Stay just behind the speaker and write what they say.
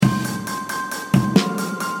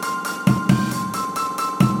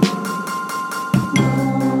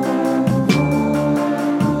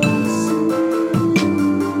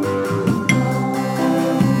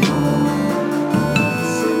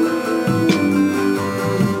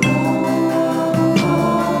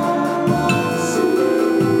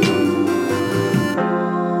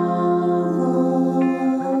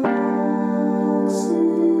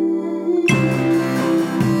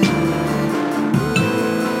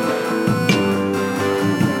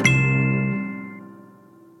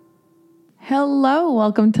Hello,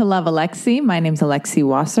 welcome to Love Alexi. My name's Alexi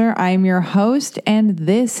Wasser. I'm your host, and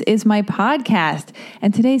this is my podcast.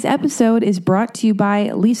 And today's episode is brought to you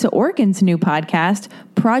by Lisa Orkin's new podcast,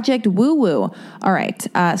 Project Woo Woo. All right,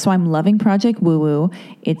 so I'm loving Project Woo Woo.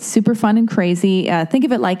 It's super fun and crazy. Think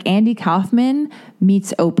of it like Andy Kaufman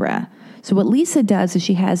meets Oprah. So what Lisa does is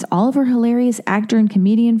she has all of her hilarious actor and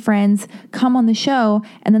comedian friends come on the show,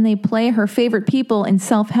 and then they play her favorite people in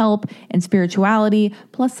self-help and spirituality,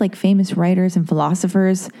 plus like famous writers and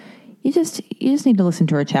philosophers. You just need to listen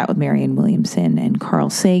to her chat with Marianne Williamson and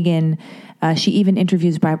Carl Sagan. She even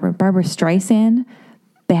interviews Barbara Streisand,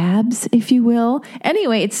 Babs, if you will.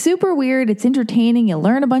 Anyway, it's super weird. It's entertaining. You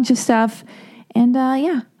learn a bunch of stuff. And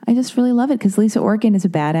I just really love it because Lisa Orkin is a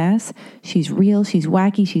badass. She's real, she's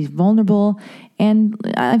wacky, she's vulnerable, and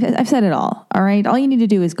I've said it all right? All you need to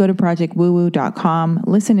do is go to projectwoowoo.com,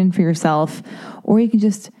 listen in for yourself, or you can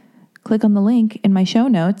just click on the link in my show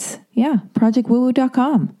notes. Yeah,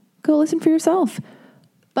 projectwoowoo.com. Go listen for yourself.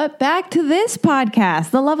 But back to this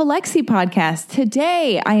podcast, the Love Alexi podcast.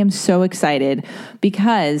 Today, I am so excited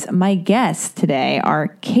because my guests today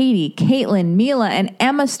are Katie, Caitlin, Mila, and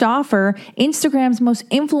Emma Stauffer, Instagram's most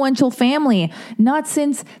influential family. Not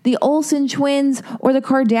since the Olsen twins or the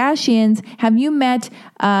Kardashians have you met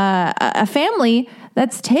a family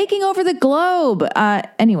that's taking over the globe.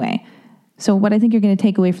 Anyway. So what I think you're going to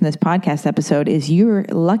take away from this podcast episode is you're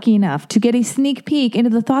lucky enough to get a sneak peek into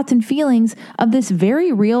the thoughts and feelings of this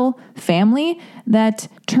very real family that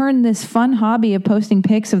turned this fun hobby of posting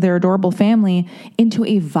pics of their adorable family into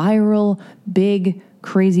a viral, big,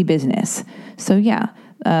 crazy business. So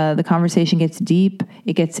the conversation gets deep.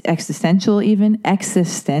 It gets existential even.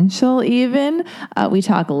 We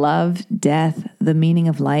talk love, death, the meaning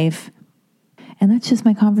of life. And that's just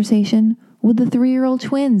my conversation with the 3-year-old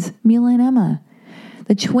twins, Mila and Emma.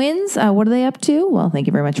 The twins, what are they up to? Well, thank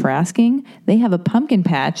you very much for asking. They have a pumpkin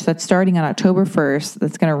patch that's starting on October 1st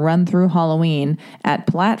that's going to run through Halloween at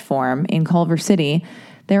Platform in Culver City.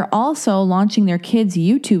 They're also launching their kids'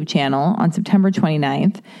 YouTube channel on September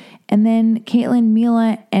 29th. And then Caitlin,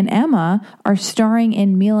 Mila, and Emma are starring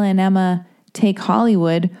in Mila and Emma Take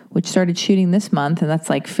Hollywood, which started shooting this month, and that's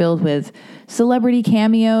like filled with celebrity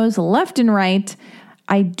cameos left and right.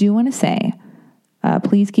 I do want to say,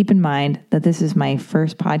 please keep in mind that this is my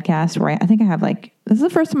first podcast where I think I have this is the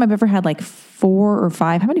first time I've ever had 4 or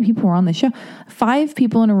 5. How many people were on the show? 5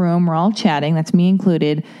 people in a room. We're all chatting. That's me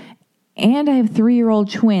included. And I have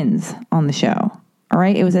 3-year-old twins on the show. All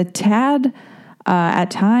right. It was a tad,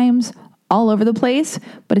 at times, all over the place,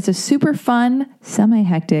 but it's a super fun,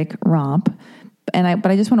 semi-hectic romp.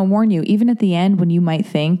 But I just want to warn you, even at the end, when you might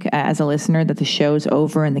think as a listener that the show's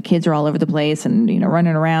over and the kids are all over the place and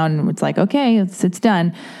running around, and it's like, okay, it's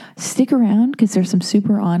done. Stick around because there's some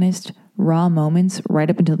super honest, raw moments right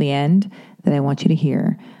up until the end that I want you to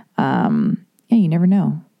hear. You never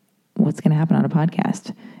know what's going to happen on a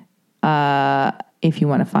podcast. If you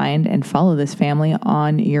want to find and follow this family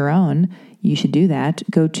on your own, you should do that.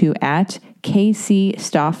 Go to @KC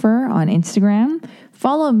Stauffer on Instagram.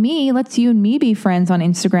 Follow me. Let's you and me be friends on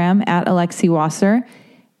Instagram @Alexi Wasser.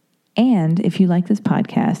 And if you like this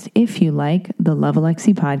podcast, if you like the Love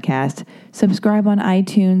Alexi podcast, subscribe on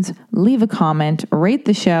iTunes, leave a comment, rate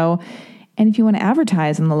the show. And if you want to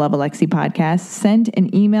advertise on the Love Alexi podcast, send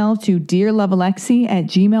an email to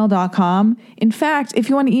dearlovealexi@gmail.com. In fact, if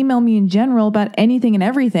you want to email me in general about anything and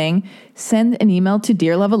everything, send an email to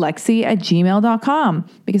dearlovealexi@gmail.com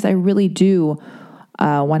because I really do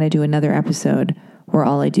want to do another episode where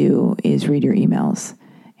all I do is read your emails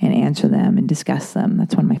and answer them and discuss them.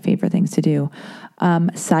 That's one of my favorite things to do.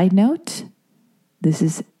 Side note, this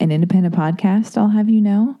is an independent podcast, I'll have you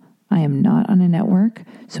know. I am not on a network.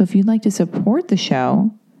 So if you'd like to support the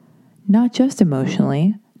show, not just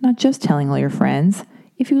emotionally, not just telling all your friends,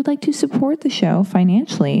 if you would like to support the show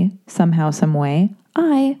financially, somehow, some way,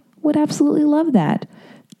 I would absolutely love that.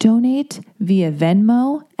 Donate via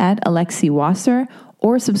Venmo @Alexi Wasser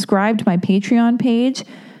or subscribe to my Patreon page.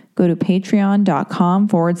 Go to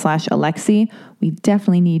patreon.com/Alexi. We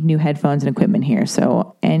definitely need new headphones and equipment here.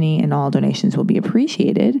 So any and all donations will be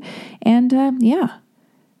appreciated. And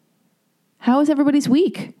how was everybody's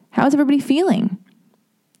week? How is everybody feeling?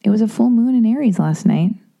 It was a full moon in Aries last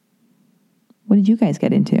night. What did you guys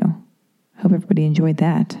get into? Hope everybody enjoyed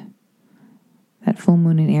that. That full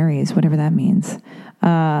moon in Aries, whatever that means.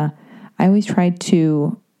 I always tried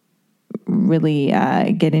to really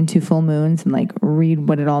get into full moons and read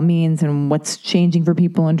what it all means and what's changing for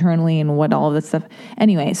people internally and what all of this stuff.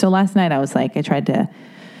 Anyway, so last night I tried to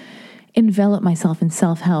envelop myself in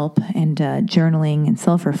self-help and journaling and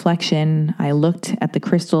self-reflection. I looked at the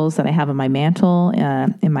crystals that I have on my mantle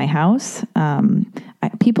in my house.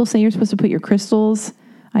 People say you're supposed to put your crystals.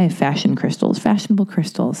 I have fashionable crystals.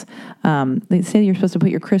 They say you're supposed to put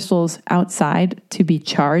your crystals outside to be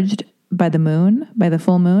charged by the moon, by the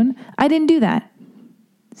full moon. I didn't do that.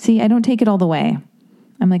 See, I don't take it all the way.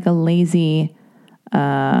 I'm like a lazy,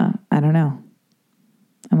 I'm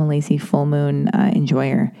a lazy full moon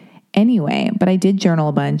enjoyer. Anyway, but I did journal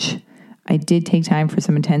a bunch. I did take time for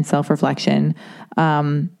some intense self-reflection.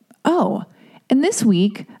 And this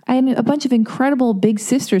week, I had a bunch of incredible Big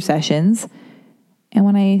Sister sessions. And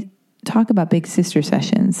when I talk about Big Sister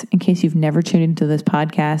sessions, in case you've never tuned into this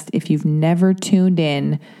podcast, if you've never tuned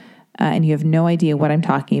in and you have no idea what I'm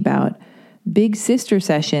talking about, Big Sister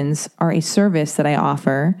sessions are a service that I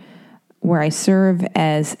offer where I serve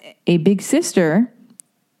as a big sister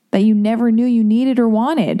that you never knew you needed or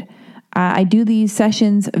wanted. I do these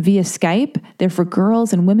sessions via Skype. They're for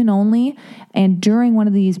girls and women only. And during one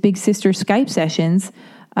of these Big Sister Skype sessions,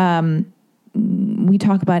 we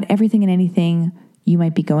talk about everything and anything you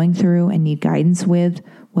might be going through and need guidance with,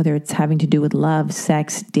 whether it's having to do with love,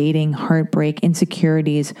 sex, dating, heartbreak,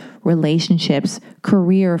 insecurities, relationships,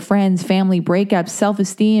 career, friends, family, breakups,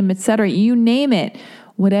 self-esteem, etc. You name it.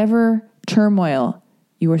 Whatever turmoil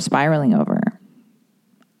you are spiraling over,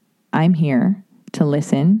 I'm here to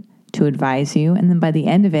listen, to advise you. And then by the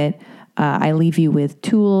end of it, I leave you with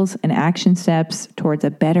tools and action steps towards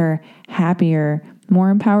a better, happier,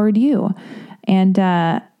 more empowered you. And,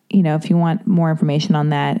 if you want more information on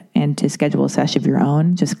that and to schedule a session of your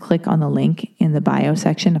own, just click on the link in the bio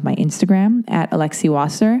section of my Instagram at Alexi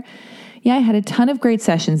Wasser. Yeah, I had a ton of great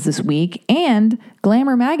sessions this week, and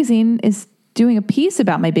Glamour Magazine is doing a piece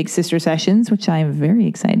about my Big Sister sessions, which I'm very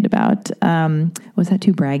excited about. Was that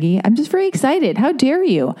too braggy? I'm just very excited. How dare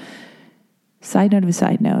you? Side note of a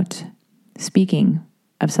side note. Speaking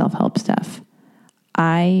of self-help stuff,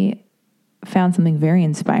 I found something very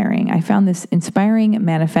inspiring. I found this inspiring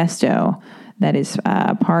manifesto that is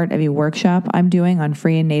part of a workshop I'm doing on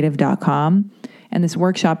freeandnative.com. And this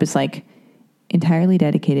workshop is like entirely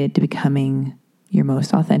dedicated to becoming your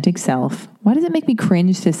most authentic self. Why does it make me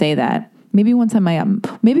cringe to say that? Maybe once I'm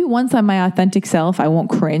my authentic self, I won't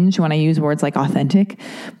cringe when I use words like authentic.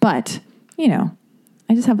 But,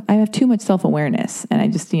 I have too much self-awareness, and I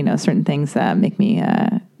just, certain things make me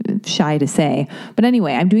shy to say. But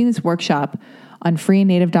anyway, I'm doing this workshop on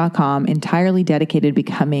freeandnative.com entirely dedicated to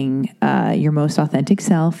becoming your most authentic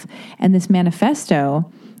self. And this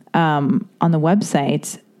manifesto on the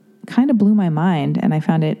website kind of blew my mind, and I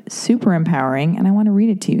found it super empowering, and I want to read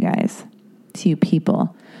it to you guys, to you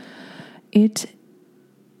people. It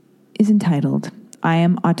is entitled, I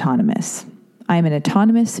Am Autonomous. I am an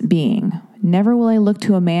autonomous being. Never will I look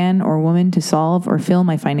to a man or woman to solve or fill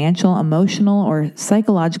my financial, emotional, or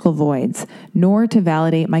psychological voids, nor to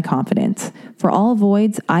validate my confidence. For all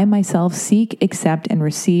voids, I myself seek, accept, and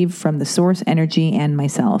receive from the source energy and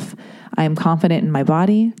myself. I am confident in my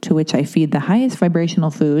body, to which I feed the highest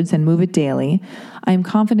vibrational foods and move it daily. I am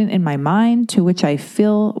confident in my mind, to which I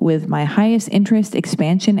fill with my highest interest,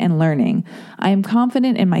 expansion, and learning. I am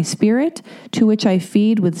confident in my spirit, to which I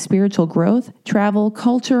feed with spiritual growth, travel,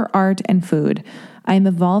 culture, art, and food. I am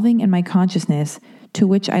evolving in my consciousness, to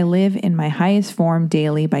which I live in my highest form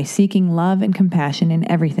daily by seeking love and compassion in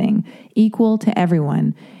everything, equal to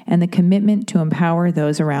everyone, and the commitment to empower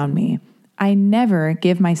those around me. I never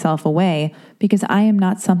give myself away because I am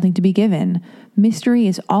not something to be given. Mystery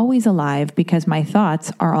is always alive because my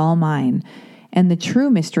thoughts are all mine. And the true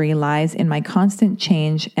mystery lies in my constant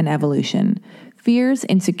change and evolution. Fears,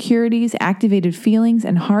 insecurities, activated feelings,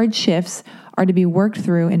 and hard shifts are to be worked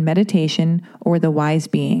through in meditation or the wise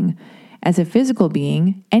being. As a physical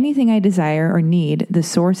being, anything I desire or need, the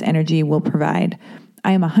source energy will provide.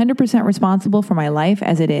 I am 100% responsible for my life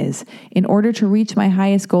as it is. In order to reach my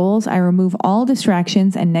highest goals, I remove all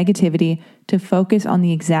distractions and negativity to focus on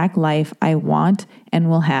the exact life I want and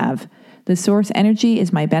will have. The source energy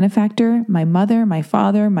is my benefactor, my mother, my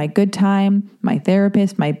father, my good time, my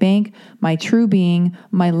therapist, my bank, my true being,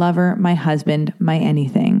 my lover, my husband, my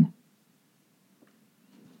anything.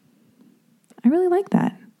 I really like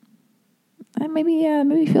that. That made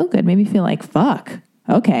me feel good. Made me feel like, fuck.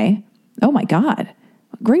 Okay. Oh my God.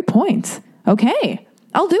 Great points. Okay,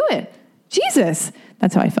 I'll do it. Jesus.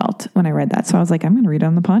 That's how I felt when I read that. So I was like, I'm going to read it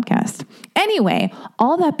on the podcast. Anyway,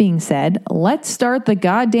 all that being said, let's start the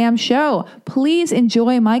goddamn show. Please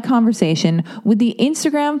enjoy my conversation with the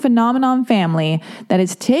Instagram phenomenon family that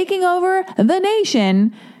is taking over the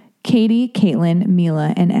nation, Katie, Caitlin,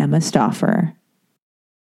 Mila, and Emma Stauffer.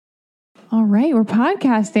 All right, we're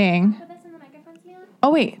podcasting. Put this in the microphone, Mila?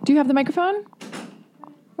 Oh, wait. Do you have the microphone?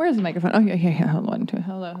 Where's the microphone? Oh, here. Hold on to it.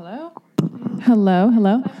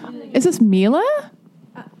 Hello. Is this Mila?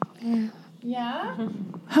 Yeah.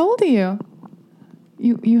 How old are you?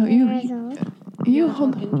 You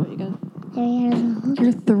hold. 3 years old.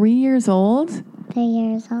 You're 3 years old? 3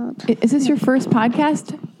 years old. Is this your first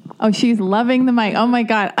podcast? Oh, she's loving the mic. Oh my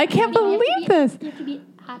God. I can't believe this. You have to be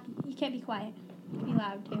happy. You can't be quiet. Be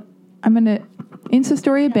loud too. I'm going to Insta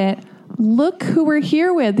story a bit. Look who we're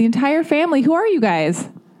here with, the entire family. Who are you guys?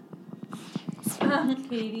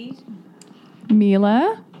 Katie.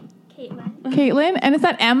 Mila, Caitlin. and is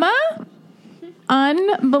that Emma?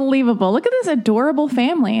 Unbelievable. Look at this adorable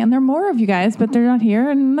family. And there are more of you guys, but they're not here,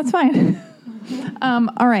 and that's fine.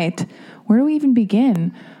 All right. Where do we even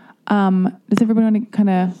begin? Does everybody want to kind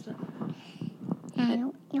of... I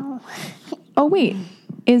don't know. Oh, wait.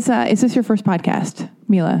 Is this your first podcast,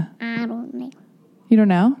 Mila? I don't know. You don't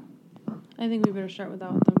know? I think we better start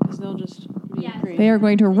without them because they'll just be crazy. They are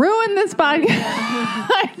going to ruin this podcast.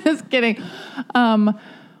 I'm just kidding.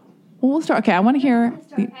 We'll start. Okay, I want to hear...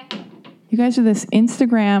 You guys are this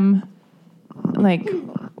Instagram,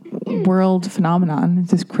 world phenomenon. It's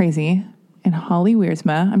just crazy. And Holly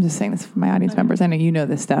Wiersma, I'm just saying this for my audience members. I know you know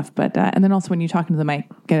this stuff, but and then also when you talk into the mic,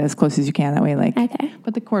 get as close as you can. That way, Okay.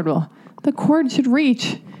 But the cord should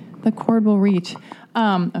reach. The cord will reach.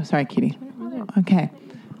 Oh, sorry, Kitty. Okay.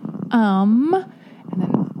 And then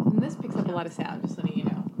this picks up a lot of sound, just letting you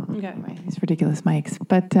know. Okay. Anyway, these ridiculous mics.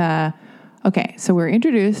 But okay, so we're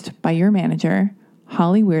introduced by your manager,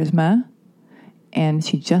 Holly Wiersma. And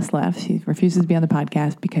she just left. She refuses to be on the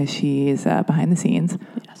podcast because she's behind the scenes.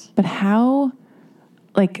 Yes. But how,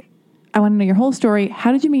 I want to know your whole story.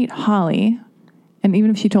 How did you meet Holly? And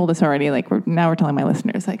even if she told us already, now we're telling my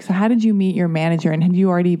listeners. So how did you meet your manager? And had you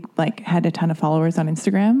already, had a ton of followers on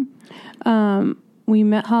Instagram? We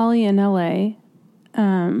met Holly in LA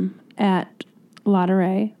at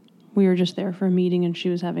Laderae. We were just there for a meeting, and she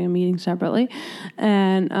was having a meeting separately.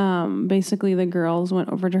 And basically, the girls went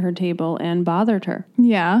over to her table and bothered her.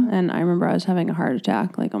 Yeah. And I remember I was having a heart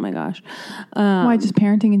attack. Oh my gosh. Why, just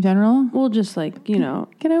parenting in general? Well, just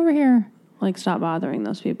Get over here. stop bothering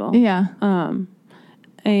those people. Yeah.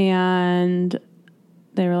 And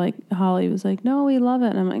they were like, Holly was like, no, we love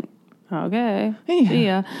it. And I'm like, okay, Yeah. see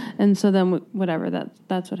ya. And so then whatever,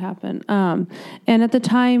 that's what happened. And at the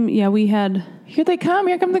time, we had... Here they come.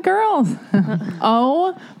 Here come the girls.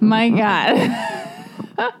 Oh, my God.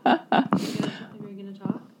 Are you going to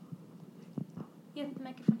talk? You have the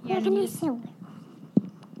microphone. Yeah,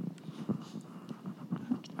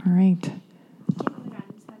 All right.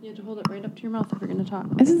 You have to hold it right up to your mouth if you're going to talk.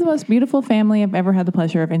 This is the most beautiful family I've ever had the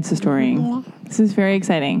pleasure of Insta-storying. Yeah. This is very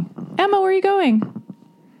exciting. Emma, where are you going?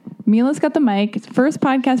 Mila's got the mic. It's first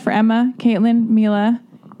podcast for Emma, Caitlin, Mila,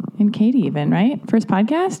 and Katie even, right? First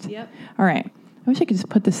podcast? Yep. All right. I wish I could just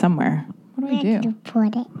put this somewhere. What do I Where do? you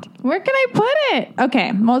put it? Where can I put it?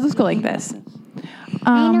 Okay, well, I'll just go like this.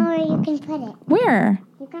 I know where you can put it. Where?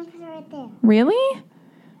 You can put it right there. Really?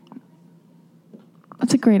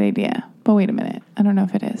 That's a great idea. But wait a minute. I don't know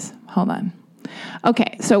if it is. Hold on.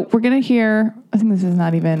 Okay, so we're going to hear... I think this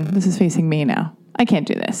is facing me now. I can't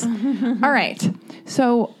do this. All right.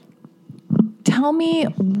 So tell me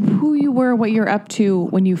who you were, what you're up to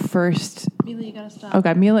when you first... Mila, you got to stop. Oh,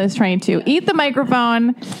 God. Mila is trying to eat the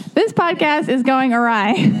microphone. This podcast is going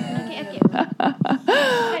awry. Okay.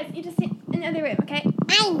 Guys, you just sit in the other room, okay?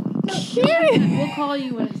 We'll call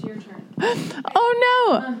you when it's your turn.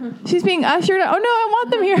 Oh, no. She's being ushered. Oh, no, I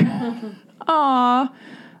want them here. Aw.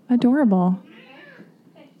 Adorable.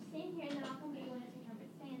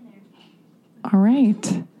 All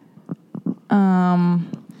right.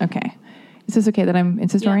 Okay. Is this okay that I'm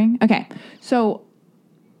Insta-storying? Yeah. Okay. So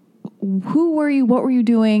who were you, what were you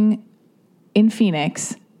doing in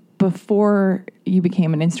Phoenix before you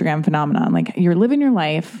became an Instagram phenomenon? You're living your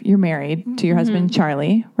life, you're married to your husband,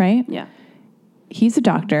 Charlie, right? Yeah. He's a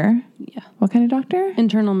doctor. Yeah. What kind of doctor?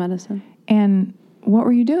 Internal medicine. And what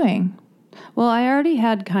were you doing? Well, I already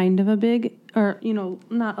had kind of a big, or,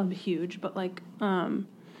 not a huge, but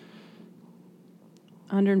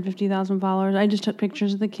 150,000 followers. I just took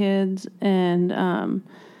pictures of the kids and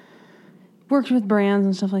worked with brands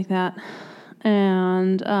and stuff like that.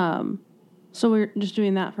 And so we were just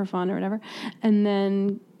doing that for fun or whatever. And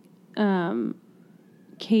then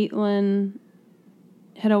Caitlin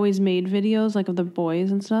had always made videos of the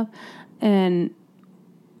boys and stuff. And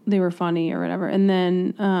they were funny or whatever. And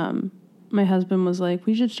then my husband was like,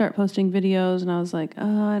 we should start posting videos. And I was like,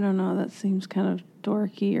 oh, I don't know. That seems kind of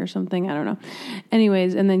dorky or something. I don't know.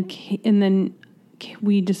 Anyways, and then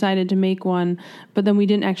we decided to make one, but then we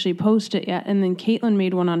didn't actually post it yet. And then Caitlin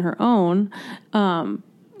made one on her own.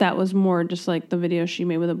 That was more just like the video she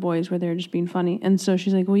made with the boys where they were just being funny. And so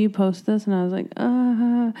she's like, will you post this? And I was like,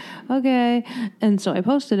 okay. And so I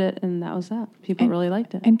posted it, and that was that. People really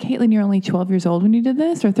liked it. And Caitlin, you're only 12 years old when you did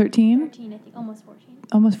this, or 13? 13, I think, almost 14.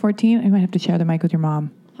 Almost 14? I might have to share the mic with your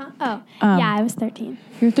mom. Huh? Oh, yeah, I was 13.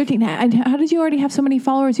 You're 13. And how did you already have so many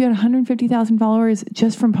followers? You had 150,000 followers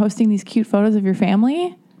just from posting these cute photos of your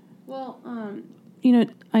family? Well,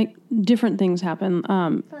 different things happen.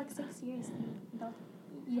 For like 6 years.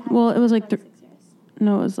 Well, it was like 6 years.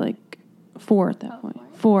 No, it was like 4 at that point.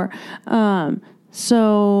 4.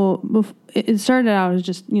 So it started out as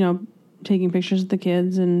just, taking pictures of the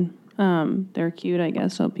kids, and they're cute, I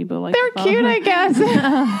guess. So people like They're cute, I guess.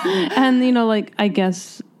 And, I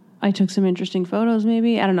guess I took some interesting photos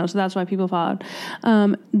maybe. I don't know. So that's why people followed.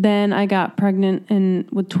 Then I got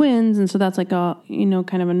pregnant with twins. And so that's like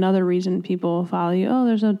kind of another reason people follow you. Oh,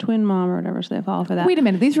 there's a twin mom or whatever. So they follow for that. Wait a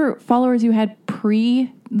minute. These were followers you had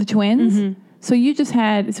pre the twins? Mm-hmm. So you just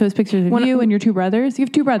had, so it's pictures of you and your 2 brothers. You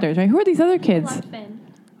have 2 brothers, right? Who are these other kids?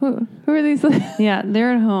 Who are these? Yeah,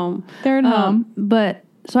 they're at home. They're at home. But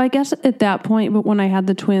so I guess at that point, but when I had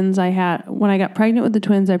the twins, when I got pregnant with the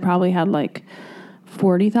twins, I probably had like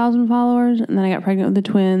 40,000 followers. And then I got pregnant with the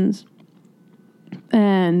twins.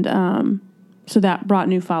 And so that brought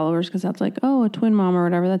new followers, because that's like, oh, a twin mom or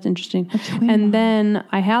whatever. That's interesting. And then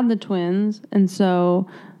I had the twins. And so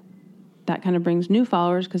that kind of brings new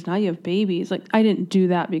followers, because now you have babies. Like, I didn't do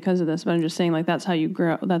that because of this, but I'm just saying, like, that's how you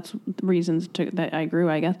grow. That's reasons that I grew,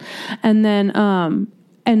 I guess. And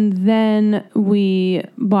then we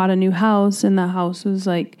bought a new house, and the house was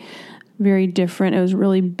like very different. It was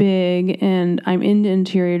really big, and I'm into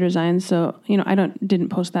interior design, so I didn't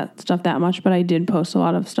post that stuff that much, but I did post a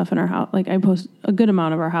lot of stuff in our house. Like, I post a good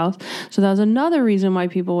amount of our house, so that was another reason why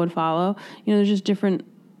people would follow. There's just different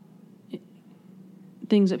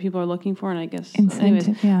things that people are looking for, and I guess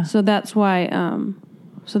incentive, yeah. So that's why.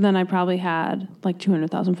 So then I probably had like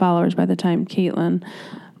 200,000 followers by the time Caitlin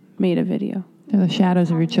made a video. They're the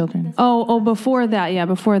shadows of your children. Before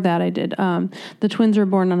that I did. The twins were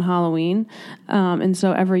born on Halloween, and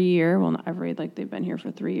so every year, well, not every, like they've been here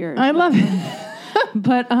for 3 years. I love it.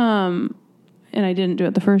 But and I didn't do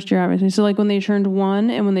it the first year, obviously. So like when they turned 1,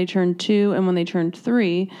 and when they turned 2, and when they turned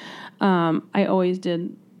 3, I always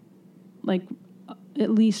did like at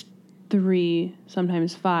least 3,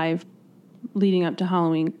 sometimes 5, leading up to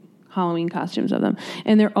Halloween costumes of them,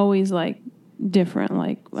 and they're always like different.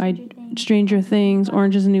 Like Stranger Things,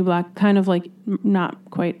 Orange Is the New Black, kind of like not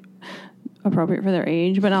quite appropriate for their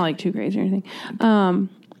age, but not like too crazy or anything.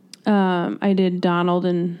 I did Donald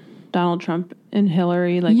Trump and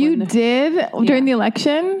Hillary. Like you did during the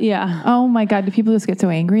election? Yeah. Oh my God! Did people just get so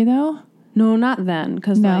angry though? No, not then,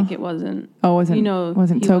 because like it wasn't. Oh, wasn't he so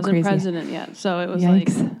wasn't crazy. President yet, so it was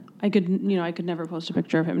Yikes. like I could never post a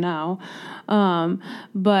picture of him now,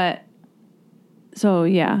 but. So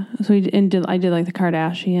yeah, I did like the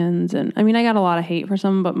Kardashians, and I mean I got a lot of hate for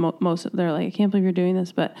some, but most they're like, I can't believe you're doing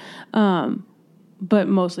this, but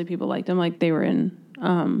mostly people liked them, like they were in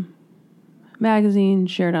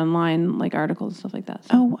magazines, shared online, like articles and stuff like that. So.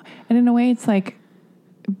 Oh, and in a way, it's like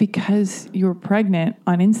because you were pregnant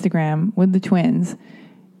on Instagram with the twins.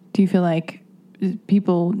 Do you feel like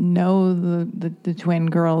people know the twin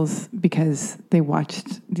girls because they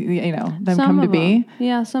watched them some come to of be? Them.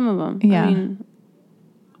 Yeah, some of them. Yeah. I mean,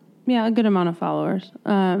 yeah, a good amount of followers.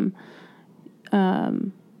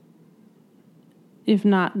 If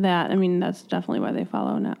not that, I mean, that's definitely why they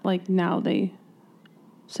follow now. Like now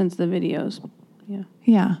since the videos. Yeah.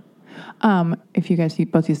 Yeah. If you guys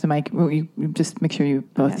both use the mic, you just make sure you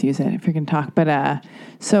both use it if you're going to talk. But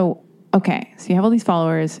so you have all these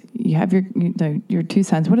followers. You have your 2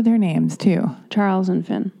 sons. What are their names too? Charles and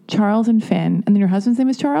Finn. Charles and Finn. And then your husband's name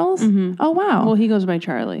is Charles? Mm-hmm. Oh, wow. Well, he goes by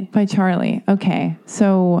Charlie. By Charlie. Okay.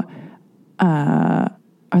 So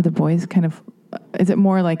are the boys kind of, is it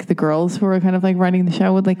more like the girls who are kind of like running the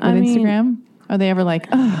show with Instagram? Are they ever like,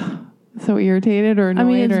 so irritated or annoyed? I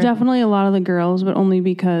mean, it's definitely a lot of the girls, but only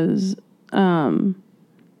because I'm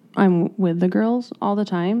with the girls all the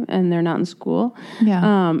time and they're not in school.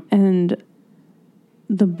 Yeah. And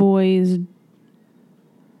the boys,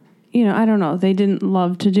 I don't know. They didn't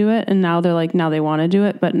love to do it, and now they're like, now they want to do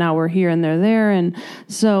it, but now we're here and they're there, and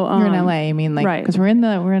so you're in LA. I mean, like, right? Because we're in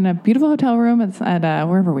a beautiful hotel room. It's at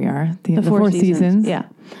wherever we are, the Four Seasons. Yeah,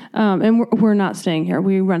 and we're not staying here.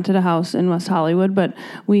 We rented a house in West Hollywood, but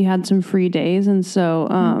we had some free days, and so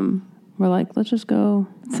we're like, let's just go.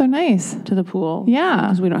 So nice to the pool. Yeah,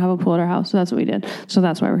 because we don't have a pool at our house, so that's what we did. So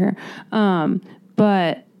that's why we're here.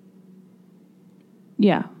 But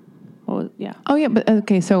Yeah. Yeah. Oh yeah, but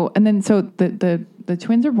okay. So the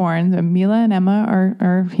twins are born. Mila and Emma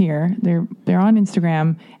are here. They're on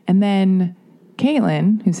Instagram, and then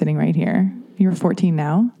Caitlin, who's sitting right here. You're 14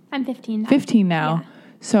 now. I'm 15 now. 15 now. Yeah.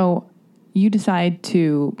 So you decide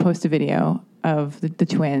to post a video of the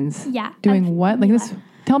twins. Yeah. Doing what? Like Mila. this.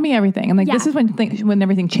 Tell me everything. And like this is when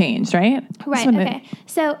everything changed, right? Right. Okay.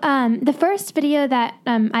 So the first video that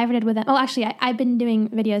I ever did with them. Oh, actually, I've been doing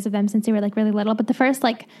videos of them since they were like really little. But the first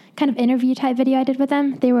like kind of interview type video I did with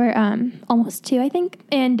them, they were almost 2, I think.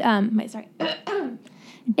 And sorry.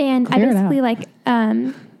 And I basically like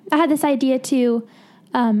I had this idea to.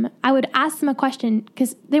 I would ask them a question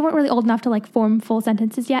because they weren't really old enough to like form full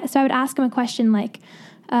sentences yet. So I would ask them a question like,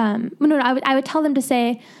 I would tell them to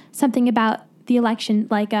say something about the election,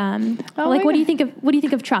 like what do you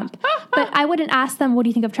think of Trump? But I wouldn't ask them, what do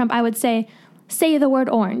you think of Trump? I would say the word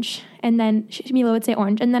orange, and then Mila would say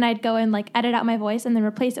orange, and then I'd go and like edit out my voice and then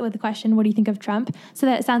replace it with the question, what do you think of Trump? So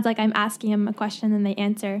that it sounds like I'm asking them a question and they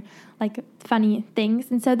answer like funny things.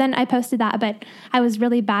 And so then I posted that, but I was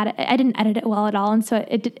really bad at it. I didn't edit it well at all, and so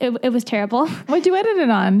it was terrible. What'd you edit it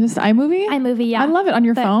on? Just iMovie? iMovie, yeah. I love it. On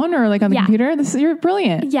your phone or like on the computer? You're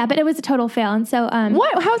brilliant. Yeah, but it was a total fail. And so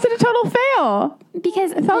what? How is it a total fail?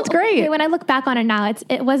 Because it sounds great. Okay, when I look back on it now,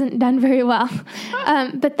 it wasn't done very well.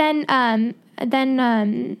 But then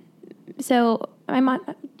so my mom,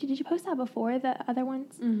 did you post that before the other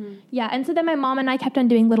ones? Mm-hmm. Yeah. And so then my mom and I kept on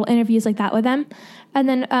doing little interviews like that with them. And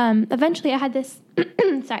then eventually I had this,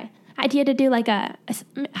 idea to do like I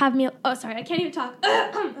can't even talk.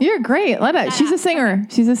 You're great. Let it. She's a singer.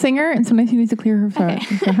 She's a singer, and sometimes she needs to clear her throat.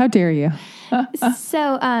 Okay. So how dare you?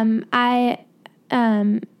 So I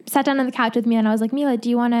sat down on the couch with Mila, and I was like, Mila, do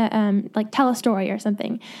you want to like tell a story or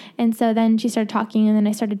something? And so then she started talking, and then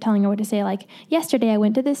I started telling her what to say. Like, yesterday I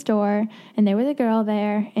went to this store, and there was a girl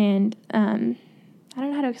there, and I don't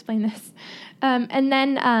know how to explain this. And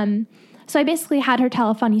then so I basically had her tell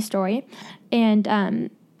a funny story, and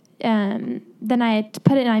then I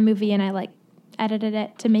put it in iMovie, and I like edited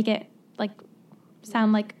it to make it like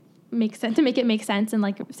sound like make sense, to make it make sense, and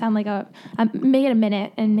like sound like make it a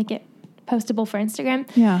minute and make it postable for Instagram.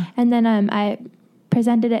 Yeah. And then I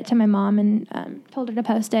presented it to my mom and told her to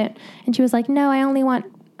post it, and she was like, no, I only want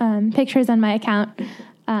pictures on my account.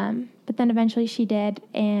 But then eventually she did,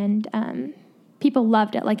 and people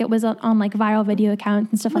loved it. Like, it was on like viral video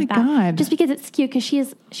accounts and stuff like that. God. Just because it's cute, because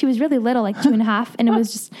she was really little, like 2.5, and it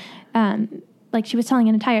was just like she was telling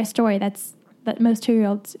an entire story that most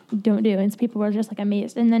 2-year-olds don't do, and so people were just like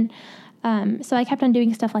amazed. And then so I kept on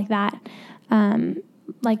doing stuff like that,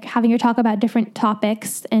 like having her talk about different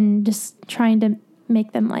topics and just trying to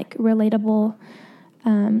make them like relatable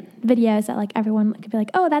videos that like everyone could be like,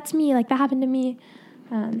 oh, that's me, like that happened to me.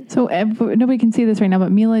 So nobody can see this right now,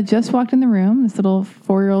 but Mila just walked in the room, this little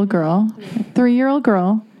 4-year-old girl, 3-year-old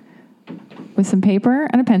girl, with some paper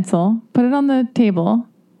and a pencil, put it on the table,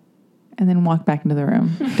 and then walked back into the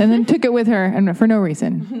room. And then took it with her, and for no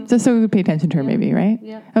reason. Just so we would pay attention to her, maybe, right?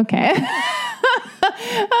 Yeah. Okay.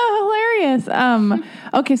 Oh, hilarious.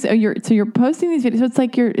 Okay, so you're posting these videos. So it's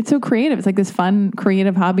like it's so creative. It's like this fun,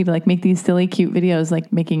 creative hobby to like make these silly, cute videos,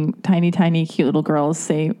 like making tiny, cute little girls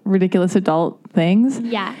say ridiculous adult things.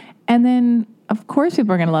 Yeah. And then, of course,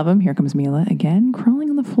 people are going to love them. Here comes Mila again, crawling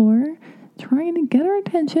on the floor, trying to get our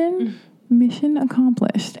attention. Mission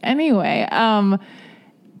accomplished. Anyway,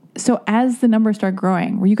 so as the numbers start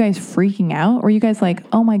growing, were you guys freaking out? Were you guys like,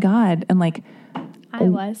 oh my God? And like, I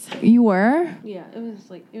was. You were? Yeah, it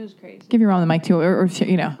was crazy. Give your mom the mic too, or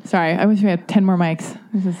sorry, I wish we had 10 more mics.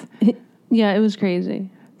 Yeah, it was crazy.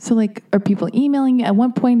 So like, are people emailing you? At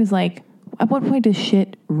what point does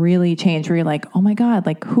shit really change where you're like, oh my God,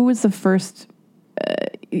 like who was the first,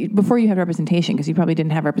 before you had representation, because you probably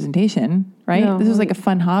didn't have representation, right? No, this was like a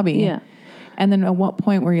fun hobby. Yeah. And then at what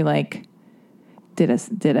point were you like,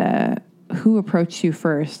 who approached you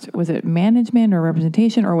first? Was it management or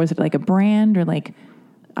representation, or was it like a brand, or like,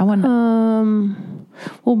 I want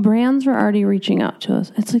well, brands were already reaching out to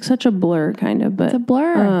us. It's like such a blur kind of, but it's a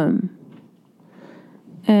blur.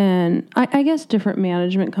 And I guess different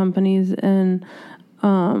management companies, and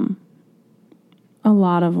a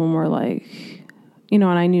lot of them were like, and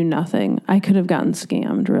I knew nothing. I could have gotten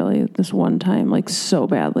scammed really this one time, like so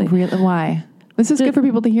badly. Really? Why? This is good for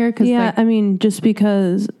people to hear. Cause yeah, just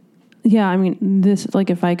because, this, like,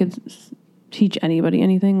 if I could teach anybody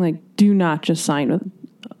anything, like, do not just sign with,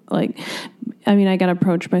 like, I got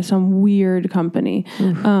approached by some weird company.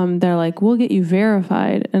 They're like, we'll get you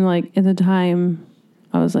verified. And, like, at the time,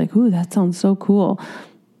 I was like, ooh, that sounds so cool.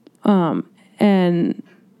 And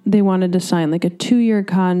they wanted to sign, like, a 2-year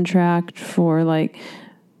contract for, like,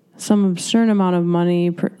 some absurd amount of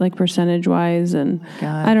money, like percentage wise. And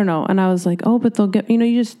God. I don't know. And I was like, oh, but they'll get,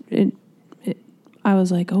 I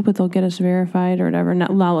was like, oh, but they'll get us verified or whatever.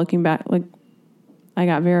 Now looking back, like I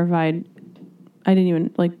got verified. I didn't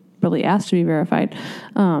even like really ask to be verified.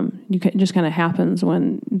 It just kind of happens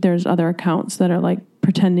when there's other accounts that are like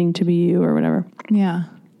pretending to be you or whatever. Yeah.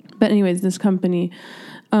 But anyways, this company,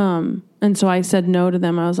 and so I said no to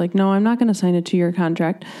them. I was like, no, I'm not going to sign a 2-year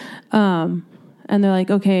contract. And they're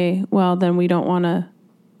like, okay, well then we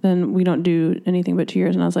don't do anything but 2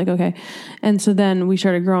 years. And I was like, okay. And so then we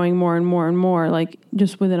started growing more and more and more, like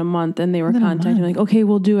just within a month. And they were contacting me like, okay,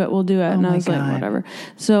 we'll do it. And I was like, whatever.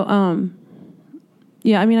 So,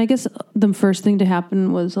 yeah, I mean, I guess the first thing to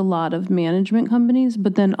happen was a lot of management companies,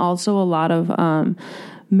 but then also a lot of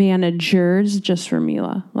managers just for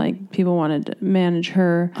Mila. Like people wanted to manage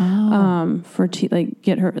her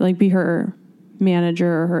get her, like be her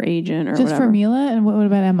manager or her agent or just whatever. For Mila? And what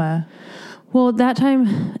about Emma? Well, at that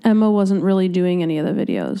time, Emma wasn't really doing any of the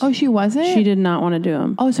videos. Oh, she wasn't? She did not want to do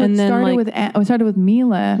them. Oh, so it started with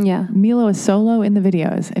Mila. Yeah. Mila was solo in the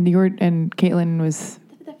videos, and Caitlin was...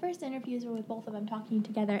 The first interviews were with both of them talking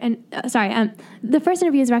together. And, the first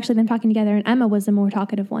interviews were actually them talking together, and Emma was the more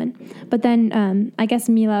talkative one. But then, I guess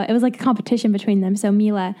Mila, it was like a competition between them, so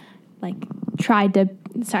Mila, like, tried to...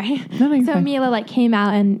 Sorry. No, so Mila, like, came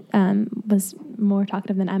out and was more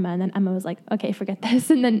talkative than Emma, and then Emma was like, okay, forget this,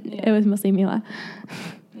 and then it was mostly Mila.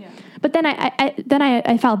 Yeah. But then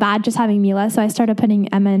I felt bad just having Mila, so I started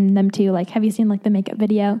putting Emma and them too. Like, have you seen like the makeup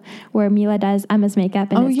video where Mila does Emma's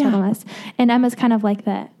makeup and it's total mess? And Emma's kind of like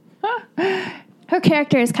the her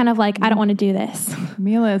character is kind of like, I don't want to do this.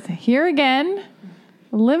 Mila's here again,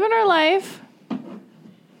 living her life.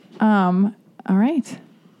 All right.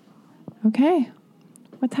 Okay.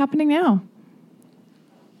 What's happening now?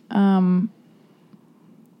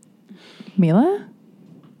 Mila?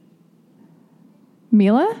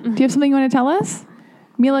 Mila? Do you have something you want to tell us?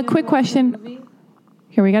 Mila, quick question.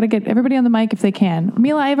 Here, we got to get everybody on the mic if they can.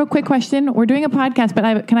 Mila, I have a quick question. We're doing a podcast,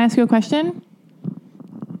 but can I ask you a question?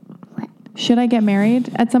 What? Should I get married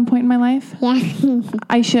at some point in my life? Yeah.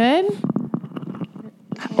 I should?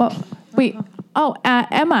 Well, wait. Oh,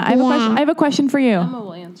 Emma, I have a question for you. Emma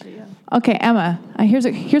will answer you. Okay, Emma. Here's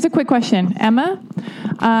a quick question. Emma,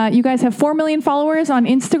 you guys have 4 million followers on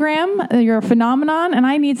Instagram. You're a phenomenon, and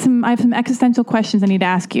I have some existential questions I need to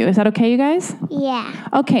ask you. Is that okay, you guys? Yeah.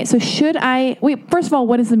 Okay, so first of all,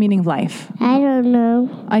 what is the meaning of life? I don't know.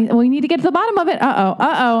 We need to get to the bottom of it.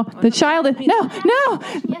 The child is... No!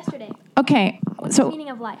 Yesterday. Okay, What's so... the meaning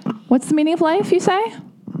of life? What's the meaning of life, you say?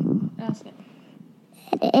 Ask it.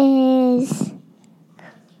 It is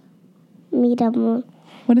meetable.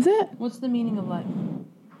 What is it? What's the meaning of life?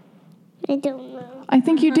 I don't know. I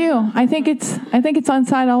think you do. I think it's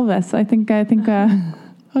inside all of us. I think,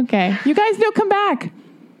 okay. You guys do come back.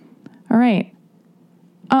 All right.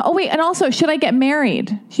 Wait, and also, should I get married?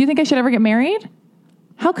 Do you think I should ever get married?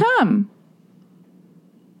 How come?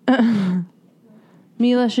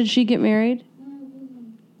 Mila, should she get married?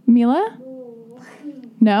 Mila?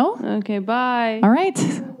 No? Okay, bye. All right.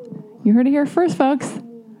 You heard it here first, folks.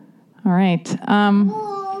 All right.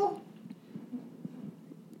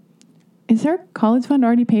 Is there a college fund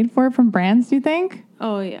already paid for from brands, do you think?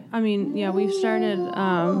 Oh, yeah. I mean, yeah, we've started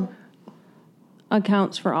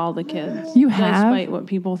accounts for all the kids. You have? Despite what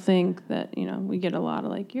people think that, we get a lot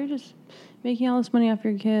of like, you're just making all this money off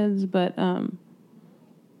your kids. But,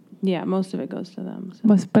 yeah, most of it goes to them. So.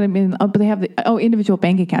 But I mean, but they have individual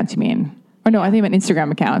bank accounts, you mean? Or no, I think about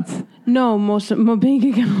Instagram accounts. No, most of my bank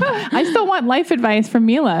account. I still want life advice from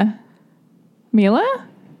Mila. Mila?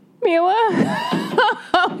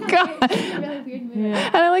 Oh, God. Really weird movie. Yeah.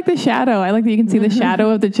 And I like the shadow. I like that you can see the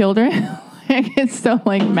shadow of the children. It's so,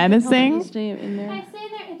 menacing. Stay in there. Can I stay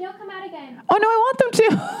there and don't come out again? Oh, no, I want them to.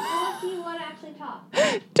 Unless you want to actually talk.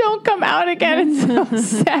 Don't come out again. It's so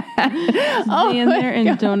sad. Stay in there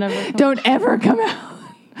and don't ever come Don't ever come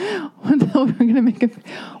out. We're going to make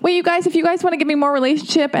Wait, you guys, if you guys want to give me more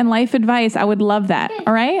relationship and life advice, I would love that.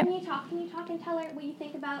 All right? Can you talk and tell her what you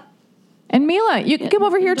think about... And Mila, you can come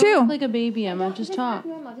over here Don't too. act like a baby, Emma. Just talk. Act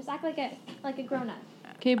normal. Just act like a grown-up.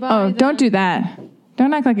 Okay, bye. Oh, then. don't do that.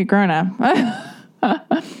 Don't act like a grown-up.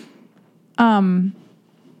 All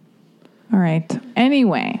right.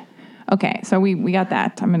 Anyway. Okay, so we got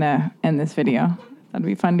that. I'm going to end this video. That'd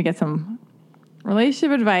be fun to get some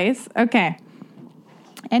relationship advice. Okay.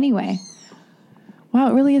 Anyway.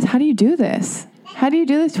 Wow, it really is. How do you do this? How do you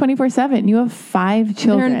do this 24/7? You have 5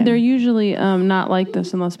 children. They're usually not like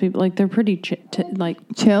this unless people they're pretty chill.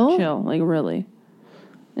 Chill, like really.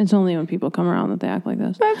 It's only when people come around that they act like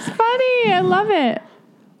this. That's funny. I love it.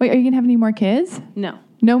 Wait, are you going to have any more kids? No.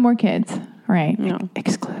 No more kids. All right. No.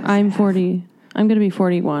 Exclusive. I'm 40. I'm going to be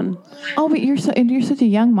 41. Oh, but you're such a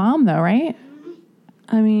young mom, though, right?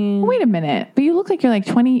 I mean, Wait a minute. But you look like you're like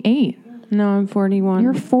 28. no, I'm 41.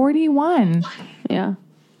 You're 41. Yeah.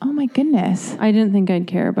 Oh, my goodness. I didn't think I'd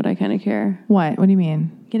care, but I kind of care. What? What do you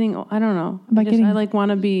mean? I don't know. About getting-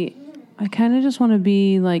 I kind of just want to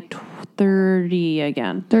be like 30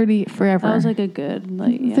 again. 30 forever. That was like a good,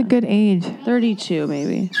 It's a good age. 32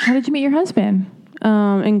 maybe. How did you meet your husband?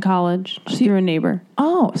 In college, just through a neighbor.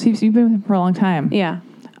 Oh, so you've been with him for a long time. Yeah.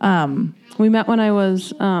 Um. We met when I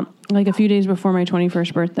was like a few days before my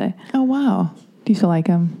 21st birthday. Oh, wow. Do you still like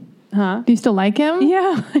him? Huh? Do you still like him?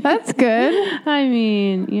 Yeah. That's good. I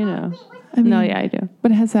mean, you know. I mean, No, yeah, I do.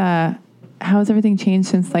 But how has everything changed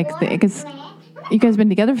since because you guys have been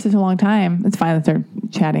together for such a long time? It's fine that they're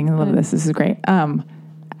chatting. I love this. This is great. How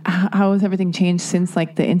has everything changed since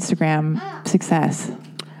like the Instagram success?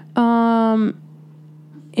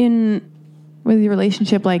 With your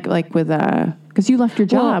relationship, like with because you left your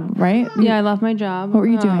job, right? Yeah, I left my job. What were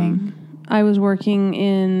you doing? I was working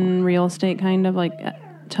in real estate, kind of like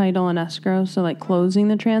title and escrow, so like closing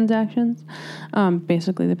the transactions,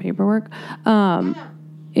 basically the paperwork.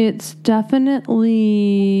 It's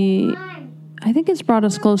definitely, I think it's brought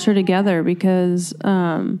us closer together because,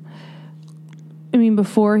 I mean,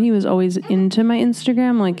 before he was always into my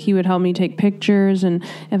Instagram, like he would help me take pictures, and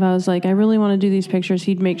if I was like, I really want to do these pictures,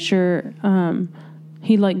 he'd make sure,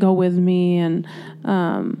 he'd like go with me, and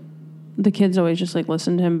the kids always just like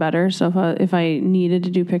listened to him better. So if I needed to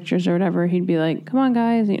do pictures or whatever, he'd be like, come on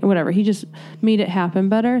guys, whatever. He just made it happen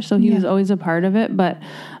better. So he was always a part of it, but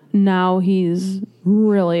now he's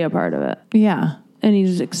really a part of it. Yeah. And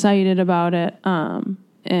he's excited about it.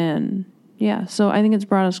 And yeah, so I think it's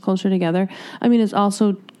brought us closer together. I mean, it's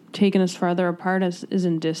also taken us farther apart as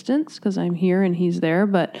in distance because I'm here and he's there,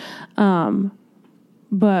 but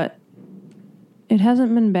it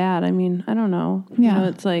hasn't been bad. I mean, I don't know. Yeah. You know,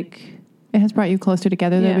 it's like, it has brought you closer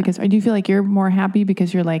together though, Yeah. because do you feel like you're more happy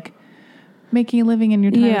because you're like making a living and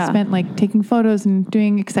your time is spent like taking photos and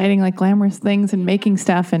doing exciting like glamorous things and making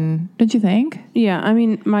stuff, and don't you think? yeah, I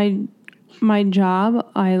mean, my job,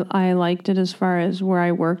 I liked it as far as where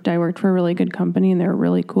I worked. I worked for a really good company and they were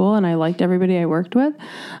really cool and I liked everybody I worked with.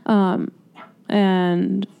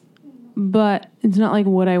 But it's not like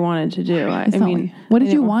what I wanted to do. I mean, what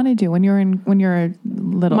did you want to do when you were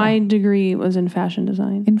little? My degree was in fashion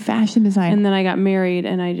design. In fashion design. And then I got married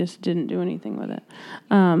and I just didn't do anything with it.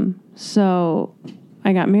 So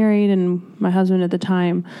I got married and my husband at the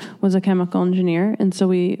time was a chemical engineer. And so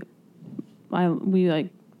we like,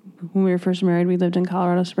 when we were first married, we lived in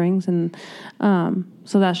Colorado Springs. And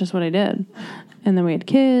so that's just what I did. And then we had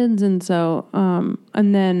kids. And so,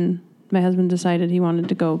 and then my husband decided he wanted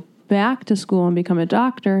to go back to school and become a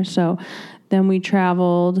doctor. So then we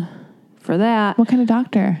traveled for that. What kind of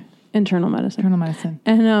doctor? Internal medicine. Internal medicine.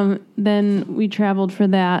 And then we traveled for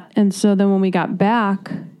that. And so then when we got back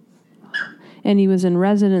and he was in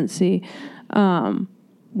residency,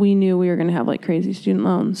 we knew we were going to have like crazy student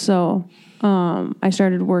loans. So I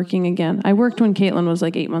started working again. I worked when Caitlin was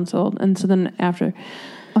like 8 months old. And so then after...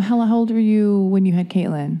 How old were you when you had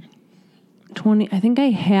Caitlin? 20. I think I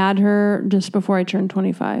had her just before I turned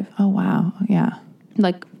 25. Oh, wow. Yeah.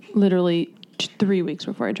 Like literally 3 weeks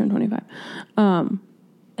before I turned 25.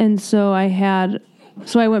 And so I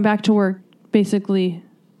went back to work basically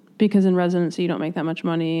because in residency you don't make that much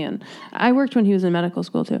money. And I worked when he was in medical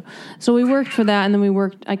school too. So we worked for that, and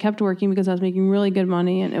then I kept working because I was making really good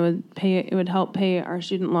money, and it would help pay our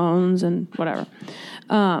student loans and whatever.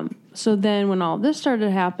 So then when all this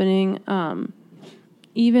started happening,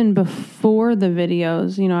 even before the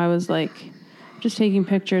videos, you know, I was like just taking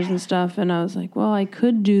pictures and stuff, and I was like, well, I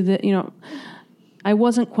could do that. You know, I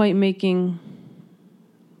wasn't quite making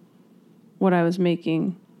what I was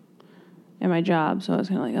making in my job, so I was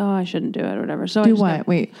kind of like, oh, I shouldn't do it or whatever. So do what?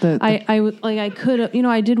 Wait, I could, you know,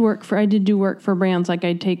 I did do work for brands. Like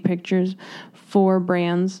I'd take pictures for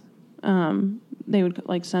brands. They would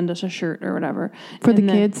like send us a shirt or whatever for the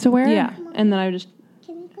kids to wear. Yeah, and then I would just.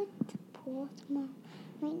 Can we go to the pool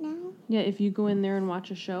right now? Yeah, if you go in there and watch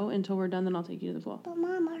a show until we're done, then I'll take you to the pool. But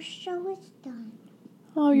Mom, our show is done.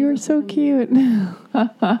 Oh, you're so cute.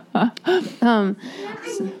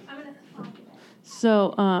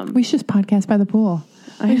 So we should just podcast by the pool.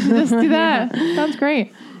 We should just do that. Sounds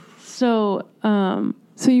great. So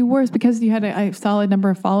you were, because you had a solid number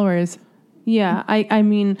of followers. Yeah, I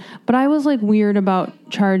mean, but I was like weird about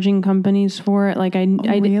charging companies for it. Like I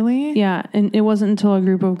really? Yeah, and it wasn't until a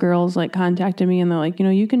group of girls like contacted me and they're like, you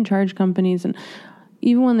know, you can charge companies, and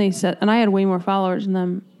even when they said, and I had way more followers than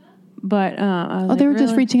them, But I was Oh, they were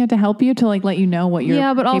just really? reaching out to help you, to like let you know what you're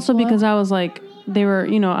Yeah, but also capable of? because I was like, they were,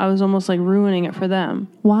 I was almost like ruining it for them.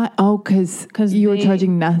 Why? Oh, because you were they-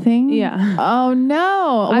 charging nothing? Yeah. Oh,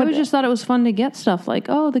 no. I was just thought it was fun to get stuff like,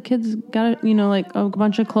 oh, the kids got, like a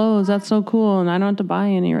bunch of clothes. That's so cool. And I don't have to buy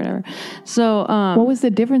any or whatever. So, What was the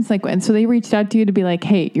difference? Like, and so they reached out to you to be like,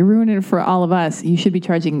 hey, you're ruining it for all of us. You should be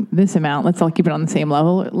charging this amount. Let's all keep it on the same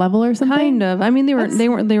level or something? kind of. I mean, they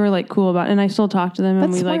were like cool about it. And I still talk to them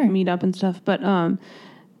and That's we like smart. meet up and stuff. But,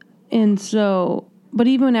 and so, but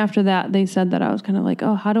even after that, they said that I was kind of like,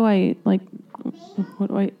 oh, how do I, like, what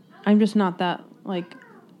do I'm just not that, like,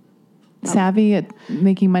 Savvy at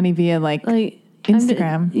making money via like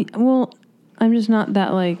Instagram. I'm just not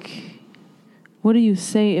that, like, what do you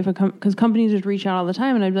say if because companies would reach out all the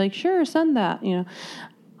time and I'd be like, sure, send that,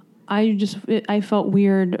 I felt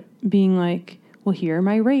weird being like, well, here are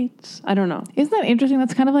my rates. I don't know. Isn't that interesting?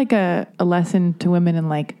 That's kind of like a lesson to women in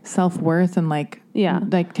like self-worth and like,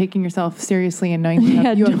 like taking yourself seriously and knowing you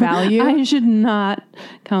have value. I should not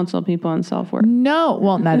counsel people on self-worth. No,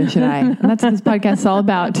 well, neither should I. And that's what this podcast is all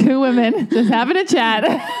about. Two women just having a chat.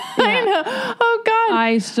 I know. Oh God.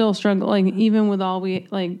 I still struggle, like, even with all we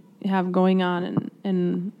like have going on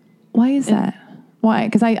and Why is that? Why?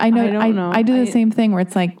 Because I know I don't know. I do the same thing where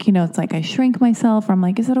it's like, it's like I shrink myself, or I'm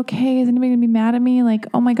like, is it okay? Is anybody gonna be mad at me? Like,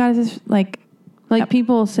 oh my God, is this like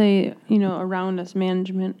people say, around us,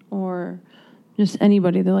 management or just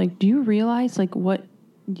anybody, they're like, do you realize like what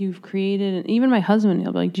you've created? And even my husband,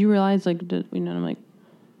 he'll be like, do you realize like, I'm like,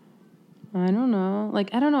 I don't know.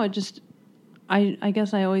 Like, I don't know. It just, I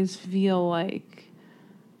guess I always feel like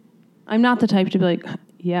I'm not the type to be like,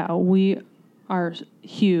 yeah, we are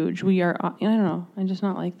huge. We are, I don't know. I'm just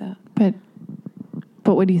not like that. But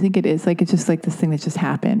what do you think it is? Like, it's just like this thing that just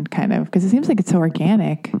happened, kind of, because it seems like it's so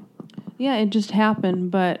organic. Yeah, it just happened,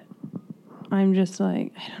 but I'm just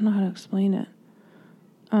like, I don't know how to explain it.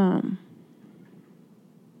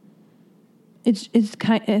 It's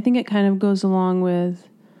kind. I think it kind of goes along with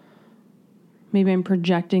maybe I'm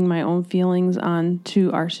projecting my own feelings onto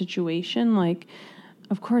our situation. Like,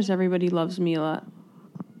 of course, everybody loves Mila,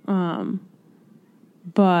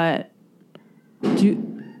 but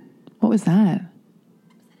what was that?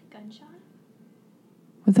 Gunshot?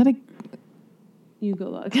 Was that a? You go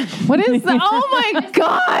look. What is that? Oh my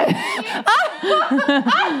God!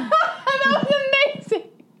 That was amazing.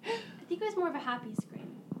 I think it was more of a happy scream.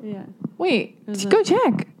 Yeah. Wait, go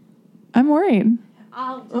check. I'm worried.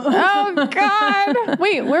 Oh, God!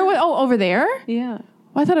 Wait, where was? Oh, over there. Yeah.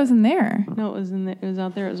 Oh, I thought it was in there. No, it was in there. It was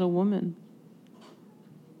out there. It was a woman.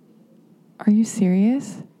 Are you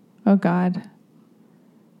serious? Oh God.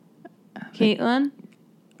 Caitlin.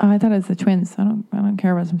 Oh, I thought it was the twins. I don't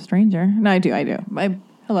care about some stranger. No, I do. Hello,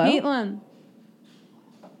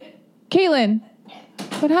 Caitlin.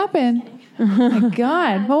 What happened? Oh my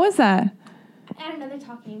God, what was that? I don't know. They're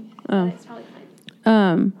talking. Oh. It's probably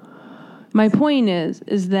fine. My point is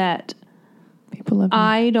that People love me.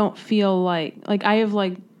 I don't feel like I have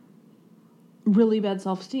like really bad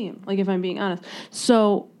self-esteem. Like, if I'm being honest.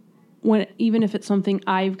 So even if it's something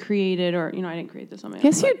I've created, or, I didn't create this on my own.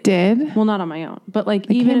 Yes, you did. Well, not on my own, but like,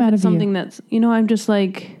 It even came out if of it's something that's, I'm just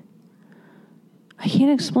like, I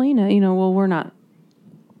can't explain it. Well, we're not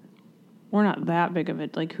that big of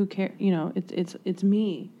it. Like, who cares? It's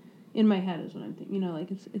me in my head is what I'm thinking. Like,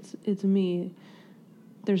 it's me.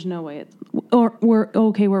 There's no way or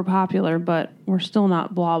we're popular, but we're still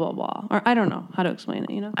not blah, blah, blah. Or I don't know how to explain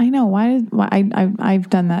it, I know. Why I've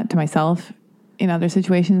done that to myself in other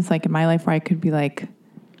situations, like in my life, where I could be like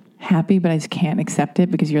happy, but I just can't accept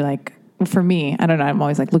it because you're like, for me, I don't know. I'm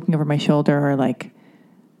always like looking over my shoulder, or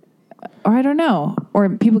I don't know, or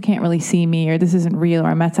people can't really see me, or this isn't real, or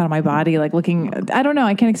I'm outside of my body, like looking. I don't know.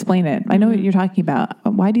 I can't explain it. I know what you're talking about.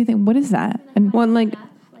 Why do you think? What is that? And Well,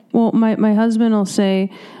 my husband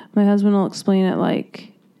will explain it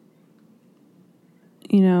like,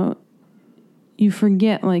 you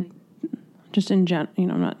forget, like, just in general,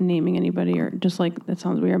 I'm not naming anybody, or just like, that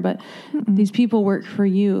sounds weird, but these people work for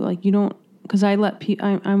you. Like, you don't, because I let people,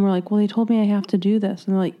 I'm like, well, they told me I have to do this.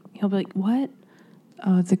 And he'll be like, what?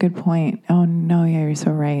 oh, it's a good point. Oh no, yeah, you're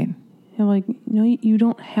so right. He'll like, no, you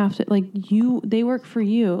don't have to, like, they work for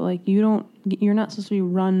you. Like, you're not supposed to be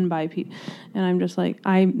run by people. And I'm just like,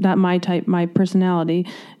 my personality,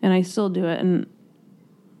 and I still do it. And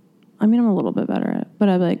I mean, I'm a little bit better at it, but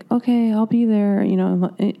I'm like, okay, I'll be there,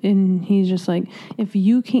 and he's just like, if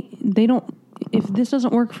this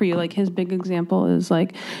doesn't work for you, like, his big example is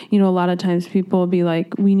like, a lot of times people will be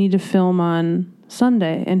like, we need to film on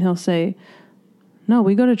Sunday. And he'll say, no,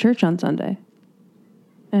 we go to church on Sunday.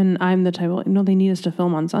 And I'm the type of, no, they need us to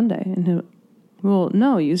film on Sunday. And Well,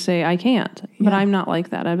 no, you say I can't, but Yeah. I'm not like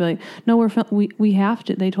that. I'd be like, no, we have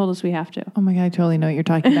to. They told us we have to. Oh my God, I totally know what you're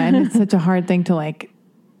talking about. And it's such a hard thing to like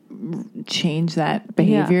change that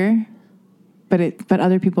behavior. But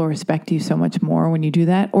other people respect you so much more when you do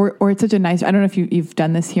that. Or it's such a nice, I don't know if you've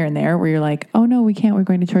done this here and there where you're like, oh no, we can't, we're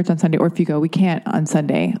going to church on Sunday. Or if you go, we can't on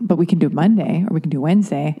Sunday, but we can do Monday or we can do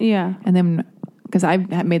Wednesday. Yeah. And then, because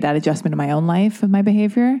I've made that adjustment in my own life with my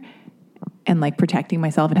behavior and like protecting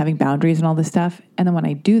myself and having boundaries and all this stuff. And then when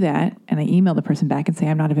I do that and I email the person back and say,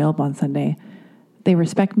 I'm not available on Sunday, they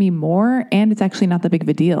respect me more, and it's actually not that big of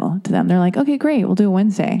a deal to them. They're like, okay, great, we'll do it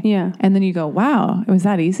Wednesday. Yeah. And then you go, wow, it was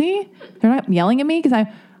that easy? They're not yelling at me? Because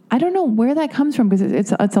I don't know where that comes from, because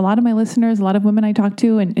it's a lot of my listeners, a lot of women I talk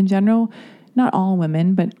to, and in general, not all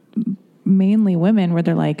women, but mainly women, where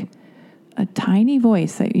they're like a tiny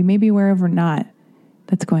voice that you may be aware of or not,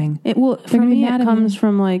 that's going, For gonna be me, mad it at comes me.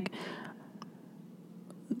 from like,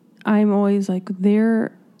 I'm always like,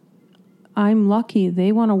 I'm lucky.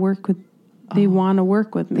 They want to work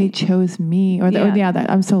with me. they chose me, or that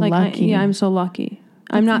I'm so Like, lucky. I'm so lucky.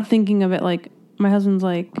 I'm not thinking of it like, my husband's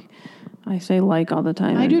like, I say like all the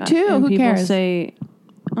time. I do too. And Who people cares? say,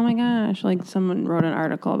 oh my gosh, like someone wrote an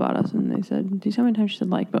article about us and they said, do you see how many times she said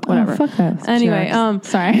like, but whatever. Oh, fuck that. Anyway, Jerks.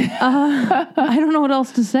 Sorry. I don't know what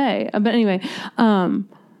else to say. But anyway,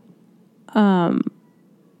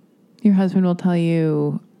 Your husband will tell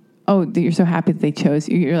you, oh, that you're so happy that they chose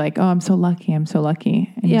you. You're like, oh, I'm so lucky. I'm so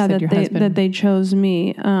lucky. And you yeah, said that your they husband, that they chose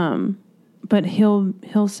me. But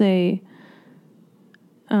he'll say,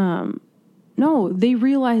 no, they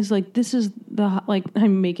realize like this is like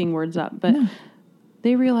I'm making words up, but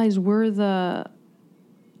they realize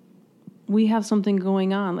we have something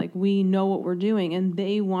going on. Like we know what we're doing, and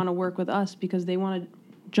they want to work with us because they want to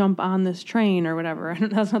jump on this train or whatever.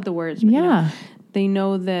 That's not the words. But, Yeah. they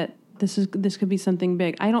know that this could be something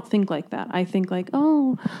big. I don't think like that. I think like,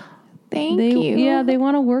 oh, thank they, you. yeah, they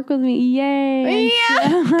want to work with me. Yay.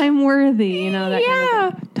 Yeah. I'm worthy, that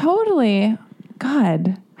kind of thing. Totally.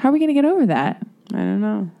 God, how are we going to get over that? I don't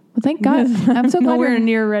know. Well, thank God. I'm so glad. Nowhere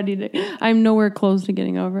near ready to. I'm nowhere close to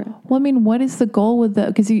getting over it. Well, I mean, what is the goal with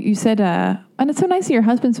because you said, and it's so nice that your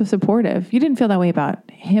husband's so supportive. You didn't feel that way about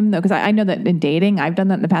him though, because I know that in dating, I've done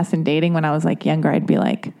that in the past in dating when I was like younger, I'd be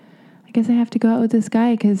like, I guess I have to go out with this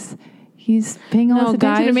guy because he's paying all this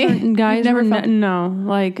attention to me. Guys You've never felt,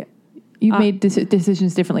 like you made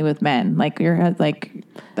decisions differently with men. Like you're like,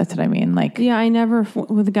 that's what I mean. Like, yeah, I never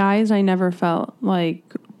with guys. I never felt like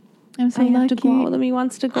I'm so I lucky. have to go out with him. He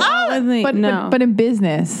wants to go out with me. But in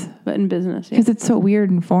business, but in business, because it's so weird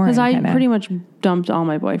and foreign. Because I kinda. pretty much dumped all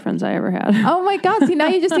my boyfriends I ever had. Oh my God! See, now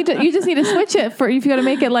you just need to switch it for if you got to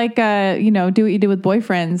make it like do what you do with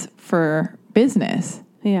boyfriends for business.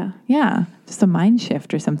 Yeah. Yeah, just a mind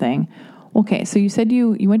shift or something. Okay, so you said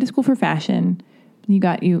you went to school for fashion.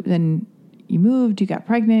 Then you moved. You got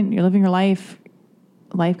pregnant. You're living your life.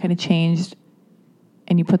 Life kind of changed,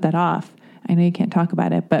 and you put that off. I know you can't talk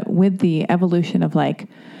about it, but with the evolution of like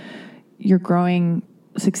your growing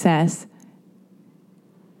success,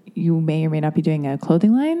 you may or may not be doing a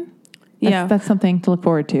clothing line. That's something to look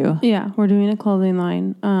forward to. Yeah, we're doing a clothing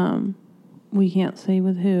line. We can't say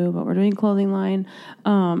with who, but we're doing a clothing line.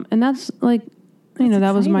 And that's like,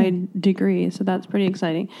 that was my degree, so that's pretty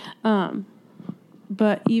exciting.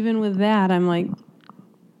 But even with that, I'm like,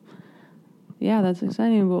 yeah, that's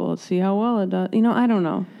exciting, but let's see how well it does. I don't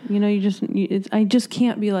know. I just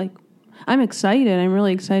can't be like, I'm excited. I'm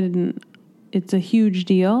really excited, and it's a huge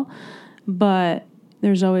deal. But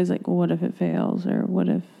there's always like, well, what if it fails, or what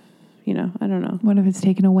if, I don't know. What if it's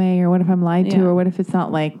taken away, or what if I'm lied to, or what if it's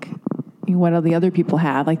not like what all the other people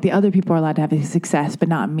have? Like the other people are allowed to have a success, but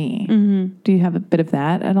not me. Mm-hmm. Do you have a bit of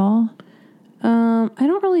that at all? I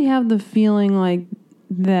don't really have the feeling like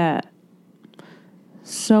that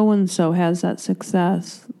so-and-so has that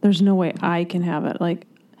success. There's no way I can have it. Like,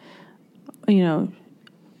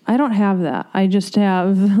 I don't have that. I just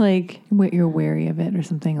have like... You're wary of it or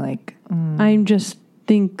something like... I just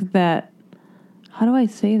think that... How do I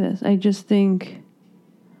say this? I just think...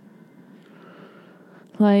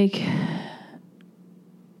 Like...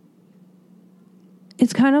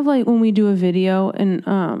 It's kind of like when we do a video and...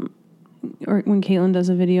 or when Caitlin does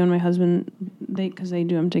a video and my husband... Because they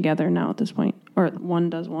do them together now at this point. Or one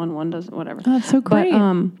does whatever. Oh, that's so great.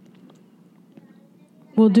 But,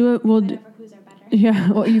 we'll do it... Yeah.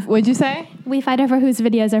 What'd you say? We fight over whose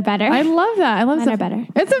videos are better. I love that. I love Mine that. are better.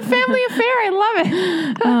 It's a family affair. I love it.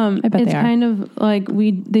 I bet it's they are. kind of like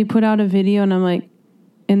they put out a video and I'm like,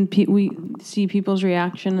 and we see people's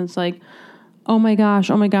reaction. It's like, oh my gosh,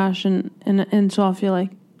 and so I'll feel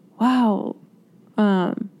like, wow,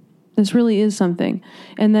 This really is something.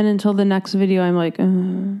 And then until the next video, I'm like,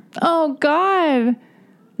 Oh God.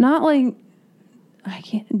 not like, I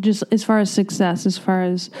can't, just as far as success, as far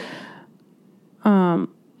as, I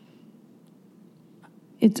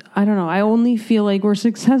don't know. I only feel like we're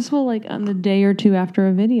successful like on the day or two after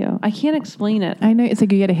a video. I can't explain it. I know it's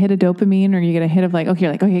like you get a hit of dopamine or you get a hit of like, okay,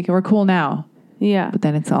 you're like, okay, we're cool now. Yeah. But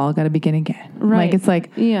then it's all got to begin again. Right. Like, it's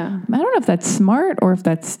like, Yeah. I don't know if that's smart or if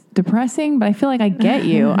that's depressing, but I feel like I get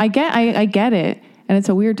you. I get it. And it's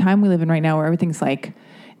a weird time we live in right now where everything's like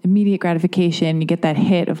immediate gratification. You get that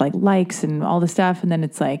hit of like likes and all the stuff. And then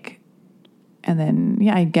it's like, and then,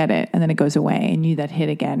 yeah, I get it. And then it goes away and you that hit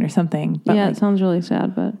again or something. But Yeah, like, it sounds really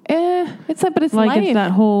sad, but it's like, but it's like life. it's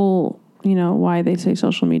that whole, why they say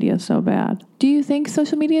social media is so bad. Do you think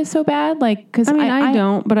social media is so bad? Like, because I mean, I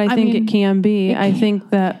don't, but I think mean, it can be. I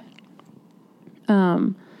think that,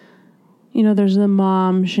 there's the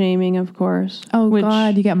mom shaming, of course. Oh,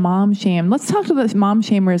 God, you get mom shame. Let's talk to the mom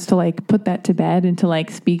shamers to like put that to bed and to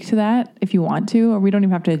like speak to that if you want to, or we don't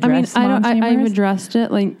even have to address mom shamers. I've addressed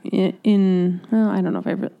it like I don't know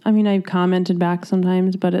if I've commented back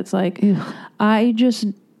sometimes, but it's like,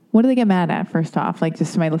 What do they get mad at, first off? Like,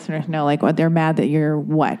 just so my listeners know, like, what they're mad that you're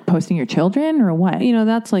posting your children or what?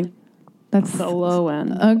 That's like, that's the low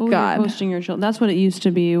end. Oh, you're God. posting your children. That's what it used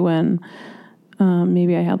to be when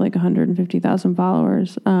maybe I had like 150,000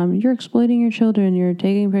 followers. You're exploiting your children. You're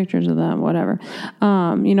taking pictures of them, whatever.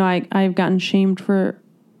 I've gotten shamed for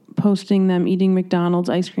posting them eating McDonald's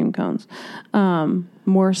ice cream cones.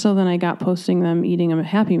 More so than I got posting them eating a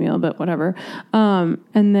Happy Meal, but whatever.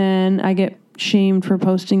 And then I get shamed for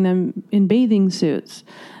posting them in bathing suits.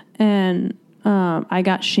 And I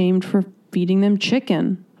got shamed for feeding them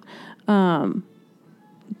chicken.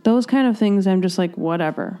 Those kind of things I'm just like,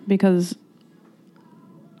 whatever. Because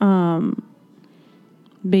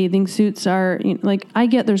bathing suits are, like, I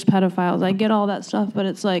get there's pedophiles. I get all that stuff. But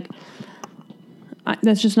it's like,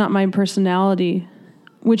 that's just not my personality.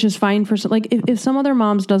 Which is fine for, like, if some other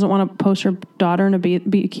moms doesn't want to post her daughter in a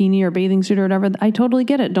bikini or bathing suit or whatever, I totally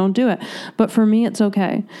get it. Don't do it. But for me, it's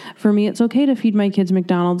okay. For me, it's okay to feed my kids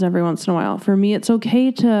McDonald's every once in a while. For me, it's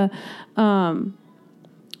okay to, I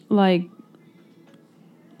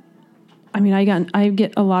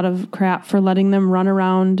get a lot of crap for letting them run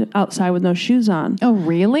around outside with no shoes on. Oh,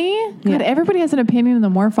 really? God, everybody has an opinion, and the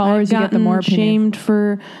more followers you get, the more opinions. Shamed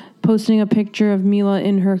for posting a picture of Mila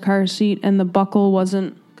in her car seat and the buckle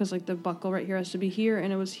wasn't, because like the buckle right here has to be here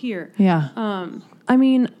and it was here. Yeah.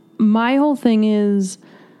 My whole thing is,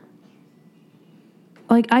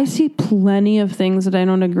 like, I see plenty of things that I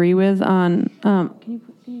don't agree with on, can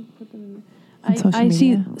you put them in? I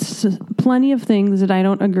see plenty of things that I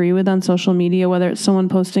don't agree with on social media, whether it's someone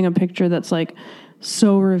posting a picture that's like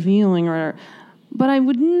so revealing but I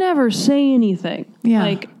would never say anything. Yeah.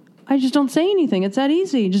 Like, I just don't say anything. It's that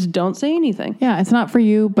easy. Just don't say anything. Yeah, it's not for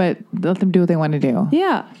you, but let them do what they want to do.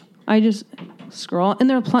 Yeah. I just scroll. And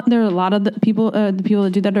there are a lot of the people that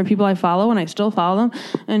do that are people I follow, and I still follow them.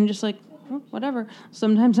 And just like, whatever.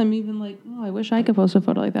 Sometimes I'm even like, I wish I could post a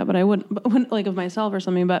photo like that, but I wouldn't, like of myself or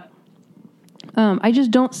something. But I just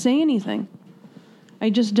don't say anything.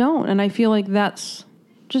 I just don't. And I feel like that's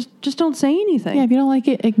just don't say anything. Yeah, if you don't like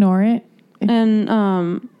it, ignore it. And,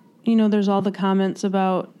 there's all the comments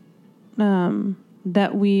about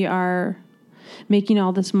that we are making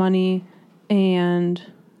all this money and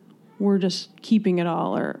we're just keeping it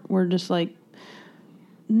all, or we're just like,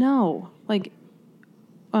 no. Like,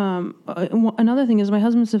 another thing is my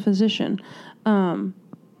husband's a physician.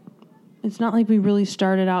 It's not like we really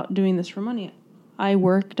started out doing this for money. I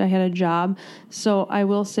worked, I had a job. So I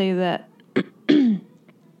will say that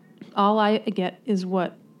all I get is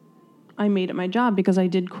what I made at my job, because I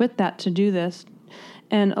did quit that to do this.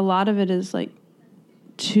 And a lot of it is like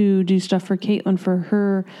to do stuff for Caitlin for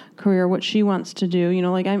her career, what she wants to do.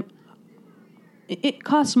 It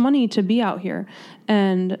costs money to be out here.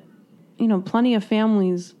 And, plenty of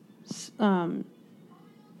families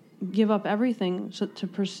give up everything to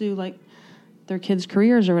pursue like their kids'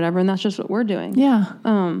 careers or whatever. And that's just what we're doing. Yeah.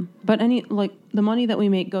 But the money that we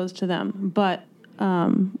make goes to them. But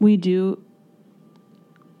we do.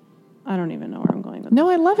 I don't even know where I'm going with No,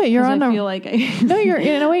 I love it. You're on I feel like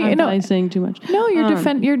I'm saying too much. No,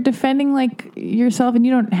 you're defending like yourself, and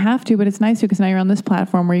you don't have to, but it's nice to, because now you're on this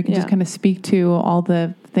platform where you can just kind of speak to all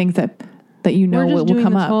the things that you know will come up. We're just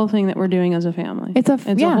doing this whole thing that we're doing as a family. It's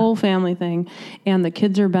a whole family thing, and the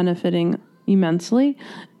kids are benefiting immensely,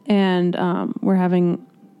 and we're having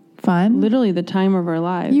fun, literally the time of our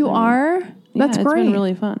lives. You are. That's great. It's been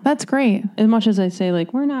really fun. That's great. As much as I say,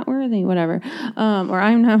 like, we're not worthy, whatever, or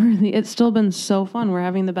I'm not worthy, it's still been so fun. We're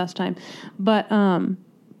having the best time. But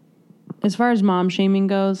as far as mom shaming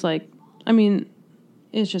goes, like, I mean,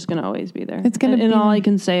 it's just going to always be there. It's gonna and be all there. I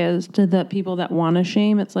can say is to the people that want to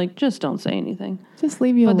shame, it's like, just don't say anything. Just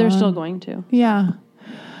leave you But alone. they're still going to. Yeah.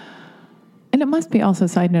 And it must be also,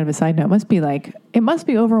 side note of a side note, it must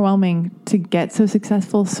be overwhelming to get so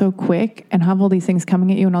successful so quick and have all these things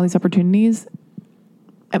coming at you and all these opportunities.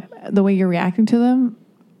 The way you're reacting to them,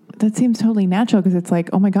 that seems totally natural because it's like,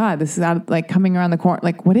 oh my God, this is out, like coming around the corner.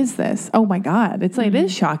 Like, what is this? Oh my God. It's like, it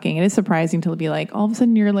is shocking. It is surprising to be like, all of a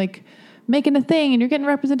sudden you're like making a thing and you're getting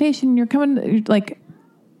representation and you're like,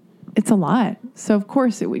 it's a lot. So of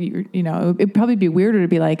course it would, it'd probably be weirder to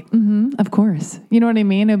be like, of course. You know what I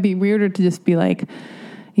mean? It'd be weirder to just be like,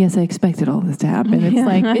 yes, I expected all this to happen. It's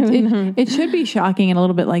like, it should be shocking and a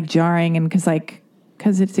little bit like jarring and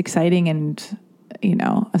because it's exciting and,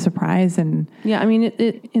 a surprise. And Yeah, I mean,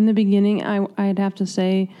 it in the beginning, I'd have to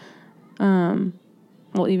say,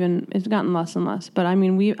 even it's gotten less and less. But I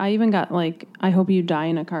mean, I even got like, I hope you die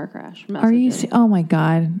in a car crash messages. are you, oh my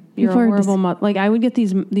God. You're People a are horrible mother. Like I would get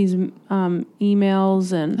these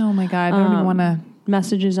emails and oh my God. I don't even want to.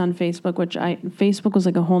 messages on Facebook, Facebook was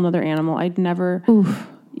like a whole nother animal. I'd never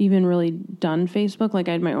even really done Facebook. Like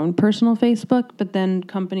I had my own personal Facebook, but then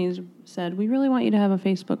companies said, we really want you to have a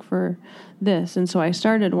Facebook for this. And so I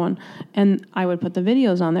started one and I would put the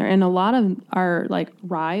videos on there. And a lot of our like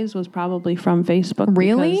rise was probably from Facebook.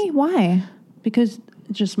 Really? Why? Because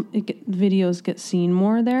videos get seen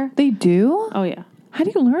more there. They do? Oh yeah. How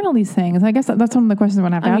do you learn all these things? I guess that's one of the questions I'm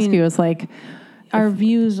going to have to ask you is like, our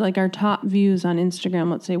views, like our top views on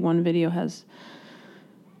Instagram, let's say one video has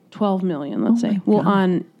 12 million, let's say. Well,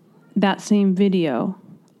 on that same video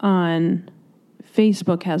on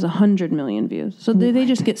Facebook has 100 million views. So they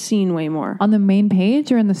just get seen way more. on the main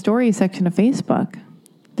page or in the story section of Facebook?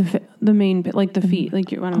 The main, like the feed,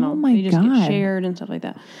 like, I don't know. my they just God. get shared and stuff like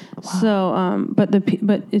that. Wow. So,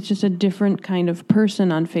 but it's just a different kind of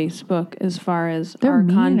person on Facebook as far as They're our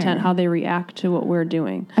meaner. content, how they react to what we're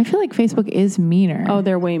doing. I feel like Facebook is meaner. Oh,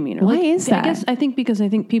 they're way meaner. Why is that? I think because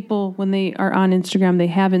people, when they are on Instagram, they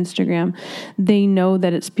have Instagram, they know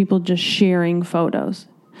that it's people just sharing photos,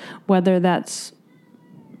 whether that's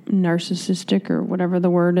narcissistic or whatever the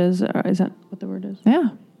word is. Is that what the word is?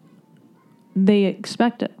 Yeah. They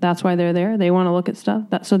expect it. That's why they're there. They want to look at stuff.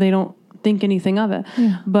 So they don't think anything of it.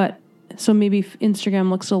 Yeah. But so maybe Instagram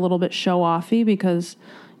looks a little bit show-offy because,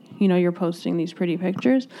 you're posting these pretty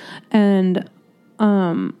pictures. And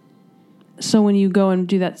so when you go and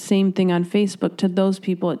do that same thing on Facebook, to those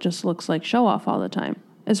people, it just looks like show-off all the time,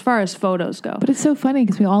 as far as photos go. But it's so funny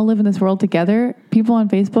because we all live in this world together. People on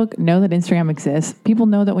Facebook know that Instagram exists. People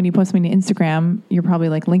know that when you post something to Instagram, you're probably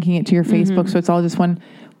like linking it to your Facebook. So it's all just one.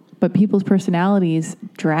 But people's personalities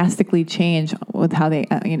drastically change with how they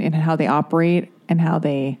and how they operate and how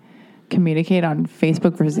they communicate on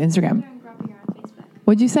Facebook versus Instagram.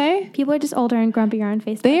 What'd you say? People are just older and grumpier on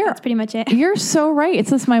Facebook. That's pretty much it. You're so right.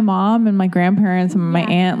 It's just my mom and my grandparents and my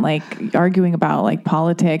aunt like arguing about like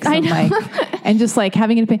politics and like and just like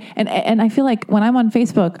having an opinion. And I feel like when I'm on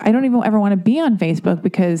Facebook, I don't even ever want to be on Facebook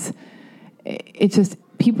because it's just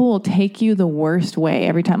people will take you the worst way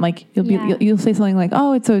every time. Like you'll say something like,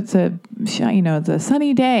 "Oh, it's a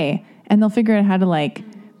sunny day," and they'll figure out how to like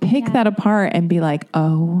pick that apart and be like,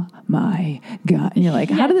 "Oh my God!" And you're like,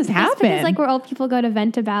 "How did this happen?" It's like where old people go to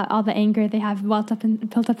vent about all the anger they have built up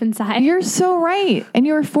inside. You're so right, and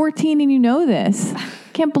you're 14 and you know this.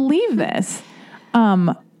 Can't believe this.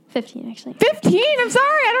 15 actually. 15. I'm sorry,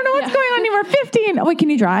 I don't know what's going on. You were 15. Oh wait, can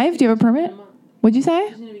you drive? Do you have a permit? What'd you say?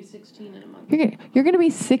 She's going to be 16 in a month. You're going to be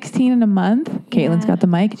 16 in a month. Caitlin's got the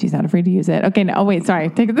mic. She's not afraid to use it. Okay. No. Oh wait. Sorry.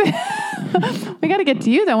 We got to get to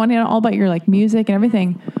you. Though. I want to know all about your like music and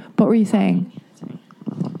everything. What were you saying?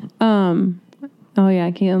 Oh yeah,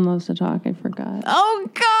 Caitlin loves to talk. I forgot. Oh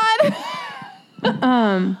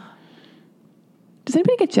God. Does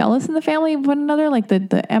anybody get jealous in the family of one another? Like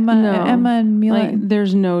the Emma and Mila? Like,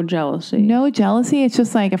 there's no jealousy. No jealousy. It's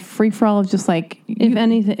just like a free for all of just like. If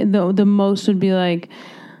anything, the most would be like,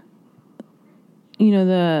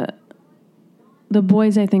 the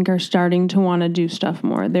boys I think are starting to want to do stuff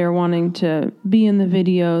more. They're wanting to be in the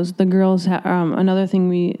videos. The girls, another thing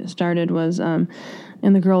we started was, and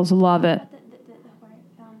the girls love it.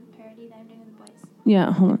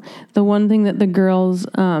 Yeah, hold on. The one thing that the girls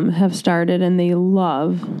have started and they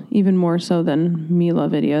love, even more so than Mila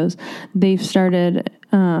videos, they've started,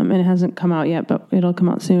 and it hasn't come out yet, but it'll come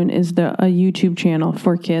out soon, is a YouTube channel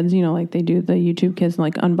for kids. Like they do the YouTube kids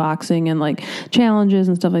like unboxing and like challenges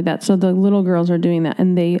and stuff like that. So the little girls are doing that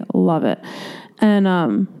and they love it.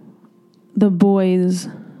 And the boys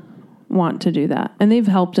want to do that. And they've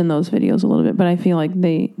helped in those videos a little bit, but I feel like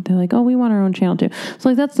they're like, oh, we want our own channel too. So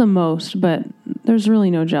like that's the most, but there's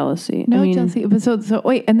really no jealousy. No jealousy. But so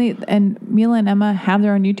wait, and Mila and Emma have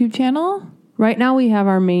their own YouTube channel? Right now we have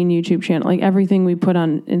our main YouTube channel. Like everything we put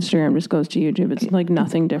on Instagram just goes to YouTube. It's like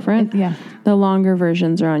nothing different. Yeah. The longer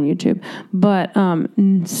versions are on YouTube. But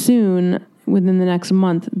soon, within the next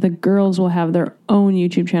month, the girls will have their own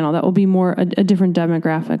YouTube channel. That will be more a different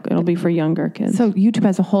demographic. It'll be for younger kids. So YouTube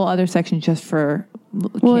has a whole other section just for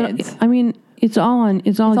kids. I mean, it's all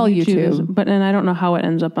YouTube. YouTube. But and I don't know how it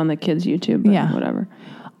ends up on the kids' YouTube. But Yeah. whatever.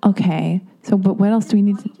 Okay. So, but what else do we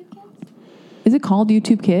need to... Is it called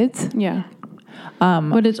YouTube Kids? Yeah.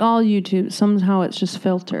 But it's all YouTube. Somehow it's just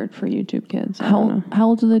filtered for YouTube Kids. I don't know. How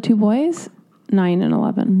old are the two boys? 9 and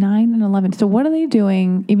 11. 9 and 11. So what are they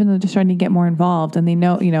doing, even though they're starting to get more involved and they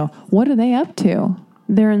know, what are they up to?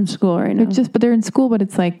 They're in school right now. They're in school, but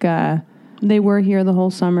it's like... They were here the whole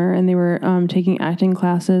summer, and they were taking acting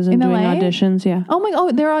classes and doing LA? auditions. Yeah.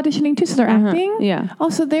 Oh, they're auditioning too, so they're acting? Yeah. Oh,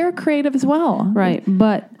 so they're creative as well. Right.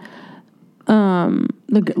 But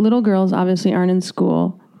the little girls obviously aren't in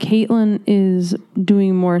school. Caitlin is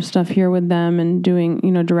doing more stuff here with them and doing,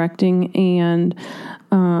 directing and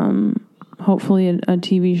hopefully a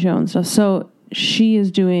TV show and stuff. So she is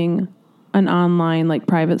doing an online like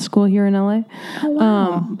private school here in LA. Oh,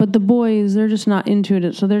 wow. But the boys, they're just not into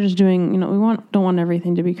it. So they're just doing, don't want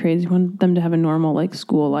everything to be crazy. We want them to have a normal like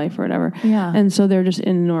school life or whatever. Yeah. And so they're just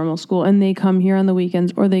in normal school and they come here on the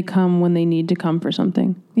weekends or they come when they need to come for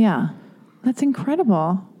something. Yeah. That's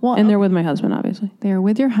incredible. Well, And they're with my husband, obviously. they're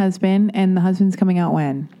with your husband, and the husband's coming out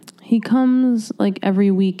when? He comes like every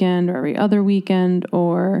weekend or every other weekend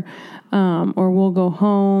or we'll go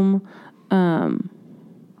home.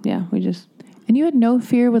 We just... And you had no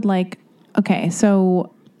fear with like, okay,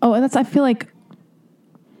 so, I feel like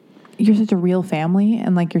you're such a real family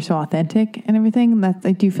and like you're so authentic and everything.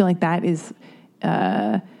 I do feel like that is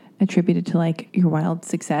attributed to like your wild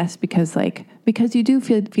success because you do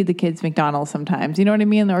feed the kids McDonald's sometimes. You know what I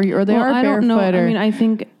mean? Or they are I barefoot. don't know. Or, I mean, I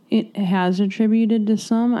think it has attributed to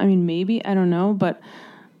some. I mean, maybe, I don't know, but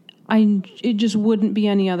it just wouldn't be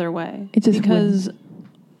any other way. It just because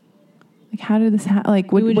like, how did this happen? Like,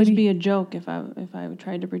 it would just be a joke if I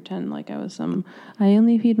tried to pretend like I was I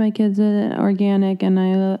only feed my kids organic and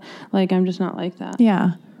I'm just not like that.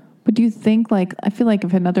 Yeah. But do you think I feel like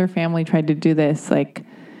if another family tried to do this,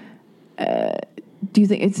 do you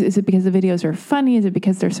think is it because the videos are funny? Is it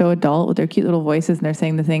because they're so adult with their cute little voices and they're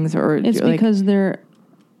saying the things, or it's because they're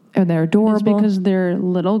adorable? It's because they're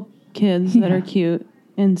little kids that are cute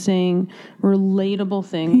and saying relatable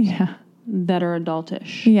things that are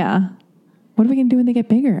adultish. Yeah. What are we gonna do when they get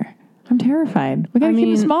bigger? I'm terrified. We gotta keep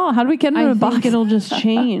them small. How do we get them in a box? I think it'll just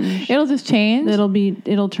change. It'll just change.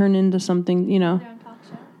 It'll turn into something. Their own talk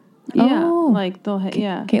show. Yeah, like they'll.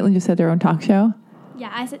 Caitlin just said their own talk show.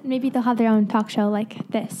 Yeah, I said maybe they'll have their own talk show like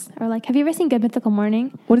this. Or like, have you ever seen Good Mythical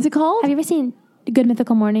Morning? What is it called? Have you ever seen Good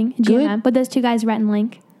Mythical Morning? GMM, with those two guys, Rhett and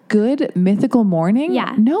Link. Good Mythical Morning?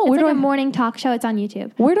 Yeah. No, it's like a morning talk show. It's on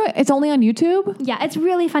YouTube. It's only on YouTube? Yeah, it's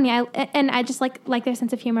really funny. I just like their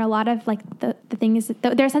sense of humor. A lot of like the thing is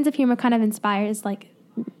their sense of humor kind of inspires like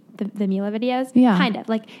the Mila videos. Yeah. Kind of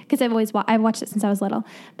like, because I've watched it since I was little,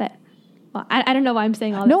 but well, I don't know why I'm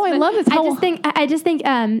saying all this. No, I love this. I just think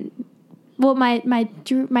well, my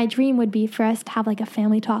dream would be for us to have like a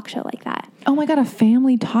family talk show like that. Oh my God, a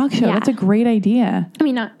family talk show. Yeah. That's a great idea. I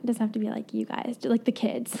mean, it doesn't have to be like you guys, like the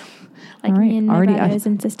kids, like All right. me and my brothers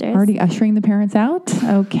and sisters. Already ushering the parents out?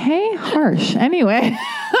 Okay, harsh. Anyway.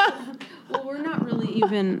 Well, we're not really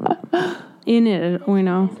even in it,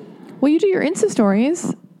 Well, you do your Insta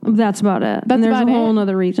stories. That's about it. That's and there's about a whole it?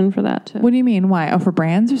 other reason for that, too. What do you mean? Why? Oh, for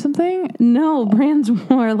brands or something? No, brands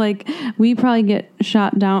more like we probably get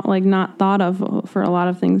shot down, like not thought of for a lot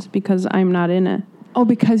of things because I'm not in it. Oh,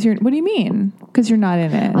 because what do you mean? Because you're not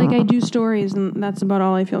in it. Like I do stories and that's about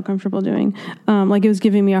all I feel comfortable doing. Like it was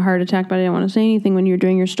giving me a heart attack, but I didn't want to say anything when you were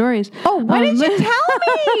doing your stories. Oh, why didn't you tell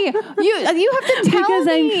me? You have to tell because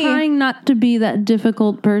me. I'm trying not to be that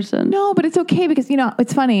difficult person. No, but it's okay because,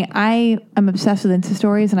 it's funny. I am obsessed with Insta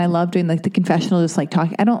stories and I love doing like the confessional, just like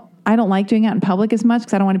talking. I don't like doing it in public as much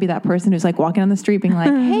because I don't want to be that person who's like walking on the street being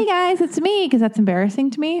like, hey guys, it's me, because that's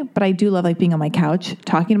embarrassing to me. But I do love like being on my couch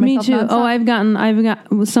talking to myself. Me too. nonstop. Oh, I've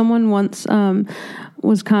got someone once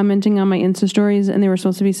was commenting on my Insta stories and they were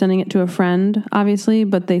supposed to be sending it to a friend, obviously,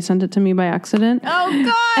 but they sent it to me by accident. Oh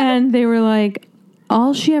God. And they were like,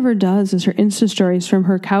 all she ever does is her Insta stories from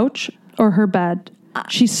her couch or her bed.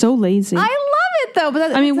 She's so lazy. I love it. it though.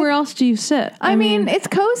 But I mean, where else do you sit? I mean, it's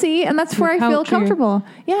cozy, and that's where I feel couch or your- comfortable.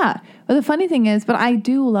 Yeah. But the funny thing is, but I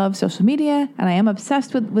do love social media, and I am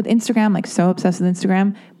obsessed with Instagram, like so obsessed with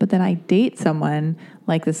Instagram. But then I date someone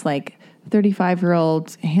like this, like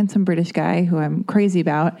 35-year-old handsome British guy who I'm crazy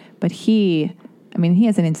about. But he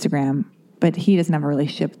has an Instagram, but he doesn't have a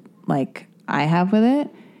relationship like I have with it.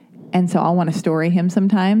 And so I'll want to story him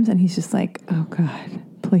sometimes, and he's just like, "Oh God,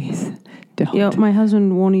 please don't." Yo, my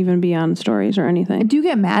husband won't even be on stories or anything. Do you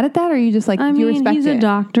get mad at that, or are you just like, I do you mean, respect he's it? a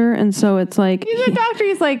doctor, and so it's like He's a doctor.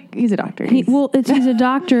 He's a doctor. he's a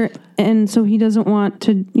doctor, and so he doesn't want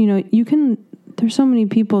to. There's so many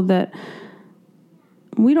people that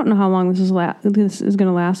we don't know how long this is going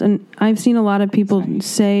to last, and I've seen a lot of people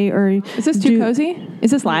say or Is this too cozy?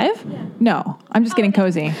 Is this live? Yeah. No, I'm just getting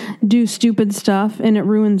cozy. do stupid stuff, and it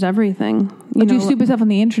ruins everything. Do stupid stuff on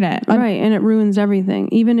the internet. Right, and it ruins everything.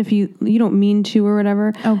 Even if you don't mean to or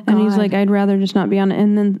whatever. Oh, and he's God. like, I'd rather just not be on it.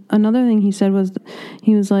 And then another thing he said was,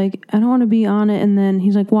 he was like, I don't want to be on it. And then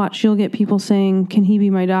he's like, watch, you'll get people saying, can he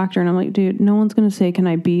be my doctor? And I'm like, dude, no one's going to say, can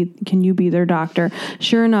you be their doctor?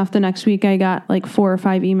 Sure enough, the next week I got like 4 or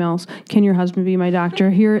 5 emails. Can your husband be my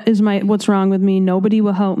doctor? Here is what's wrong with me. Nobody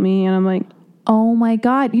will help me. And I'm like, Oh my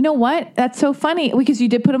God. You know what? That's so funny. Because you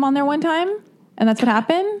did put him on there one time, and that's what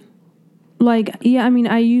happened? like, yeah, I mean,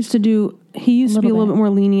 he used to be a little bit more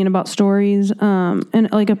lenient about stories,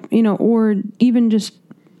 and like or even just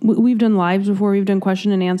we've done lives before, we've done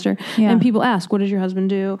question and answer, and people ask, what does your husband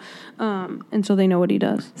do? And so they know what he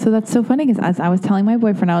does. So that's so funny, because as I was telling my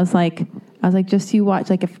boyfriend, I was like, just so you watch,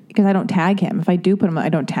 like, because I don't tag him. If I do put him, I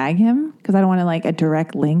don't tag him because I don't want to like a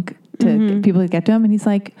direct link to get people to get to him. And he's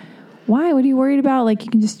like, why? What are you worried about? Like, you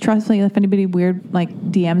can just trust, like, if anybody weird like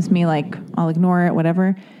DMs me, like, I'll ignore it,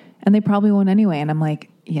 whatever. And they probably won't anyway. And I'm like,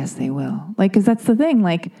 yes, they will. Like, because that's the thing.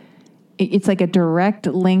 Like, it's like a direct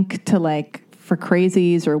link to like for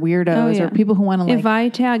crazies or weirdos or people who want to like. If I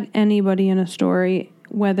tag anybody in a story,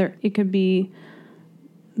 whether it could be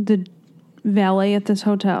the valet at this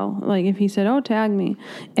hotel, like if he said, "Oh, tag me,"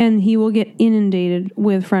 and he will get inundated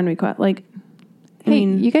with friend requests. Like, hey,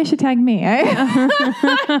 you guys should tag me. That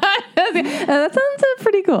sounds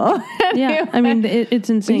pretty cool. Yeah, I mean,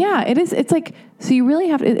 it's insane. But yeah, it is. It's like, so you really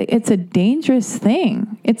have to. It's a dangerous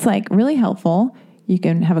thing. It's like really helpful. You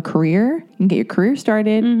can have a career. You can get your career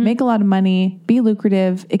started, make a lot of money, be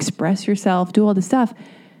lucrative, express yourself, do all this stuff,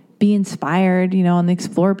 be inspired, on the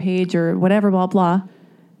explore page or whatever, blah, blah.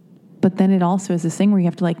 But then it also is this thing where you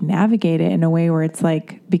have to like navigate it in a way where it's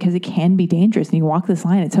like, because it can be dangerous and you walk this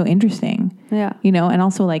line. It's so interesting. Yeah. And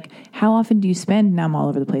also like, how often do you spend, now I'm all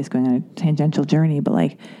over the place going on a tangential journey, but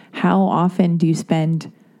like, how often do you spend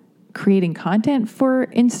creating content for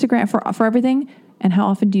Instagram, for everything? And how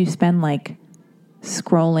often do you spend like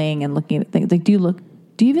scrolling and looking at things? Like, do you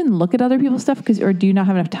even look at other people's stuff? Or do you not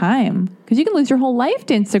have enough time? Because you can lose your whole life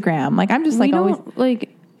to Instagram. Like, I'm just like always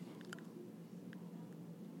like.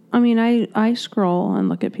 I mean, I scroll and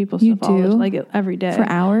look at people's stuff like every day for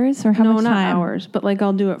hours, or how much time? No, not hours, but like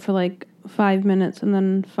I'll do it for like 5 minutes, and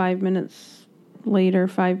then 5 minutes later,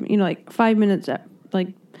 5 minutes. Like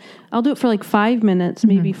I'll do it for like 5 minutes,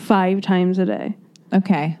 maybe 5 times a day.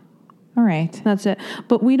 Okay, all right, that's it.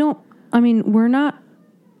 But we don't. I mean, we're not.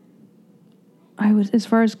 As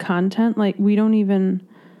far as content, like we don't even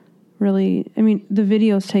really. I mean, the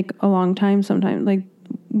videos take a long time sometimes. Like,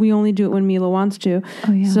 we only do it when Mila wants to.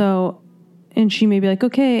 Oh, yeah. So, and she may be like,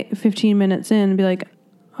 okay, 15 minutes in, and be like,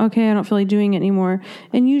 okay, I don't feel like doing it anymore.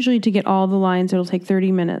 And usually to get all the lines, it'll take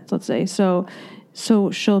 30 minutes, let's say. So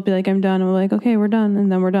she'll be like, I'm done. And we're like, okay, we're done.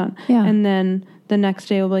 And then we're done. Yeah. And then the next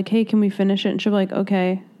day we'll be like, hey, can we finish it? And she'll be like,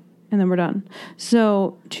 okay. And then we're done.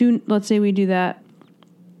 So let's say we do that.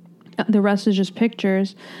 The rest is just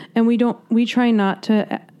pictures, and we try not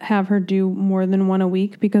to have her do more than one a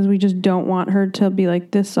week, because we just don't want her to be like,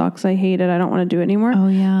 this sucks, I hate it, I don't want to do it anymore. Oh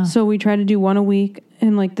yeah. So we try to do one a week,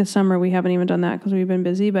 and like this summer we haven't even done that because we've been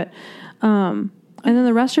busy, but and then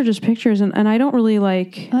the rest are just pictures, and I don't really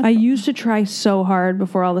like, I used to try so hard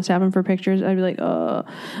before all this happened for pictures. I'd be like,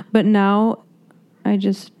 but now I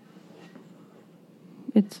just,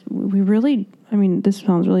 I mean, this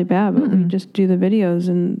sounds really bad, but we just do the videos,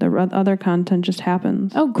 and the other content just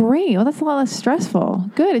happens. Oh, great. Well, that's a lot less stressful.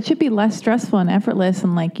 Good. It should be less stressful and effortless,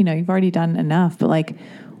 and like, you've already done enough. But like,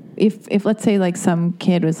 if let's say like some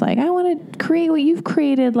kid was like, I want to create what you've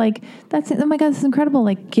created, like, that's it. Oh my God, this is incredible.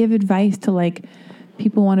 Like, give advice to like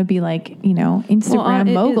people want to be like,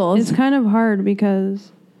 Instagram moguls. It's kind of hard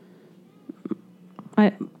because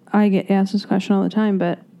I get asked this question all the time,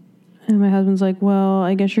 and my husband's like, well,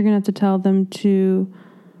 I guess you're going to have to tell them to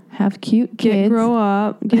Have cute kids. Grow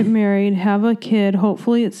up, get married, have a kid.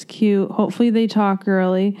 Hopefully it's cute. Hopefully they talk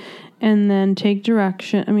early, and then take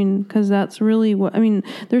direction. I mean, because that's really what, I mean,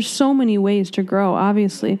 there's so many ways to grow,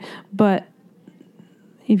 obviously. But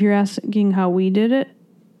if you're asking how we did it,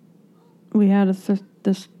 we had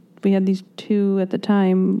we had these two at the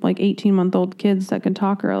time, like 18-month-old kids that could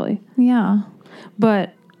talk early. Yeah.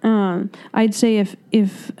 But I'd say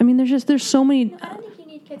if I mean, there's so many. I don't think you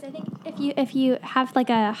need kids. I think if you have like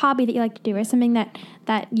a hobby that you like to do or something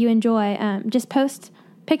that you enjoy, just post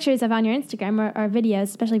pictures of on your Instagram or videos,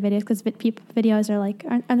 especially videos, because videos are like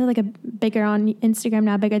aren't they like a bigger on Instagram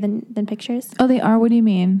now, bigger than pictures? Oh, they are? What do you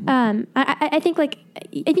mean? I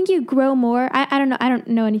think you grow more. I don't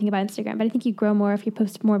know anything about Instagram, but I think you grow more if you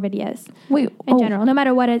post more videos. Wait, in general, no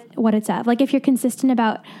matter what it's of. Like if you're consistent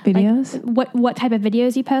about videos, like, what type of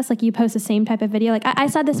videos you post, like you post the same type of video. Like I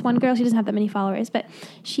saw this one girl, she doesn't have that many followers, but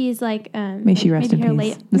she's like may she rest in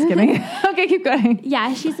peace. Just kidding. Okay, keep going.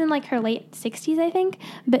 Yeah, she's in like her late 60s, I think,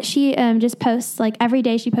 but she just posts like every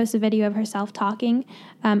day. She posts a video of herself talking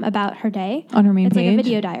about her day on her main page. It's like a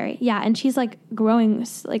video diary. Yeah, and she's like growing.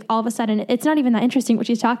 Like all of a sudden, it's not even that interesting what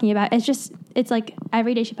she's talking about. It's like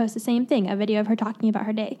every day she posts the same thing, a video of her talking about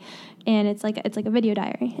her day, and it's like a video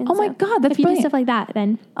diary. And oh my God, that's if you brilliant. do stuff like that,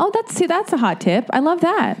 then that's a hot tip. I love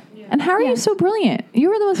that. Yeah. And how are you so brilliant?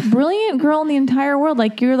 You are the most brilliant girl in the entire world.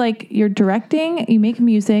 You're directing, you make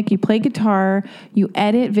music, you play guitar, you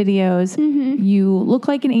edit videos, you look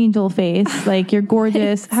like an angel face, like you're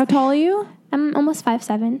gorgeous. How tall are you? I'm almost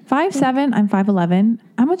 5'7". 5'7". I'm 5'11".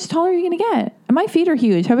 How much taller are you going to get? And my feet are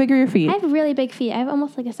huge. How big are your feet? I have really big feet. I have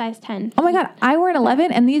almost like a size 10. Oh my God. I wear an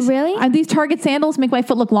 11, and these these Target sandals make my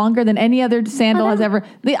foot look longer than any other sandal has ever.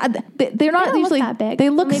 They're not usually that big. They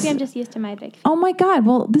look. Maybe I'm just used to my big feet. Oh my God.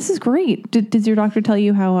 Well, this is great. Does your doctor tell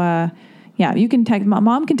you how? Yeah, you can text.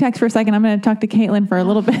 Mom can text for a second. I'm going to talk to Caitlin for a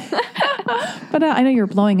little bit. But I know you're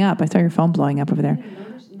blowing up. I saw your phone blowing up over there.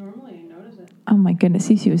 Normally I notice it. Oh my goodness,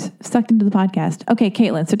 she was sucked into the podcast. Okay,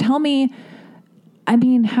 Caitlin, so tell me, I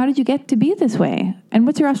mean, how did you get to be this way? And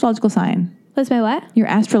what's your astrological sign? What's my what? Your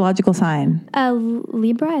astrological sign.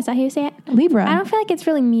 Libra, is that how you say it? Libra. I don't feel like it's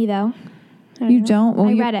really me, though. You don't? Well,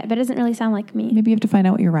 I read it, but it doesn't really sound like me. Maybe you have to find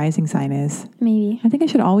out what your rising sign is. Maybe. I think I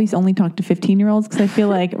should always only talk to 15-year-olds because I feel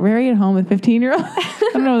like very at home with 15-year-olds. I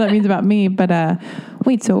don't know what that means about me, but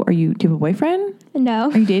wait, so do you have a boyfriend?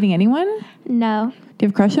 No. Are you dating anyone? No. Do you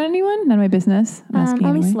have a crush on anyone? None of my business.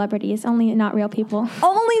 Only celebrities, only not real people.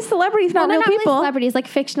 Only celebrities, not real people? Really celebrities, like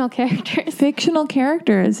fictional characters. Fictional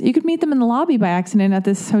characters. You could meet them in the lobby by accident at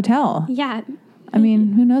this hotel. Yeah. I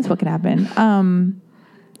mean, who knows what could happen?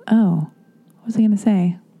 What was I going to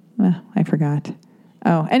say? I forgot.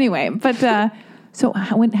 Oh, anyway, but so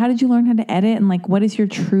how did you learn how to edit, and like what is your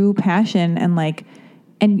true passion, and like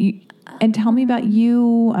and tell me about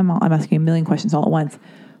you. I'm asking a million questions all at once,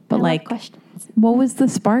 but like what was the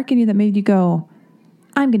spark in you that made you go,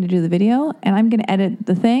 I'm going to do the video and I'm going to edit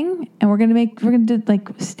the thing and we're going to like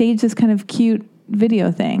stage this kind of cute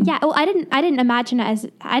video thing? Yeah. Well, I didn't imagine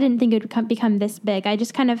it I didn't think it would become this big. I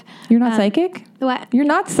just kind of. You're not psychic? What? You're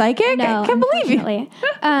not psychic? No, I can't believe you.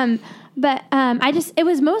 But it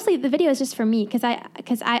was mostly, the video is just for me because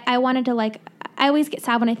I wanted to like, I always get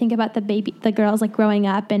sad when I think about the girls like growing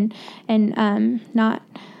up and not,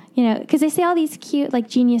 you know, because they say all these cute like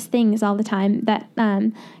genius things all the time that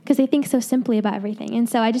because they think so simply about everything, and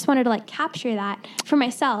so I just wanted to like capture that for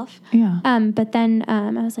myself. Yeah. But then I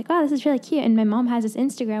was like, wow, this is really cute, and my mom has this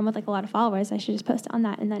Instagram with like a lot of followers. I should just post it on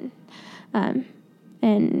that, and then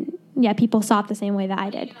and yeah, people saw it the same way that I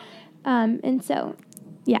did, and so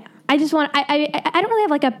yeah, I just want I don't really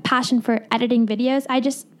have like a passion for editing videos. I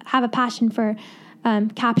just have a passion for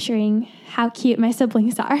capturing how cute my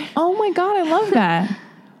siblings are. Oh my God, I love that.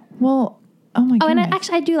 Well, oh my God. And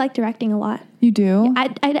I do like directing a lot. You do?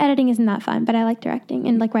 Yeah, editing isn't that fun, but I like directing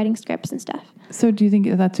and like writing scripts and stuff. So do you think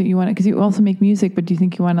that's what you want? Because you also make music, but do you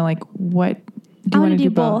think you want to like what? Do you want to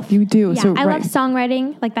do both? You do. Yeah, so I love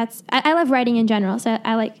songwriting. Like I love writing in general. So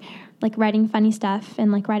I like writing funny stuff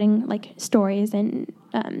and like writing like stories and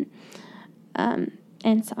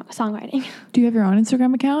songwriting. Do you have your own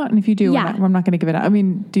Instagram account? And if you do, yeah. I'm not going to give it out. I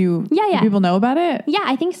mean, do people know about it? Yeah,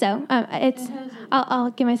 I think so.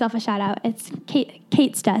 I'll give myself a shout out. It's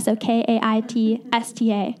Kaitsta, so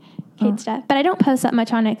Kaitsta, Kaitsta. But I don't post that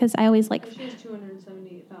much on it because I always like. She has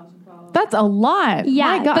 278,000 followers. That's a lot.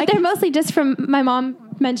 Yeah, my God, but they're mostly just from my mom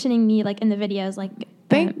mentioning me like in the videos, like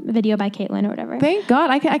video by Caitlin or whatever. Thank God.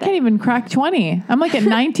 I can't even crack 20. I'm like at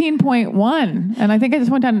 19.1. And I think I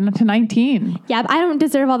just went down to 19. Yeah, but I don't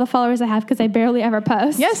deserve all the followers I have because I barely ever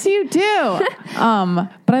post. Yes, you do.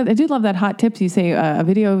 But I do love that hot tips. You say a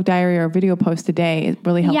video diary or a video post a day. It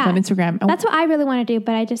really helps on Instagram. That's what I really want to do,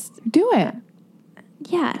 but I just... Do it.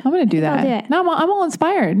 Yeah. I'm going to do that. I'll do it. Now I'm all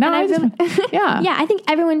inspired. Now yeah. Yeah, I think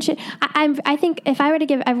everyone should... I think if I were to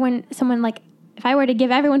give everyone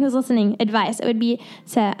who's listening advice, it would be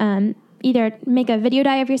to either make a video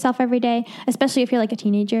diary of yourself every day, especially if you're like a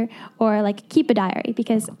teenager, or like keep a diary,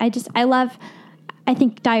 because I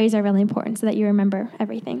think diaries are really important so that you remember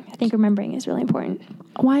everything. I think remembering is really important.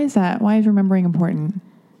 Why is that? Why is remembering important?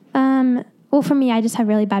 Well, for me, I just have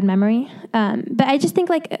really bad memory. But I just think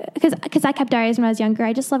because I kept diaries when I was younger,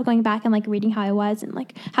 I just love going back and like reading how I was and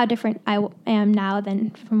like how different I am now than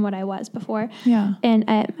from what I was before. Yeah. And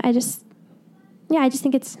I just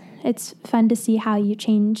think it's fun to see how you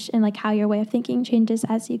change and like how your way of thinking changes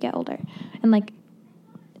as you get older. And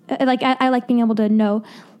I like being able to know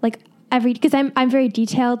like because I'm very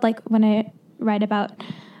detailed. Like when I write about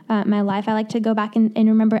my life, I like to go back and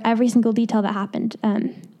remember every single detail that happened.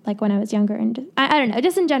 Like when I was younger, and I don't know,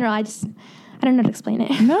 just in general, I don't know how to explain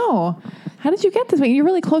it. No. How did you get this way? You're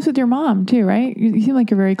really close with your mom too, right? You seem like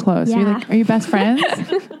you're very close. Yeah. Are you best friends?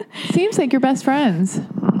 Seems like you're best friends.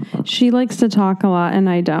 She likes to talk a lot, and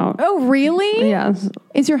I don't. Oh, really? Yes.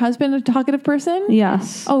 Is your husband a talkative person?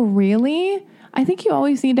 Yes. Oh, really? I think you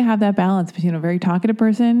always need to have that balance between a very talkative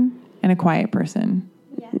person and a quiet person.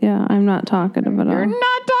 Yeah, I'm not talkative at all. You're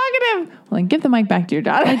not talkative. Well, then give the mic back to your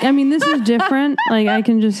daughter. Like, I mean, this is different. Like, I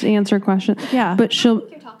can just answer questions. Yeah. But she'll...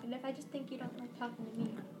 You're talkative. I just think you don't like talking to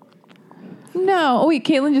me. No. Oh, wait,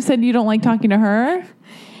 Caitlin just said you don't like talking to her?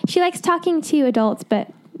 She likes talking to adults,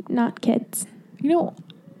 but not kids. You know...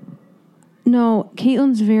 No,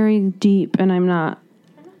 Caitlin's very deep, and I'm not.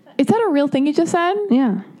 Is that a real thing you just said?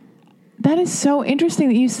 Yeah. That is so interesting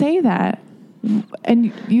that you say that. And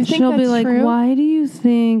you think She'll that's be like, true? why do you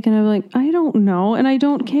think? And I'm like, I don't know, and I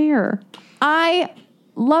don't care. I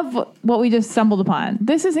love what we just stumbled upon.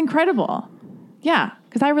 This is incredible. Yeah,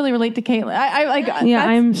 because I really relate to Caitlin. I like. Yeah,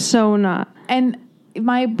 I'm so not. And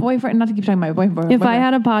my boyfriend, not to keep talking about my boyfriend. If I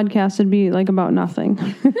had a podcast, it'd be like about nothing.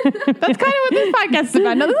 That's kind of what this podcast is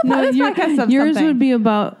about. No, this podcast is about yours something. would be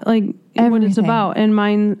about like what it's Everything. about, and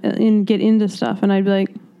mine and get into stuff, and I'd be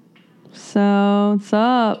like, so what's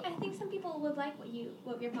up? I think some people would like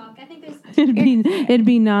what you're talking. I think there's... It'd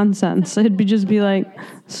be nonsense. It'd be like,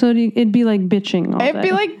 it'd be like bitching all day. It'd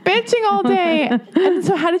be like bitching all day. And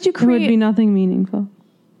so how did you It would be create? nothing meaningful.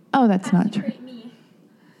 Oh, that's not true.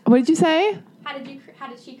 What did you say? How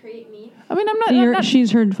did she create me? I mean, I'm not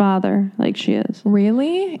She's her father, like she is.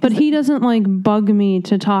 really. But he doesn't like bug me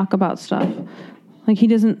to talk about stuff. Like he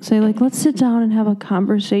doesn't say like, let's sit down and have a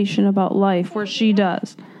conversation about life, where she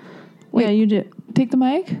does. Wait. Yeah, you do. Take the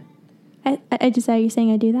mic. I just are you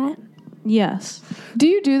saying I do that? Yes. Do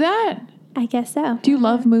you do that? I guess so. Do you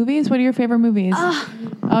love movies? What are your favorite movies?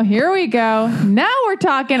 Oh, here we go. Now we're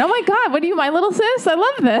talking. Oh my God, what are you, my little sis? I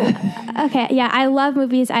love this. Okay, yeah, I love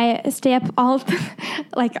movies. I stay up all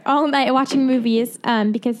night watching movies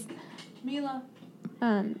because Mila.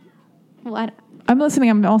 what? I'm listening.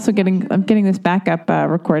 I'm also getting this backup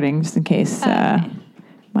recording just in case I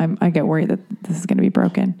get worried that this is going to be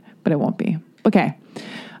broken, but it won't be. Okay.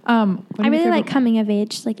 What are I your really favorite- like coming of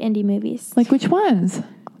age, like indie movies. Like which ones?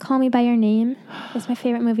 Call Me by Your Name is my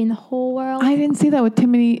favorite movie in the whole world. I didn't see that with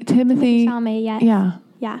Timothy. Chalamet, yes. Yeah.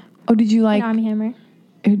 Yeah. Oh, did you like? And Armie Hammer.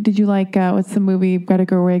 Did you like? What's the movie Greta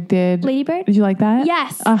Gerwig did? Lady Bird? Did you like that?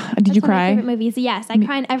 Yes. Did That's you one of my cry? favorite movies. Yes, I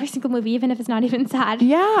cry in every single movie, even if it's not even sad.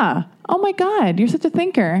 Yeah. Oh my God, you're such a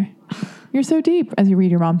thinker. You're so deep as you read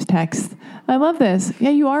your mom's text. I love this. Yeah,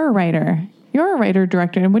 you are a writer. You're a writer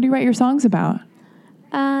director. And what do you write your songs about?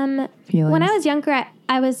 Feelings. When I was younger,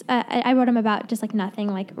 I wrote them about just like nothing,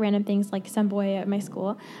 like random things, like some boy at my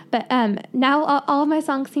school. But now all of my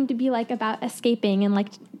songs seem to be like about escaping and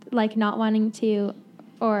like not wanting to,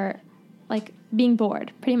 or like being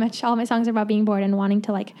bored. Pretty much all my songs are about being bored and wanting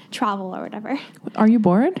to like travel or whatever. Are you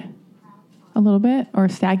bored? A little bit or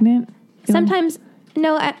stagnant? Sometimes,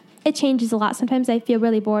 no, it changes a lot. Sometimes I feel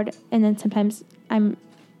really bored, and then sometimes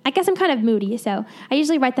I guess I'm kind of moody. So I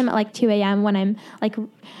usually write them at like 2 a.m. when I'm like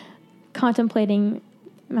contemplating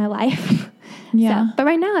my life. Yeah. So, but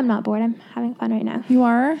right now I'm not bored. I'm having fun right now. You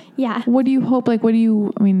are? Yeah. What do you hope? Like, I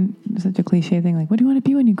mean, it's such a cliche thing. Like, what do you want to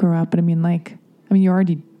be when you grow up? But I mean, you're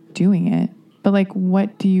already doing it. But like,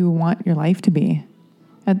 what do you want your life to be?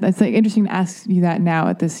 It's like interesting to ask you that now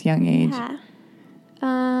at this young age. Yeah.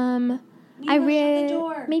 I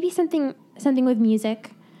maybe something with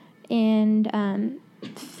music, and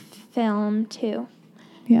film too.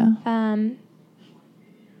 Yeah.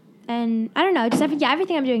 And I don't know, just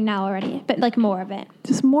everything I'm doing now already, but like more of it.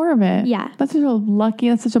 Just more of it. Yeah. That's so lucky.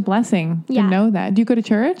 That's such a blessing to Yeah. know that. Do you go to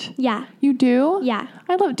church? Yeah. You do? Yeah.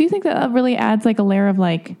 Do you think that really adds like a layer of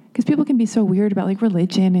like, because people can be so weird about like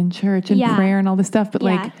religion and church and Yeah. prayer and all this stuff, but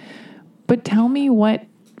Yeah. but tell me what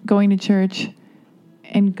going to church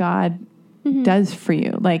and God does for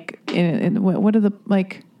you. Like, what are the,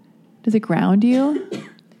 like, does it ground you?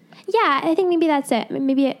 Yeah, I think maybe that's it.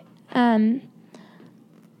 Maybe it, I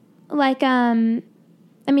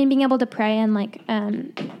mean, being able to pray and like,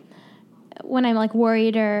 when I'm like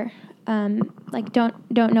worried or, like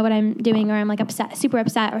don't know what I'm doing or I'm like super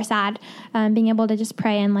upset or sad, being able to just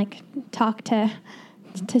pray and like talk to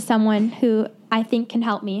someone who I think can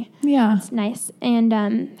help me. Yeah. It's nice. And,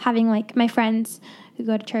 having like my friends who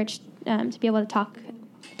go to church, to be able to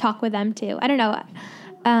talk with them too. I don't know.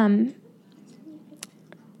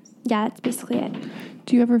 Yeah, that's basically it.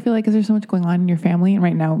 Do you ever feel like, because there's so much going on in your family, and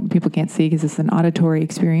right now people can't see because it's an auditory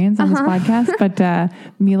experience on this podcast, but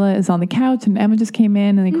Mila is on the couch and Emma just came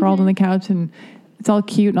in and they crawled on the couch and it's all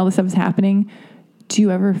cute and all this stuff is happening. Do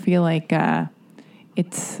you ever feel like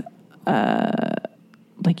it's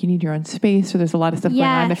like you need your own space, or there's a lot of stuff going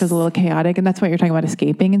on that feels a little chaotic, and that's why you're talking about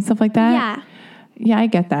escaping and stuff like that? Yeah. Yeah, I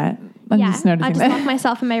get that. I'm just noticing I just that. lock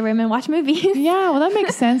myself in my room and watch movies. Yeah, well, that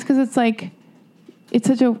makes sense because it's like, it's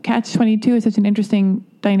such a catch-22. It's such an interesting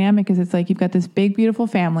dynamic because it's like you've got this big, beautiful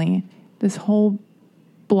family, this whole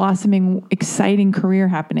blossoming, exciting career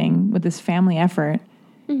happening with this family effort.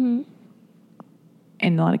 Mm-hmm.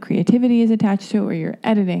 And a lot of creativity is attached to it, where you're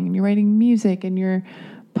editing and you're writing music and you're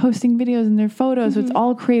posting videos and their photos. So it's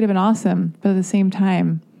all creative and awesome. But at the same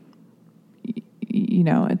time, you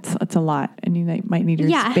know, it's a lot, and you might need your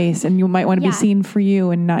space, and you might want to be seen for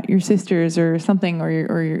you and not your sisters or something, or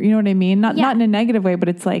your, you know what I mean? Not in a negative way, but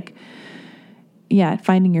it's like,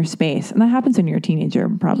 finding your space. And that happens when you're a teenager,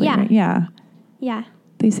 probably. Yeah. Right? Yeah. Yeah.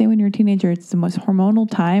 They say when you're a teenager, it's the most hormonal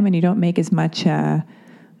time, and you don't make as much,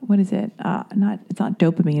 what is it? It's not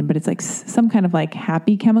dopamine, but it's like some kind of like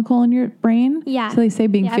happy chemical in your brain. Yeah. So they say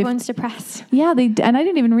being 15. Everyone's depressed. Yeah, and I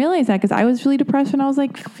didn't even realize that because I was really depressed when I was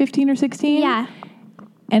like 15 or 16. Yeah.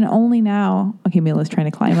 And only now, okay, Mila's trying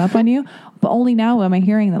to climb up on you, but only now am I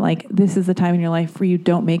hearing that like this is the time in your life where you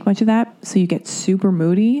don't make much of that, so you get super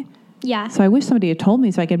moody. Yeah. So I wish somebody had told me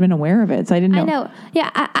so I could have been aware of it. So I didn't know. I know. Yeah,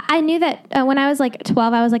 I knew that when I was like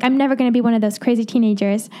 12, I was like, I'm never going to be one of those crazy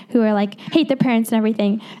teenagers who are like, hate their parents and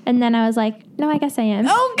everything. And then I was like, no, I guess I am.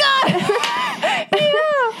 Oh, God!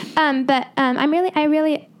 Yeah.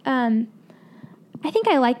 I think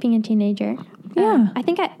I like being a teenager. Yeah. I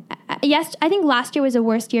think I think last year was the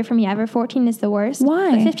worst year for me ever. 14 is the worst.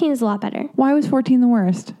 Why? But 15 is a lot better. Why was 14 the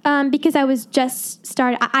worst? Because I was just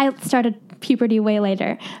I started puberty way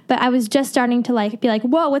later, but I was just starting to like be like,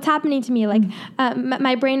 whoa, what's happening to me? Like,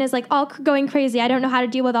 my brain is like all going crazy. I don't know how to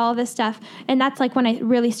deal with all of this stuff. And that's like when I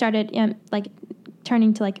really started like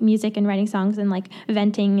turning to like music and writing songs and like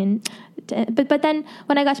venting. And but then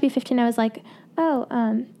when I got to be 15, I was like,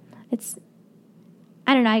 it's,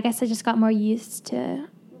 I don't know. I guess I just got more used to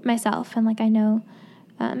myself, and like I know,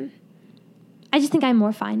 I just think I'm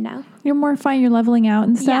more fine now. You're more fine. You're leveling out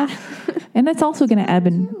and stuff. Yeah. And that's also going to ebb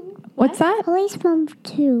and... What's that? Holly's fun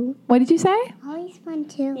too. What did you say? Holly's fun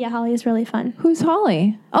too. Yeah, Holly is really fun. Who's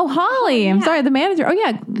Holly? Oh, Holly. I'm sorry, the manager. Oh,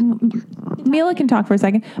 yeah. Mila can talk for a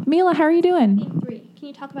second. Mila, how are you doing? Being 3. Can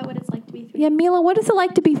you talk about what it's like to be 3? Yeah, Mila, what is it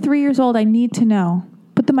like to be 3 years old? I need to know.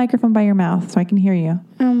 Put the microphone by your mouth so I can hear you.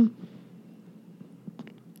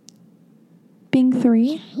 Being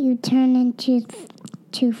 3? You turn into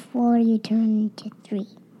 4, you turn into 3.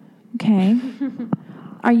 Okay.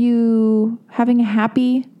 Are you having a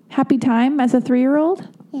happy time as a 3-year-old?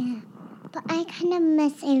 Yeah. But I kind of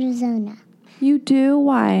miss Arizona. You do?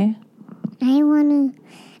 Why? I want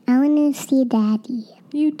to see Daddy.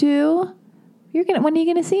 You do? When are you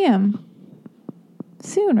gonna see him?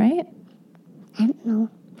 Soon, right? I don't know.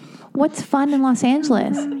 What's fun in Los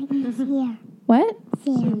Angeles? Yeah. What?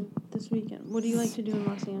 Yeah. This weekend. What do you like to do in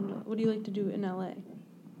Los Angeles? What do you like to do in LA?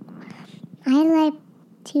 I like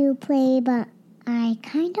to play, but I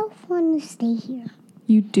kind of want to stay here.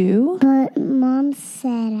 You do? But Mom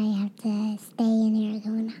said I have to stay in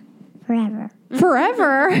Arizona forever.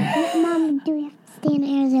 Forever? Mom, do we have to stay in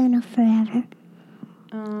Arizona forever?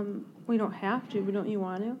 We don't have to, but don't you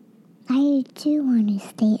want to? I do want to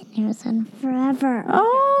stay in Arizona forever.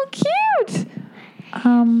 Oh, cute.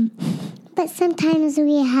 But sometimes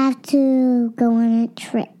we have to go on a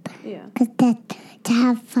trip. Yeah. To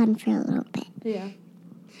have fun for a little bit. Yeah.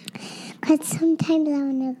 Because sometimes I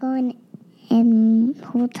want to go in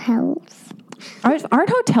hotels. Aren't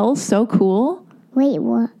hotels so cool? Wait,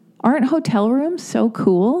 what? Aren't hotel rooms so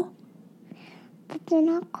cool? But they're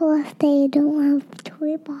not cool if they don't have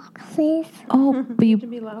toy boxes. Oh, but you To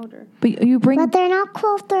be louder. bring. But they're not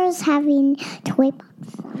cool if there's having toy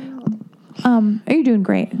boxes. You're doing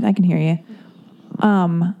great. I can hear you.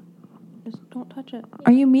 Just don't touch it.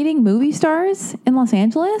 Are you meeting movie stars in Los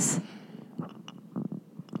Angeles?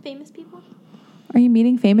 Famous people? Are you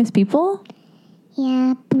meeting famous people?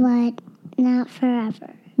 Yeah, but not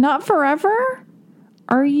forever. Not forever?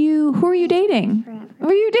 Who are you dating? Forever. Who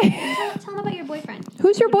are you dating? Tell them about your boyfriend.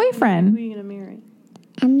 Who's your Who boyfriend? are you gonna marry?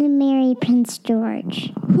 I'm the Mary Prince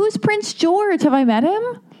George. Who's Prince George? Have I met him?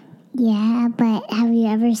 Yeah, but have you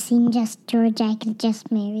ever seen Just George? I could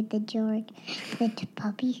just marry the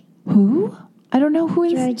puppy. Who? I don't know who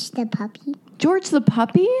is George the puppy. George the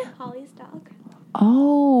puppy? Holly's dog.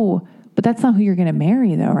 Oh, but that's not who you're gonna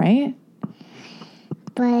marry, though, right?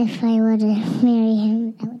 But if I were to marry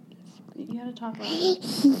him, that would You gotta talk louder.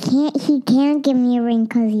 he can't give me a ring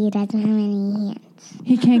because he doesn't have any hands.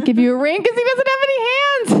 He can't give you a ring because he doesn't have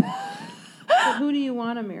any hands. So who do you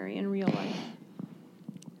want to marry in real life?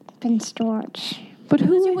 Prince George. But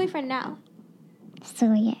Who's your boyfriend now?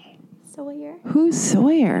 Sawyer. Sawyer. Who's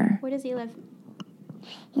Sawyer? Where does he live?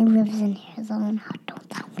 He lives in Arizona. Don't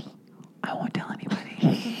tell me. I won't tell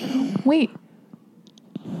anybody. Wait,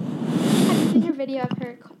 Have you seen her video of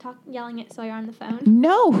her yelling at Sawyer on the phone?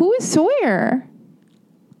 no, who is Sawyer?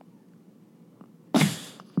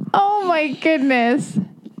 Oh my goodness.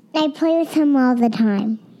 I play with him all the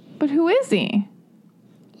time. But who is he?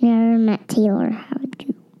 Never met Taylor. How would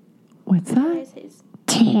you? What's Where that? is his?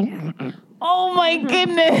 Taylor. Oh my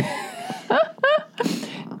goodness.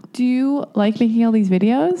 Do you like making all these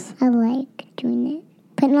videos? I like doing it,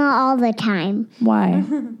 but not all the time. Why?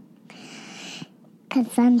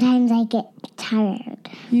 Because sometimes I get tired.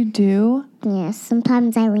 You do? Yeah,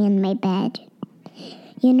 sometimes I lay in my bed.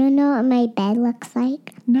 You don't know what my bed looks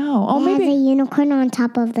like? No. Oh, It has a maybe. unicorn on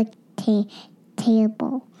top of the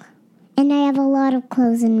table. And I have a lot of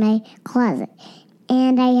clothes in my closet.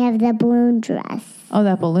 And I have the balloon dress. Oh,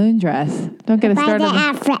 that balloon dress. Don't get us By started.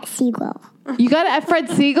 the Fred Siegel. You got it at Fred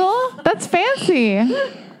Siegel? That's fancy.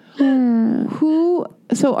 Hmm.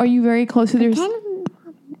 So are you very close with your... I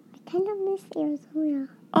kind of miss Arizona.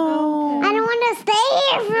 Oh. I don't want to stay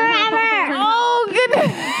here forever. Oh,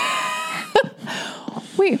 goodness.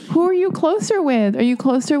 Wait, who are you closer with? Are you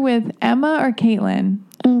closer with Emma or Caitlin?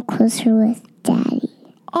 I'm closer with Daddy.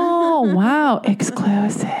 Oh, wow.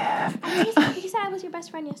 Exclusive. You said I was your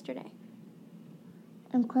best friend yesterday.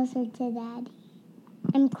 I'm closer to Daddy.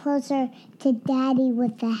 I'm closer to Daddy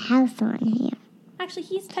with the house on him. Actually,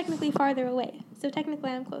 he's technically farther away, so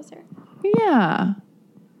technically I'm closer. Yeah.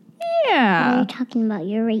 What are Yeah. you talking about?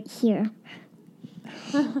 You're right here.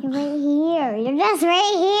 You're right here. You're just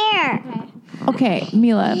right here. Okay. Okay,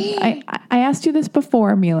 Mila. I asked you this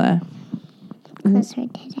before, Mila. Closer to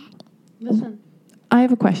Daddy. Listen. I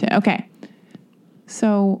have a question. Okay.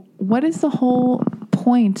 So, what is the whole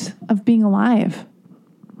point of being alive?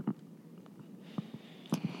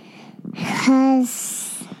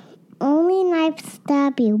 Because only knives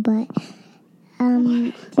stab you, but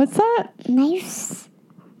What's that? knives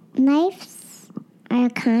are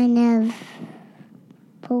kind of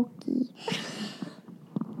pokey.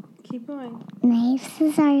 Keep going.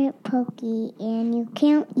 Knives are pokey, and you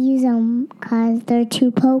can't use them because they're too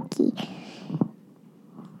pokey.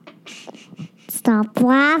 Stop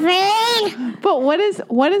laughing! But what is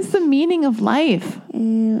the meaning of life? I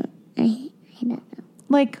don't know.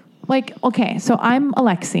 Like okay, so I'm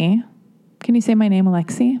Alexi. Can you say my name,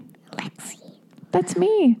 Alexi? Lexi. That's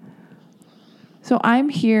me. So I'm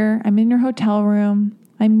here. I'm in your hotel room.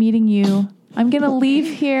 I'm meeting you. I'm going to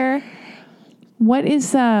leave here. What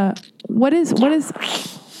is all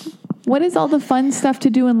the fun stuff to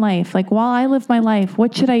do in life? Like while I live my life,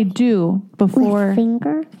 what should I do before With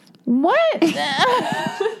fingers? What?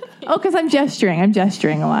 Oh, cuz I'm gesturing. I'm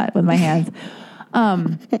gesturing a lot with my hands.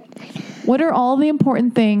 What are all the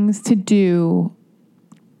important things to do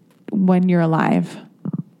when you're alive?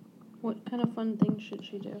 What kind of fun things should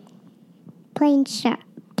she do? Playing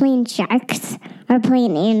sharks or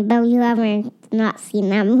playing Annabelle. You haven't not seen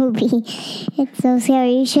that movie. It's so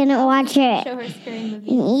scary. You shouldn't watch it. Show her scary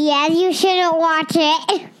movie. Yeah, you shouldn't watch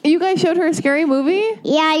it. You guys showed her a scary movie?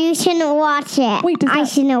 Yeah, you shouldn't watch it. Wait, I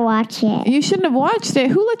shouldn't watch it. You shouldn't have watched it.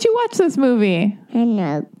 Who let you watch this movie? I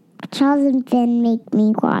know. Charles and Finn make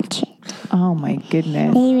me watch it. Oh my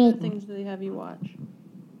goodness. They What make things do they have you watch?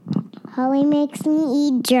 Holly makes me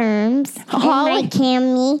eat germs. Holly? And my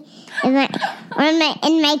candy. And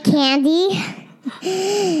my candy.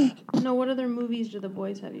 No, what other movies do the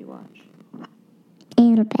boys have you watch?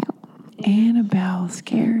 Annabelle. Annabelle,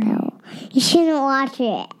 scary. You shouldn't watch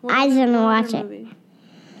it. I shouldn't watch it. Movie?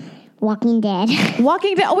 Walking Dead.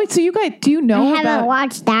 Walking Dead. Oh, wait, so you guys, do you know I haven't about...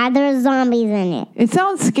 watched that. There's zombies in it. It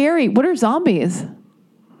sounds scary. What are zombies?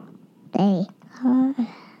 They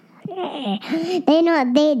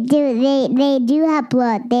do have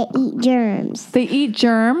blood. They eat germs. They eat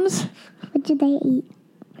germs? What do they eat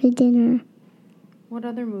for dinner? What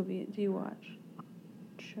other movie do you watch?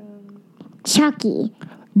 Chucky.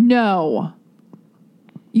 No.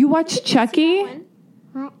 You watched Chucky?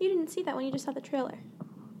 What? You didn't see that one. You just saw the trailer.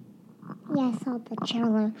 Yeah, I saw the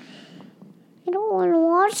trailer. I don't want to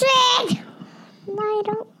watch it. No, I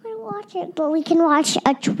don't want to watch it. But we can watch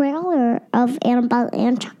a trailer of Annabelle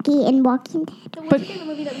and Chucky and Walking Dead. So what's your favorite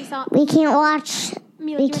movie that we saw? We can't watch.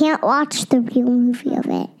 Mila, We can't watch the real movie of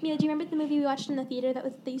it. Mila, do you remember the movie we watched in the theater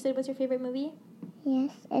that you said was your favorite movie?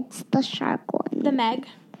 Yes, it's the shark one. The Meg.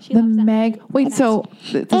 She The loves that Meg. movie. Wait, so...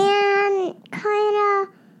 And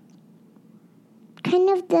kind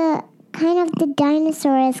of the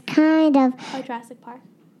dinosaur is kind of, Oh, Jurassic Park.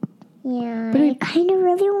 yeah, But I it- kind of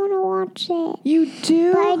really want to watch it. You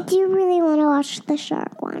do? But I do really want to watch the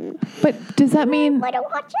shark one. But does that I mean... want to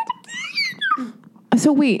watch it again.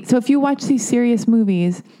 So wait, so if you watch these serious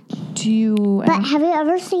movies, do you... But have you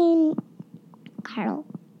ever seen Carl?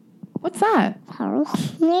 what's that? Carl?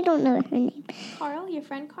 I don't know her name. Carl, your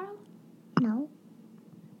friend Carl? No.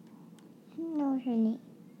 I don't know her name.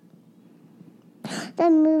 The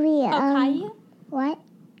movie, Oh, Caillou? what?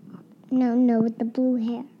 No, with the blue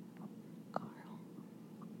hair.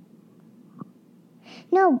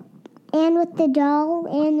 No, and with the doll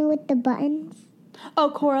and with the buttons.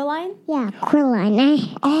 Oh, Coraline? Yeah,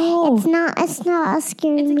 Coraline. Oh, It's not a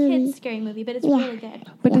scary It's a movie. kid's scary movie, but it's Yeah. really good.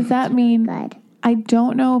 but does that mean... Good. I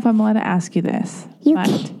don't know if I'm allowed to ask you this. You but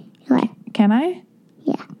can. What? Can I?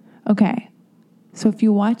 Yeah. Okay. So if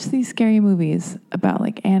you watch these scary movies about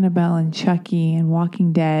like Annabelle and Chucky and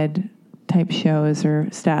Walking Dead type shows or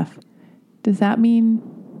stuff, does that mean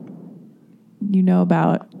you know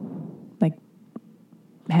about like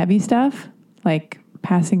heavy stuff? Like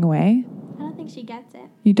passing away? I don't think she gets it.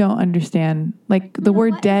 You don't understand. Like the No,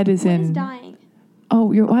 word what dead is what in... is dying? Oh,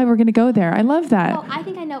 we're going to go there. I love that. Oh, I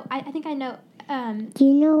think I know. I think I know. Do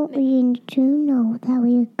you know that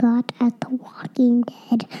we got at the Walking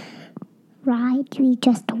Dead ride? We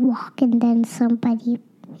just walk and then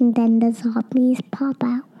the zombies pop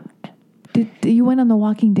out. Did you went on the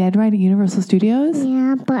Walking Dead ride at Universal Studios?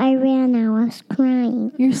 Yeah, but I ran out. I was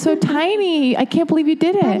crying. You're so tiny. I can't believe you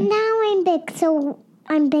did But it. now I'm big, so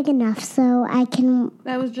I'm big enough so I can.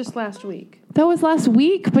 That was just last week. That was last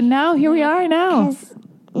week, but now here we are now. Cause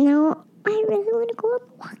no, I really want to go on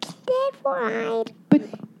the Walking Dead ride.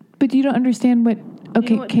 But you don't understand what...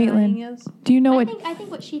 Okay, You know what dying Caitlin, is? do you know what... I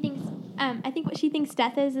think what she thinks. I think what she thinks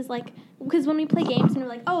death is like, because when we play games and we're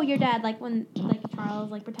like, oh, you're dead. Like when like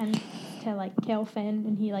Charles like pretends to like kill Finn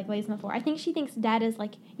and he like lays on the floor. I think she thinks dead is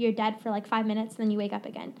like you're dead for like 5 minutes and then you wake up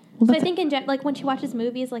again. Well, So I that's- think like when she watches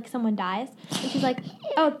movies, like someone dies and she's like,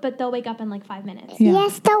 oh, but they'll wake up in like 5 minutes. Yeah.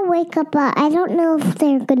 Yes, they'll wake up, but I don't know if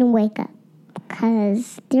they're gonna wake up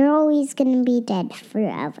because they're always gonna be dead for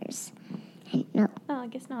hours. No. Oh, I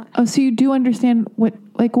guess not. Oh, so you do understand what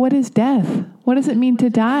is death? What does it mean to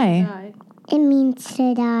die? Die. It means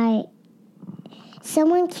to die.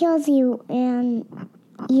 Someone kills you and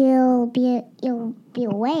you'll be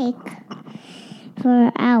awake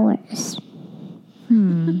for hours.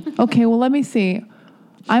 Okay, well, let me see.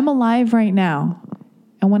 I'm alive right now.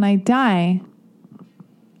 And when I die,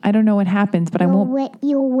 I don't know what happens, but I won't...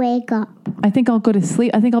 You'll wake up. I think I'll go to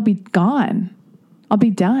sleep. I think I'll be gone. I'll be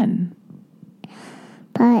done.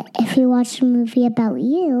 But if you watch a movie about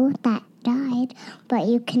you that died, but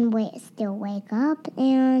you can still wake up,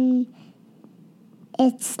 and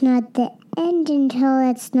it's not the end until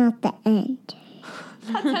it's not the end.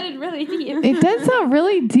 That sounded really deep. It does sound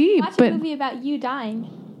really deep, Watch a but movie about you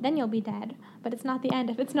dying, then you'll be dead. But it's not the end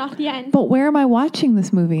if it's not the end. but where am I watching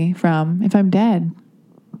this movie from if I'm dead?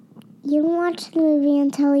 You don't watch the movie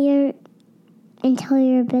until you're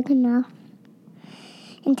big enough.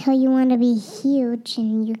 Until you want to be huge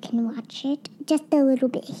and you can watch it. Just a little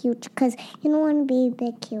bit huge because you don't want to be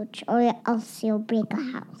big huge or else you'll break a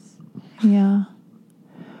house. Yeah.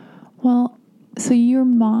 Well, so your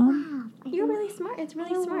mom... You're really smart. It's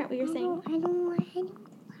really smart what you're saying. I don't want anyone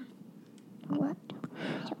to laugh. What?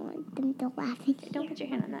 I don't want them to laugh. Don't put your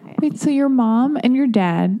hand on that. Right? Wait, so your mom and your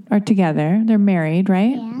dad are together. They're married,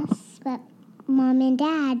 right? Yes, but Mom and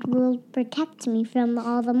Dad will protect me from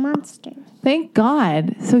all the monsters. Thank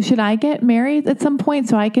God. So should I get married at some point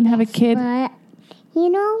so I can have a kid? But you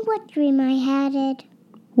know what dream I had?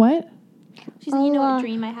 What? She's like, you know what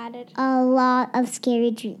dream I had? A lot of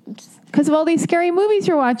scary dreams. Because of all these scary movies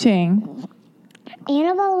you're watching.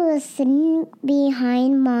 Annabelle was sitting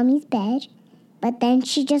behind Mommy's bed, but then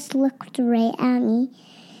she just looked right at me,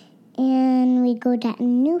 and we go to a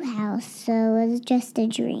new house, so it was just a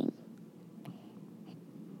dream.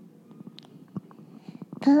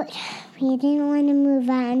 But we didn't want to move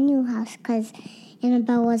out a new house because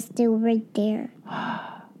Annabelle was still right there.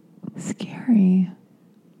 Scary.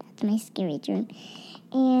 That's my scary dream.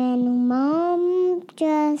 And Mom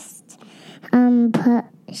just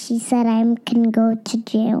she said I can go to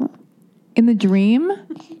jail. In the dream?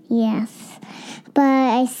 Yes. But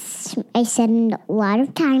I said a lot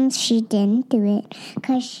of times she didn't do it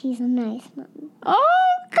because she's a nice mom.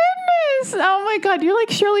 Oh, goodness. Oh, my God. You're like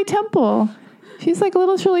Shirley Temple. She's like a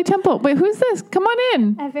little Shirley Temple. Wait, who's this? Come on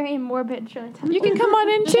in. A very morbid Shirley Temple. You can come on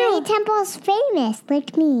in, Shirley too. Temple's famous,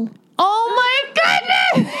 like me. Oh, my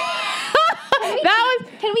goodness.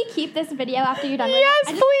 Can we keep this video after you're done? Yes,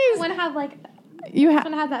 I please. want to have You want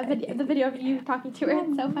to have that video, the video of you talking to her.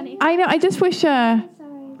 It's so funny. I know. I just wish...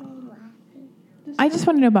 I just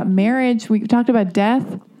want to know about marriage. We talked about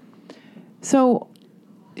death. So,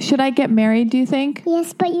 should I get married, do you think?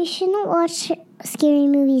 Yes, but you shouldn't watch scary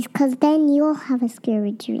movies because then you'll have a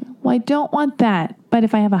scary dream. Well, I don't want that. But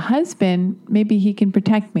if I have a husband, maybe he can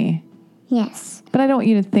protect me. Yes. But I don't want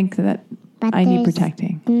you to think that But I need there's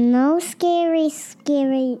protecting. No scary.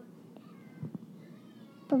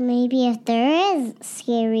 But maybe if there is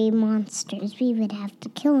scary monsters, we would have to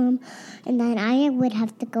kill them. And then I would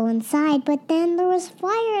have to go inside. But then there was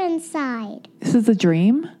fire inside. This is a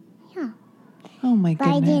dream? Yeah. Oh, my But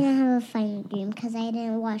I goodness. didn't have a fire dream because I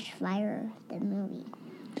didn't watch Fire, the movie.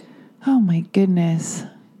 Oh, my goodness.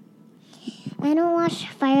 I don't watch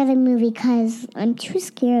Fire, the movie because I'm too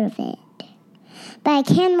scared of it. But I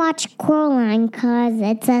can watch Coraline because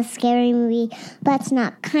it's a scary movie, but it's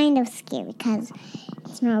not kind of scary because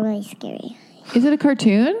it's not really scary. Is it a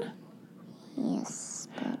cartoon? Yes,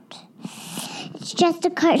 but it's just a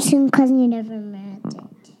cartoon because you never met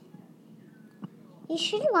it. You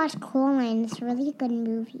should watch Coraline. It's a really good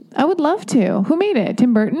movie. I would love to. Who made it?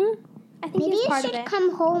 Tim Burton? I think Maybe he's you part of should it.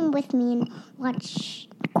 come home with me and watch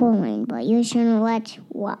Coraline, but you shouldn't let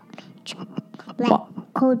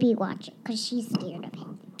Kobe watch it because she's scared of it.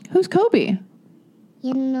 Who's Kobe?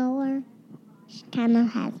 You know her? She kind of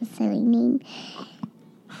has a silly name.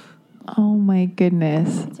 Oh, my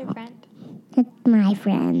goodness. It's her friend. It's my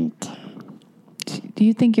friend. Do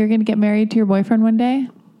you think you're going to get married to your boyfriend one day?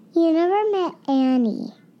 You never met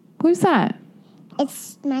Annie. Who's that?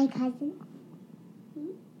 It's my cousin.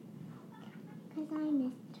 Because I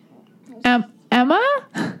missed her.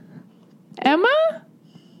 Emma? Emma?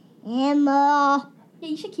 Emma. Yeah,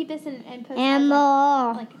 you should keep this and post it as,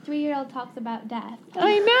 Emma. like 3-year-old talks about death.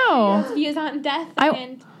 I know. His views on death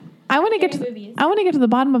and I want to get to scary movies. I want to get to the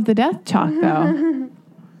bottom of the death talk though.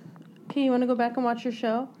 Okay, you want to go back and watch your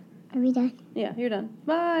show? Are we done? Yeah, you're done.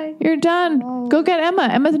 Bye. You're done. Oh. Go get Emma.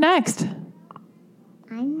 Emma's next.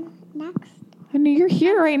 I'm next. I know you're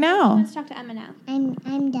here right She now. wants to talk to Emma now.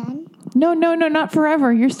 I'm done. No, not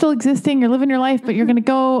forever. You're still existing. You're living your life, but you're going to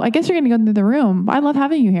go, I guess you're going to go into the room. I love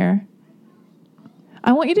having you here.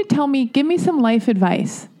 I want you to give me some life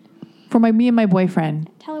advice for me and my boyfriend.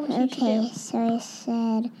 Tell her what she should Okay, do. so I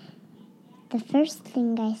said, the first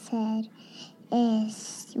thing I said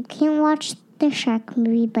is you can't watch the shark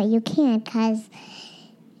movie, but you can because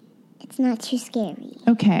it's not too scary.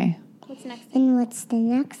 Okay. What's next? And what's the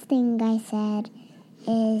next thing I said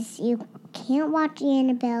is you can't watch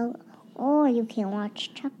Annabelle, or you can't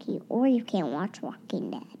watch Chucky, or you can't watch Walking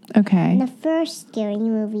Dead. Okay. And the first scary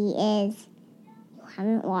movie is you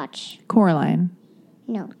haven't watched. Coraline.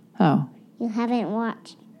 No, Oh. you haven't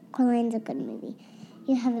watched. Coraline's a good movie.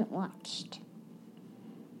 You haven't watched.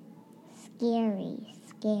 Scary.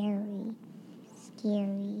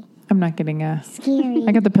 I'm not getting Scary.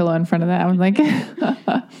 I got the pillow in front of that. I was like,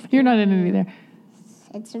 you're not in it either.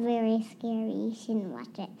 It's very scary. You shouldn't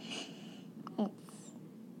watch it.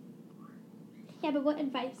 Yeah, but what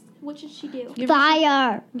advice? What should she do? It's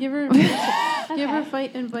fire. Give her advice. Give her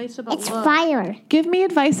advice about It's love. fire. Give me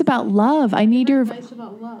advice about love. I need your Advice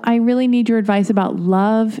about love. I really need your advice about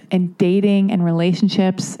love and dating and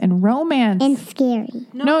relationships and romance. And scary.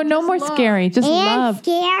 no just more love. scary. Just And love.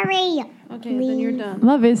 scary. Okay, then you're done.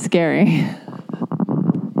 Love is scary. Give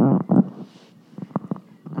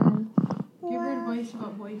her advice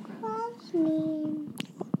about boyfriends. Loves me.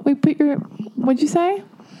 Wait, what'd you say?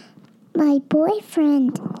 My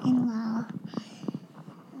boyfriend-in-law.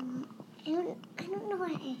 I don't know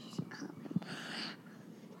what I should call him.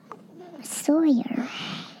 Sawyer.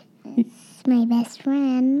 It's my best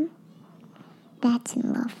friend. That's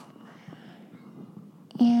in love.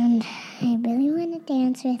 And I really want to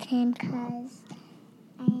dance with him because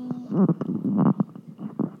I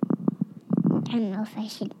don't know if I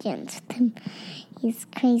should dance with him. He's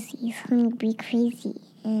crazy. He's going to be crazy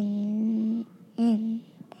in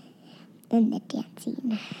the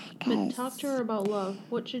dancing. But talk to her about love.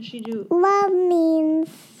 What should she do? Love means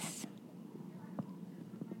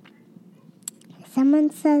someone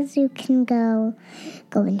says you can go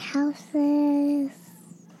in houses.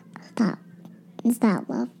 Is that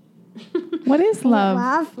love? What is love?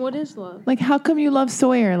 Love? What is love? Like, how come you love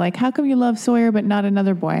Sawyer? Like, how come you love Sawyer but not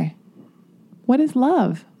another boy? What is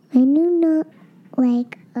love? I do not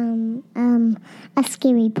like a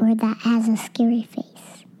scary bird that has a scary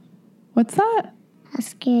face, What's that? a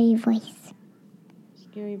scary voice,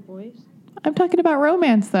 Scary voice. I'm talking about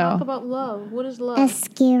romance, though. Talk about love. What is a love?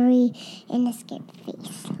 scary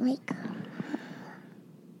face. Like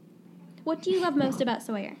What do you love most about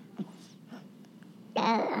Sawyer?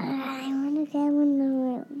 I want to go in the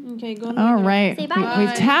room. Okay, go. All right. Say bye. We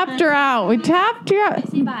tapped her out. We tapped her out.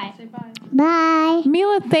 Say bye. Say bye. Bye.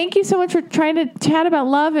 Mila, thank you so much for trying to chat about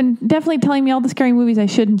love and definitely telling me all the scary movies I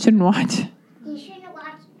should and shouldn't watch. You shouldn't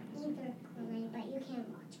watch either one, but you can't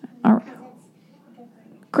watch one All right. because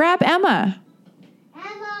it's Grab Emma.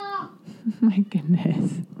 Emma. My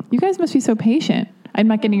goodness. You guys must be so patient. I'm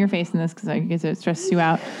not getting your face in this because I guess it stresses you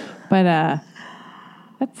out. But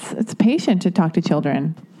it's patient to talk to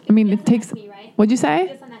children. I mean, it takes... Me, right? What'd you say?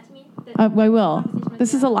 Just send that to me. I will.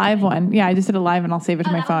 This is a live one. Yeah, I just did a live and I'll save it to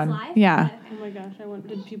Oh, my that phone. one's live? Yeah. Oh my gosh!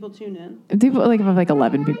 Did people tune in? People, like,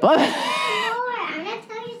 11 people. I'm gonna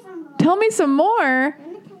tell you some more. Tell me some more. I'm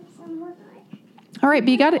gonna tell you some more. All right, but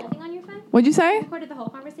you got it. Whole thing on your phone? What'd you say? Recorded the whole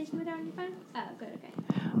conversation with her on your phone? Oh, good, okay.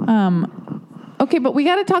 Okay, but we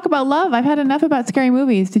got to talk about love. I've had enough about scary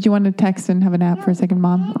movies. Did you want to text and have a nap for a second,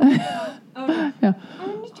 Mom? Oh, no. No. I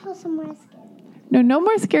want to tell some more scary. No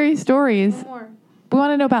more scary stories. No more. We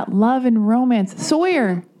want to know about love and romance.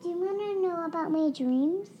 Sawyer. Do you want to know about my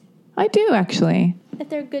dreams? I do, actually. If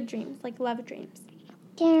they're good dreams, like love dreams.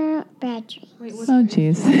 They're bad dreams. Wait, what's Oh,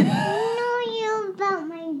 jeez. I know you about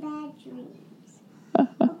my bad dreams.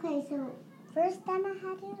 Okay, so first time I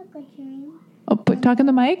had a good dream. Oh, talk in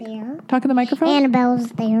the mic. There. Talk in the microphone. Annabelle's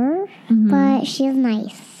there, Mhm. but she's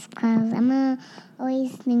nice because Emma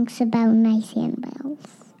always thinks about nice Annabelles.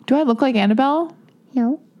 Do I look like Annabelle?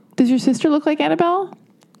 No, Does your sister look like Annabelle?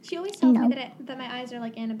 She always tells No. me that my eyes are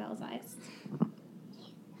like Annabelle's eyes.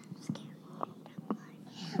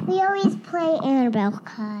 we always play Annabelle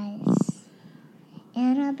because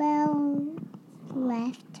Annabelle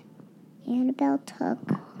left. Annabelle took.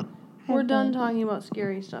 her We're done baby. talking about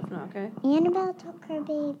scary stuff now, okay? Annabelle took her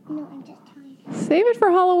baby. No, I'm just telling you. Save it for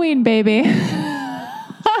Halloween, baby.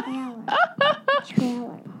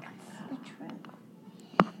 Trailer.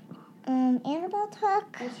 Annabelle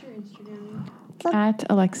took. What's your Instagram? At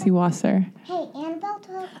Alexi Wasser. Hey, Annabelle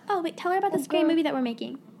took. Oh, wait, tell her about the scary movie that we're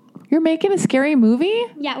making. You're making a scary movie?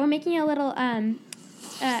 Yeah, we're making a little,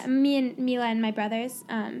 me and Mila and my brothers,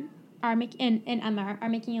 are making, and Emma are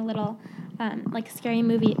making a little, like scary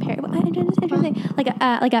movie, like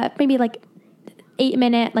a maybe like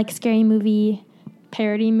 8-minute, like scary movie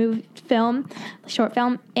parody film, short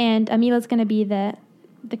film, and Mila's gonna be the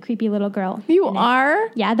creepy little girl. You in it. are?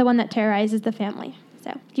 Yeah, the one that terrorizes the family.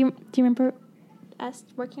 So, do you remember us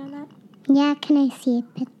working on that? Yeah, can I see a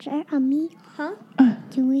picture of me Huh?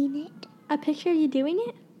 doing it? A picture of you doing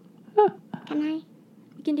it? Can I?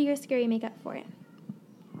 You can do your scary makeup for it.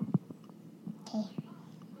 Okay.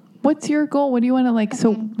 What's your goal? What do you want to like?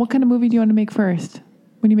 So, what kind of movie do you want to make first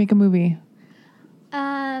when you make a movie?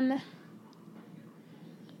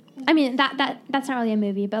 I mean that's not really a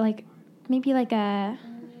movie, but like maybe like a.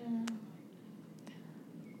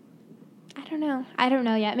 I don't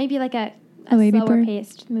know yet. Maybe like a Lady slower Bird?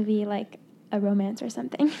 paced movie, like a romance or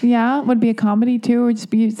something. Yeah, would it be a comedy too, or just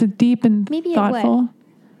be so deep and Maybe it thoughtful?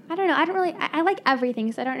 I don't know. I like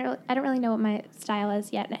everything, so I don't really know what my style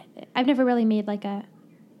is yet. I've never really made like a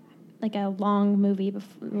long movie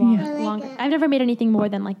before. I've never made anything more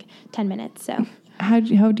than like 10 minutes. So How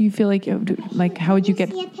do you feel like how would you get?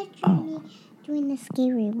 See a picture Oh. of me doing the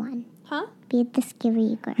scary one. huh? Be the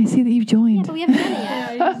scary girl. I see that you've joined. But we haven't done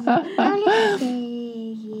it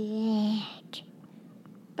yet.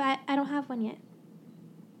 But I don't have one yet.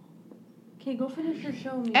 Okay, go finish your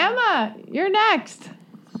show, Mia. Emma, you're next.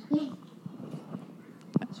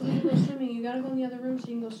 So we can go swimming. You gotta go in the other room so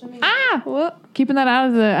you can go swimming. Ah, whoop. Keeping that out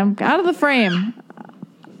of I'm out of the frame.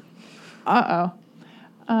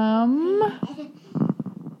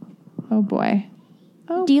 Oh boy.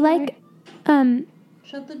 Oh. Do you boy. like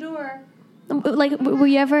Shut the door. like were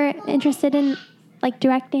you ever interested in like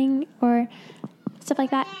directing or stuff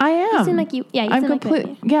like that? I am. You seem like you. Yeah, you I'm seem like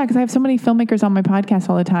complete. Yeah, because I have so many filmmakers on my podcast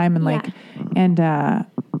all the time, and like, and I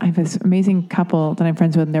have this amazing couple that I'm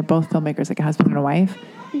friends with, and they're both filmmakers, like a husband and a wife.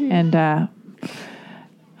 And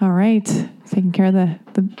all right, taking care of the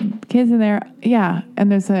kids in there. Yeah,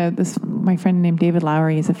 and there's my friend named David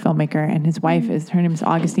Lowery is a filmmaker, and his wife her name is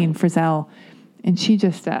Augustine Frizzell, and she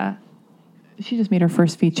just made her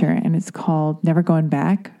first feature, and it's called Never Going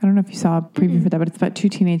Back. I don't know if you saw a preview for that, but it's about two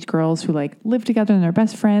teenage girls who like live together and they're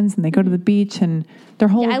best friends, and they go to the beach, and their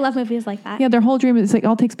whole I love movies like that. Yeah, their whole dream is like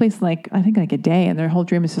all takes place like I think like a day, and their whole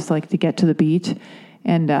dream is just like to get to the beach.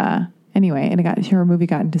 And anyway, and her movie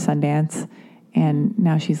got into Sundance, and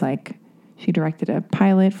now she directed a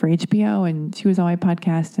pilot for HBO, and she was on my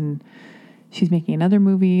podcast, and she's making another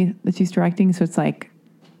movie that she's directing. So it's like,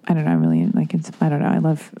 I don't know. I'm really like, I don't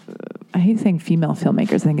know. I hate saying female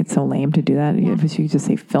filmmakers. I think it's so lame to do that. Yeah. But you just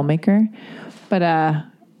say filmmaker. But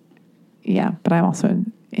yeah, but I'm also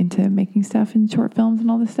into making stuff and short films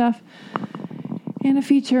and all this stuff. And a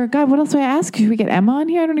feature. God, what else do I ask? Should we get Emma on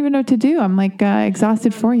here? I don't even know what to do. I'm like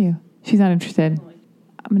exhausted for you. She's not interested.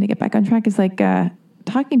 I'm going to get back on track. It's like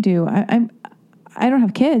talking to, I don't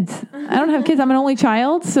have kids. I'm an only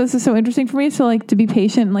child. So this is so interesting for me. So like to be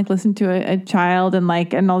patient and like listen to a child and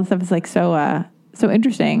like, and all this stuff is like so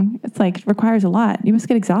interesting. It's like requires a lot. You must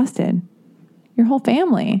get exhausted. Your whole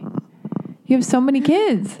family. You have so many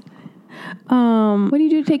kids. What do you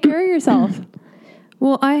do to take care of yourself?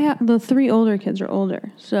 Well, I have the 3 older kids are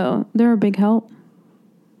older, so they're a big help.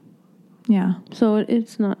 Yeah. So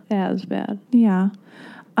it's not as bad. Yeah.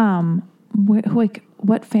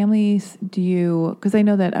 What families do you, because I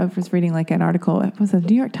know that I was reading like an article, was it the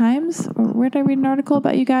New York Times? Or where did I read an article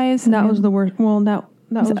about you guys? That was the worst. Well, that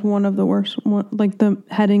was one of the worst. Like the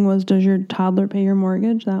heading was, does your toddler pay your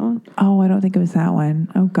mortgage? That one? Oh, I don't think it was that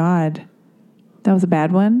one. Oh God. That was a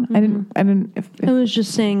bad one? Mm-hmm. I didn't. If it was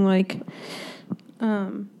just saying like,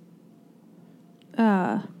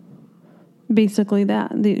 basically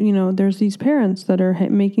that, there's these parents that are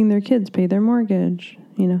making their kids pay their mortgage,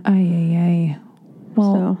 Ay.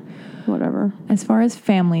 Well, so, whatever. As far as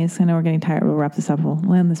families, I know we're getting tired. We'll wrap this up. We'll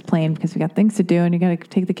land this plane because we got things to do, and you got to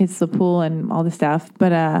take the kids to the pool and all this stuff.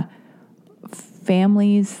 But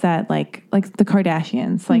families that like the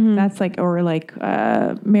Kardashians, like that's like, or like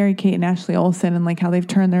Mary-Kate and Ashley Olsen, and like how they've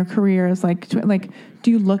turned their careers. Like,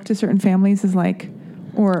 do you look to certain families as like,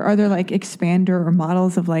 or are there like expander or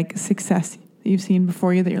models of like success that you've seen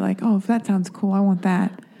before you that you're like, oh, if that sounds cool, I want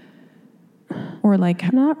that. Or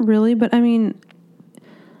like, not really, but I mean,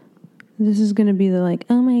 this is going to be the like,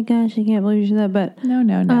 oh my gosh, I can't believe you said that. But no,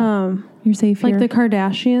 you're safe here. Like the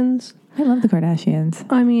Kardashians. I love the Kardashians.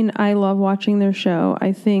 I mean, I love watching their show.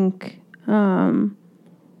 I think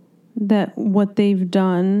that what they've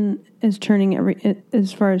done is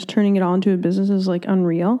as far as turning it all into a business is like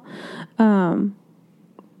unreal.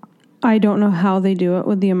 I don't know how they do it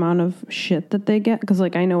with the amount of shit that they get, because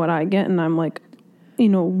like I know what I get, and I'm like,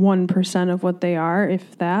 1% of what they are,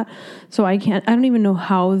 if that. So I don't even know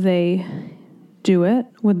how they do it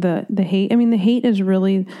with the hate. I mean, the hate is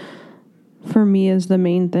really, for me, is the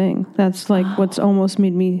main thing. That's like what's almost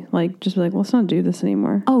made me like just be like, let's not do this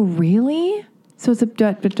anymore. Oh, really? So it's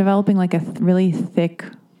developing like a really thick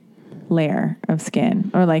layer of skin,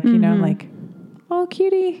 or like, like, oh,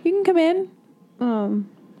 cutie, you can come in.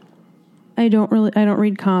 I don't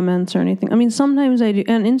read comments or anything. I mean, sometimes I do.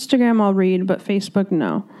 On Instagram I'll read, but Facebook,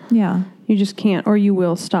 no. Yeah. You just can't, or you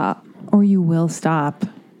will stop. Well,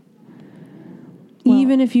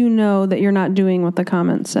 even if you know that you're not doing what the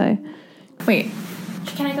comments say. Wait.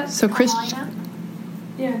 Can I go? So Kris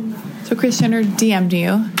Jenner DM'd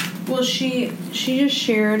you. Well, she just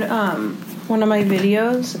shared one of my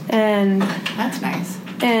videos, and that's nice.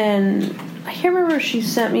 And I can't remember if she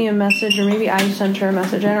sent me a message or maybe I sent her a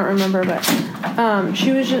message. I don't remember, but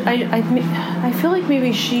she was just I feel like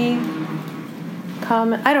maybe she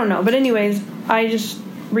comment. I don't know, but anyways, I just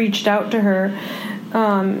reached out to her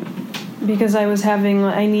because I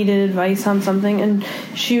needed advice on something, and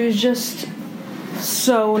she was just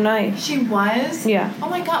so nice. She was? Yeah. Oh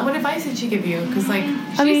my God, what advice did she give you? Because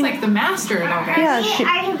she's like the master at all that. Yeah,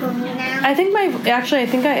 I think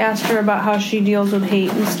I asked her about how she deals with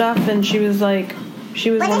hate and stuff, and she was like,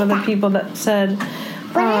 one of the people that said,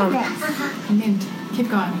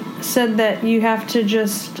 keep going. Said that you have to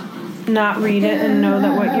just not read it and know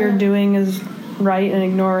that what you're doing is right and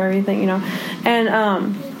ignore everything,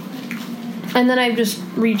 and then I've just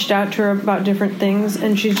reached out to her about different things,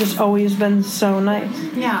 and she's just always been so nice.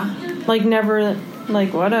 Yeah. Like, never,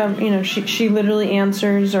 like, what she literally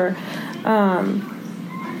answers, or,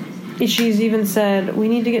 she's even said we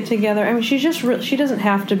need to get together. I mean, she's just she doesn't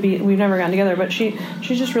have to be. We've never gotten together, but she's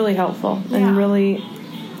just really helpful and really.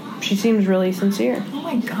 She seems really sincere. Oh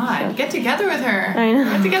my God! Get together with her. I know.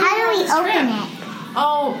 Get together How do we with her on this open trip. it?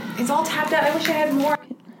 Oh, it's all tapped out. I wish I had more.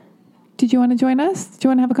 Did you want to join us? Do you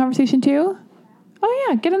want to have a conversation too? Oh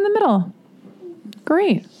yeah, get in the middle.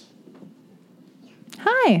 Great.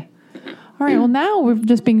 Hi. All right. Well, now we're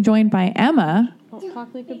just being joined by Emma. Don't talk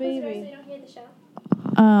like a baby. don't hear the show.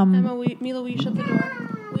 Emma, Mila, will you shut the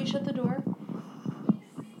door? Will you shut the door?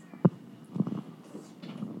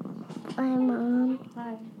 Hi, Mom.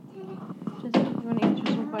 Hi. Just, you want to answer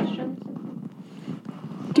some questions?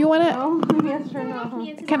 Do you want to No. Yes or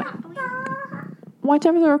no? kind of watch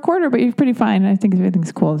over the recorder? But you're pretty fine. I think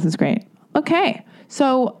everything's cool. This is great. Okay.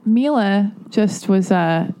 So Mila just was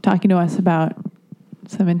talking to us about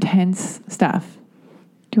some intense stuff.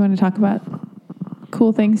 Do you want to talk about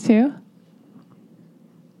cool things too?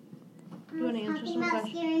 Do you want to answer some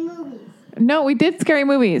questions? Scary movies. No, we did scary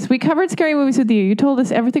movies. We covered scary movies with you. You told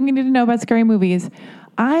us everything we need to know about scary movies.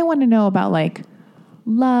 I want to know about like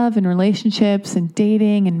love and relationships and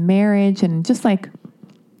dating and marriage and just like,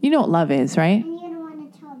 you know what love is, right? And you don't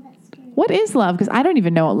want to tell that story. What is love? Because I don't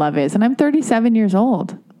even know what love is, and I'm 37 years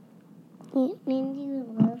old. It means you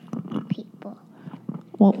love people.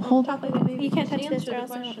 Well, hold. Talk like a baby. You can't touch Answer this or the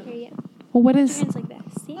else I won't question. hear you. Well, what Your is? hands like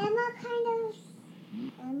this. See? Emma is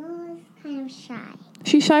kind of shy.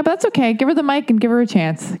 She's shy, but that's okay. Give her the mic and give her a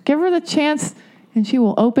chance. Give her the chance, and she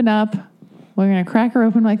will open up. We're gonna crack her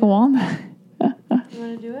open like a walnut. You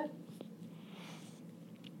want to do it?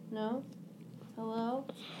 No? Hello?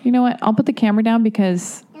 You know what? I'll put the camera down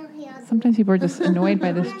because sometimes people are just annoyed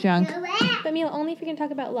by this junk. But Mila, only if you're going to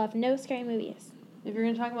talk about love. No scary movies. If you're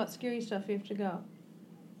going to talk about scary stuff, you have to go.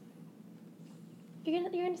 You're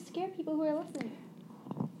gonna scare people who are listening.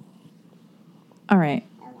 All right.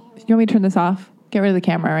 You want me to turn this off? Get rid of the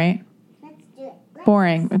camera, right? Let's do it.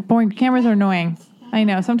 Boring. Boring. Cameras are annoying. I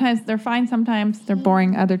know. Sometimes they're fine. Sometimes they're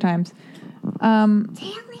boring. Other times.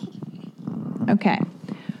 Okay.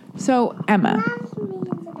 So Emma. Love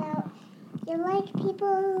means about you like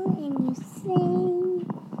people and you sing.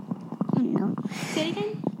 I don't know. Say it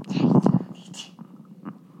again.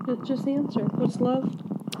 That's just the answer. What's love?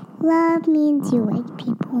 Love means you like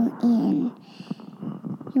people and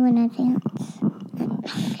you want to dance.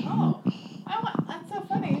 Oh, that's so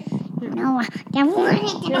funny. No, I don't want it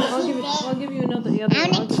to Here, I'll give you another. The other I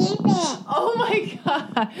one. want to keep it. Oh my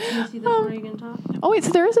God. Can you see this where you can talk? Oh wait,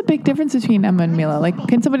 so there is a big difference between Emma and Mila. Like,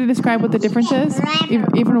 can somebody describe what the difference is?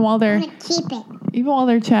 Even while I they're want to keep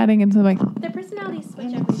it. chatting and so like, Their personalities switch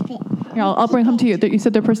I every want to day. keep it. here, I'll bring them to you. You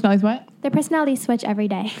said their personalities what? Their personalities switch every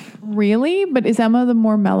day. Really? But is Emma the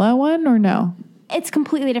more mellow one or no? It's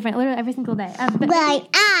completely different, literally every single day. But But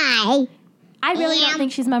I really don't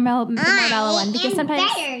think she's the more mellow one because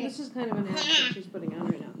sometimes. This is kind of an act that she's putting on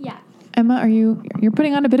right now. Yeah. Emma, you're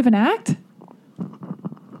putting on a bit of an act?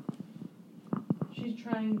 She's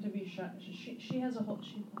trying to be shy. She has a whole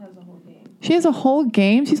game. She has a whole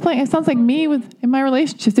game. She's playing. It sounds like me in my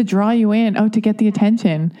relationship to draw you in. Oh, to get the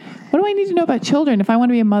attention. What do I need to know about children if I want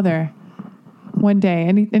to be a mother one day?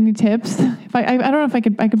 Any tips? If I don't know if I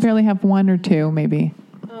could barely have one or two maybe.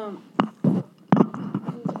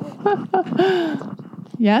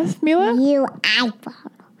 Yes, Mila? you eyeball.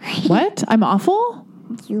 What? I'm awful?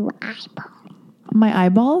 You eyeball. My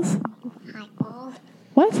eyeballs? Eyeball.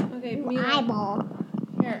 What? Okay, Mila. Eyeball.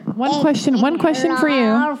 Here. One question for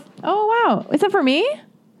you. Oh wow. Is that for me?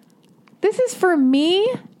 This is for me?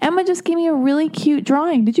 Emma just gave me a really cute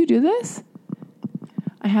drawing. Did you do this?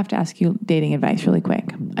 I have to ask you dating advice really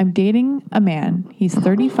quick. I'm dating a man. He's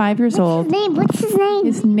 35 years old. What's his name?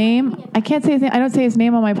 His name, I can't say his name. I don't say his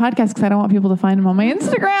name on my podcast because I don't want people to find him on my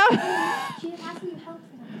Instagram. She's asking you help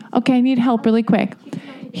for them. Okay, I need help really quick.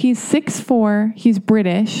 He's 6'4". He's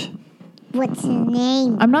British. What's his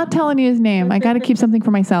name? I'm not telling you his name. I got to keep something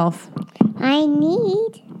for myself. I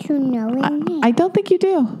need to know his name. I don't think you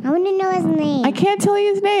do. I want to know his name. I can't tell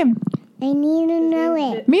you his name. I need to know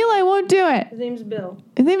it. Mila, I won't do it. His name's Bill.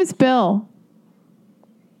 His name is Bill.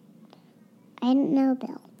 I don't know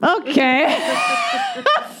Bill. Okay.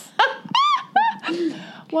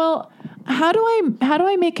 Well, how do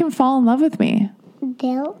I make him fall in love with me?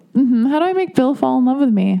 Bill? How do I make Bill fall in love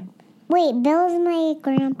with me? Wait, Bill's my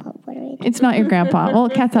grandpa. What are we doing? It's not your grandpa. Well,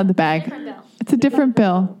 cat's out of the bag. It's a different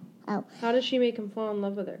Bill. Oh, How does she make him fall in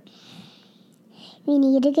love with her? we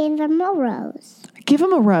need to give him a rose. Give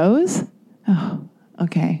him a rose? Oh,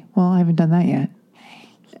 okay. Well, I haven't done that yet.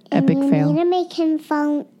 Epic and you fail. need to make him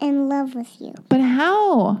fall in love with you. But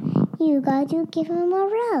how? You got to give him a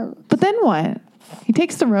rose. But then what? He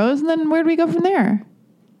takes the rose, and then where do we go from there?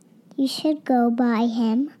 you should go buy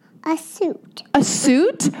him a suit A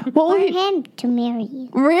suit? What will for he? him to marry you.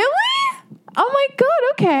 Really? Oh my God.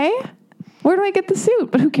 Okay. Where do I get the suit?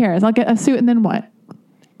 But who cares? I'll get a suit and then what?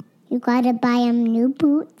 You gotta buy him new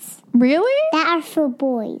boots Really? that are for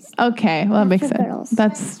boys. Okay. Well, that makes for sense. girls.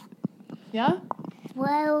 That's. Yeah.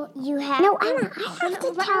 Well, you have. No, Emma, I have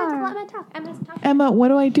to tell her. Emma, what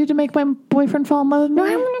do I do to make my boyfriend fall in love with me? No,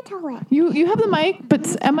 I'm gonna tell her. You have the mic, but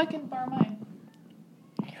Emma can borrow mine.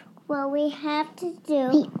 Well, we have to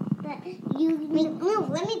do. No,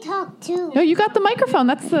 let me talk too. No, you got the microphone.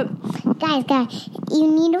 That's the. Guys, you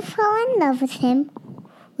need to fall in love with him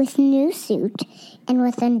with new suit and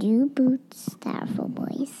with the new boots that are for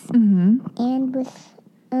boys. Mm-hmm. And with,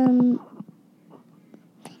 and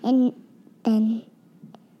then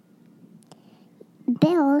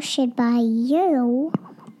Bill should buy you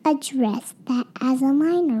a dress that has a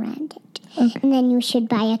line around it. Okay. And then you should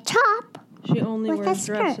buy a top. She only With a wears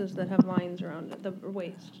skirt. dresses that have lines around it, the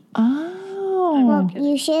waist. Oh. Well, kidding.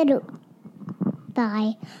 you should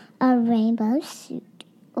buy a rainbow suit.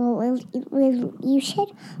 Or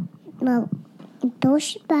Bill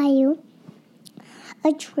should buy you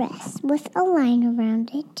a dress with a line around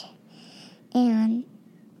it and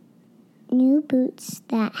new boots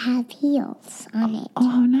that have heels on it.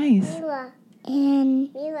 Oh, nice. And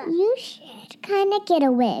you should kind of get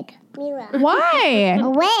a wig. Why? A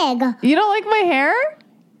wig! You don't like my hair?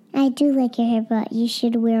 I do like your hair, but you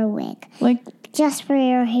should wear a wig. Like, Just for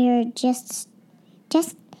your hair, just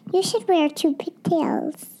you should wear 2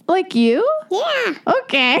 pigtails. like you? Yeah.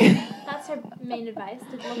 Okay. That's her main advice,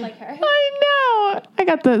 to look like her. I know. I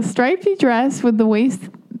got the stripy dress with the waist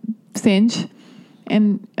cinch.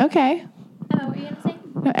 And okay. Oh, what were you gonna say?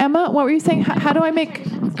 Now, Emma, what were you saying? How do I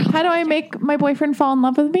make my boyfriend fall in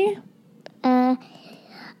love with me?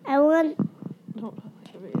 I want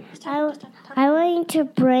you to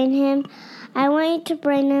bring him. I want you to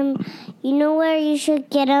bring him. You know where you should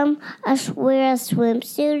get him? Where a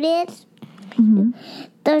swimsuit is. Mm-hmm.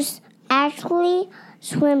 There's actually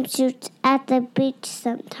swimsuits at the beach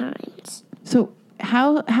sometimes. So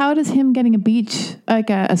how does him getting a beach, like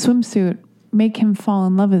a swimsuit, make him fall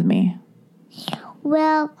in love with me?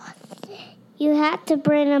 Well, you have to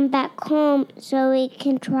bring him back home so he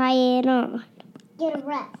can try it on. Get a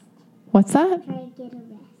rest. What's that? Try to get a rest.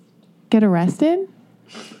 Get arrested?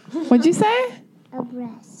 What'd you say? A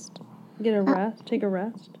rest. Get a rest. Take a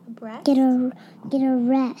rest. Get a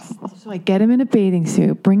rest. So I get him in a bathing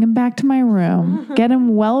suit, bring him back to my room, get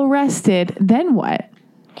him well rested, then what?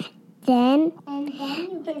 Then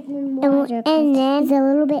you give him water. And then he's a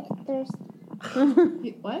little bit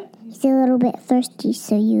thirsty. What? He's a little bit thirsty,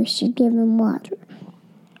 so you should give him water.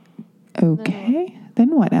 Okay.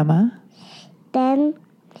 Then what, Emma? Then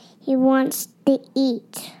he wants to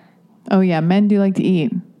eat. Oh yeah, men do like to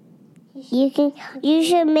eat. You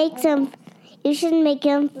should make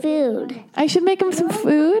him food. I should make him some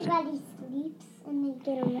food. Everybody sleeps and they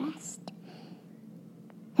get a rest.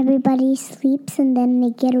 Everybody sleeps and then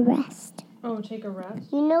they get a rest. Oh, take a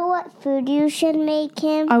rest. You know what food you should make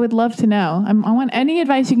him? I would love to know. I want any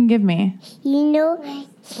advice you can give me. You know,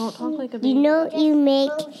 Don't talk like a baby.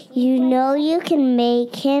 you can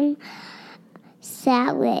make him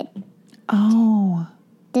salad. Oh.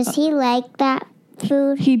 Does he like that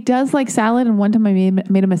food? He does like salad, and one time I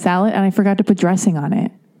made him a salad, and I forgot to put dressing on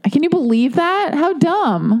it. Can you believe that? How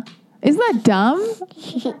dumb. Isn't that dumb?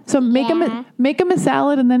 So make him a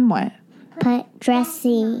salad, and then what? Put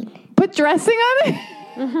dressing. Put dressing on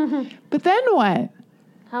it? But then what?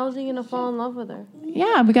 How is he gonna fall in love with her?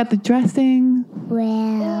 Yeah, we got the dressing.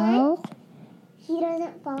 Well, he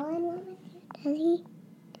doesn't fall in love with you, does he?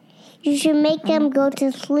 You should make him go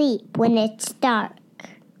to sleep when it's dark.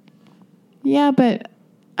 Yeah, but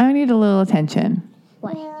I need a little attention.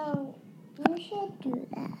 Well, you should do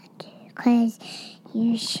that because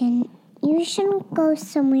you shouldn't go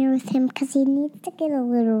somewhere with him because he needs to get a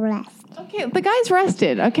little rest. Okay, the guy's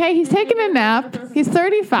rested, okay? He's taking a nap. He's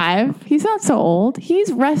 35. He's not so old.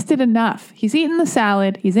 He's rested enough. He's eating the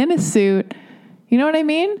salad. He's in his suit. You know what I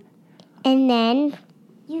mean? And then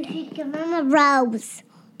you should give him a rose.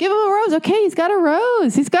 Give him a rose. Okay, he's got a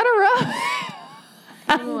rose. He's got a rose.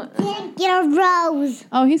 Get a rose.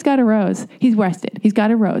 Oh, he's got a rose. He's rested. He's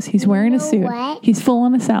got a rose. He's wearing a know suit. what? He's full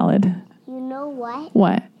on a salad. You know what?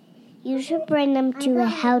 What? You should bring them to a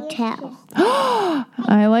hotel.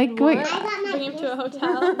 I like Bring him to a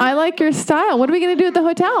hotel. I like your style. What are we gonna do at the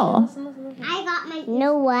hotel? You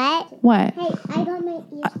know what? What? Hey, I got my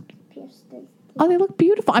ears pierced. Oh, they look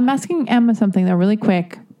beautiful. I'm asking Emma something though, really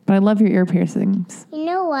quick. But I love your ear piercings. You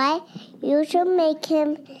know what? You should make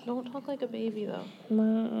him. Don't talk like a baby though.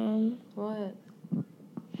 Mom. What?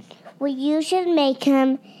 Well, you should make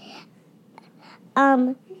him.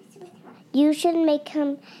 You should make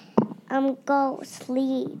him go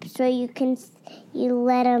sleep so you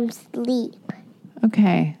let him sleep.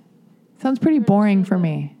 Okay. Sounds pretty boring for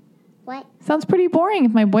me. What? Sounds pretty boring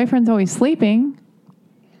if my boyfriend's always sleeping.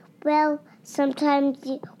 Well, sometimes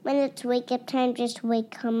when it's wake up time, just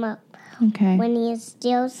wake him up Okay. when he is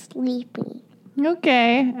still sleeping.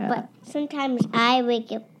 Okay. But sometimes I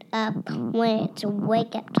wake up when it's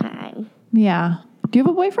wake up time. Yeah. Do you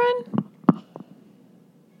have a boyfriend?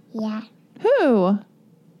 Yeah. Who?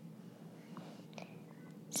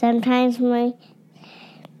 Sometimes my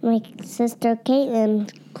sister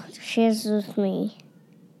Caitlin shares with me.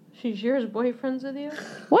 She shares boyfriends with you?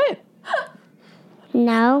 What?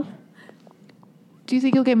 No? Do you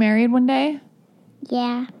think you'll get married one day?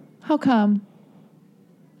 Yeah. How come?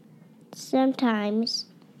 Sometimes.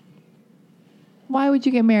 Why would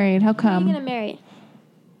you get married? How Who are you come? gonna marry?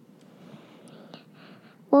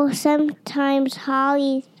 Well, sometimes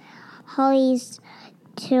Holly's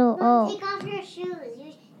too old. Take off your shoes.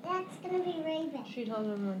 That's gonna be Raven. She tells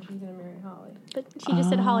everyone she's going to marry Holly. But she just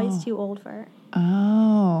said Holly's too old for her.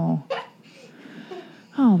 Oh.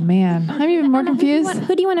 Oh, man. I'm even more Emma, confused.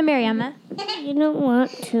 Who do you want to marry, Emma? You don't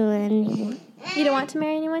want to anymore. You don't want to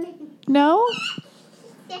marry anyone? No?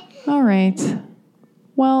 All right.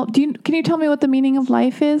 Well, can you tell me what the meaning of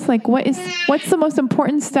life is? Like, what's the most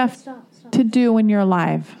important stuff to do when you're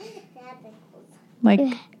alive? Like,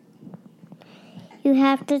 You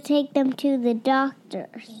have to take them to the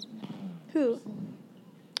doctors. Who?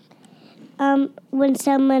 When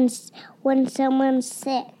someone's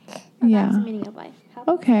sick. yeah. That's the meaning of life.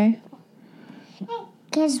 Okay.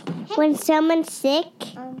 Because when someone's sick,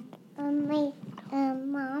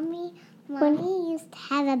 Mommy used to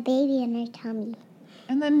have a baby in her tummy.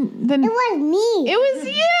 And then It was me it was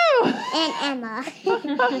you. and Emma.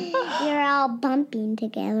 We were all bumping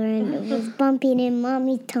together, and it was bumping in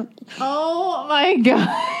Mommy's tummy. Oh my god.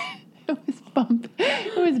 It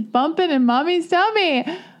was bumping in Mommy's tummy.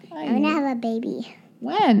 I want to have a baby.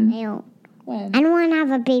 When? I don't. When? I don't want to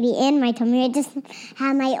have a baby in my tummy. I just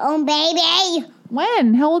have my own baby.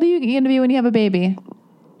 When? How old are you going to be when you have a baby?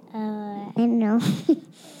 I don't know.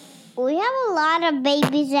 we have a lot of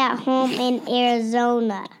babies at home in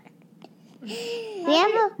Arizona.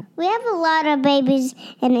 We have a lot of babies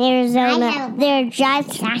in Arizona. They're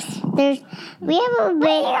just we have a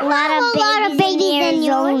lot of babies in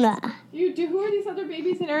Arizona. You do. Who are these other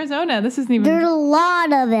babies in Arizona? This isn't even. There's a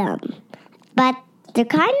lot of them, but they're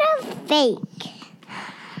kind of fake.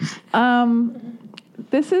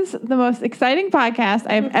 This is the most exciting podcast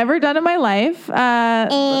I've ever done in my life. Look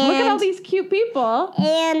at all these cute people.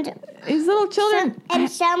 And These little children.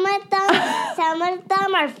 some of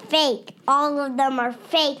them are fake. All of them are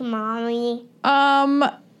fake, Mommy.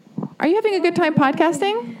 Are you having a good time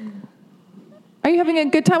podcasting? Are you having a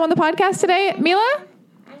good time on the podcast today, Mila?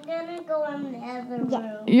 I'm gonna go in the other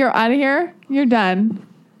room. You're out of here? You're done.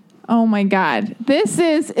 Oh my God. Is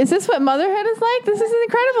this what motherhood is like? This is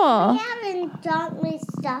incredible. We haven't done my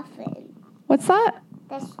stuffing. What's that?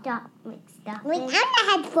 That's not my stuffing. Wait, and the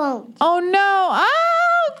headphones. Oh no.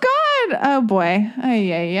 Oh God. Oh boy.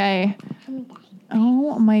 Ay, ay, ay.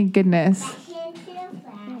 Oh my goodness.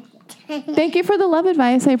 Thank you for the love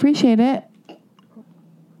advice. I appreciate it.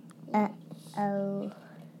 Oh.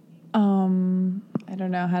 I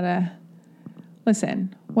don't know how to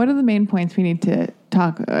listen. What are the main points we need to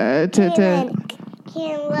talk Can't look.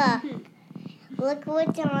 Look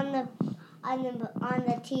what's on the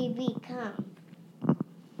TV. Come.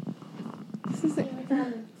 This is What's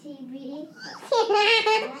on the TV?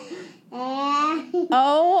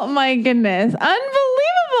 oh my goodness.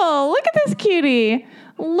 Unbelievable. Look at this cutie.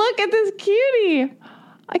 Look at this cutie.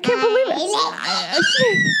 I can't believe it.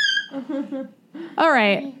 All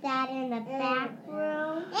right. Is that in the back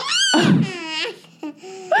room?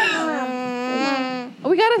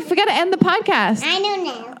 We gotta end the podcast. I know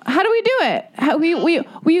now. How do we do it? How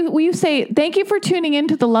will you say thank you for tuning in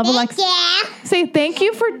to the Love Alexi? Yeah. Say thank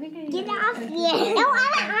you for Get off here. No,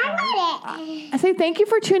 I want it. I say thank you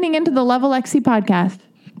for tuning into the Love Alexi podcast.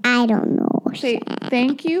 I don't know. Say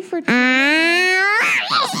thank you for.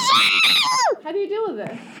 How do you deal with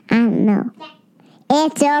this? I don't know.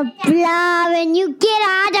 It's a blob and you get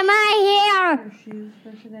out of my hair.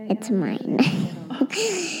 It's mine.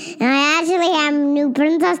 And I actually have new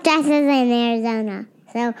princess dresses in Arizona.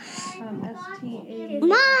 So,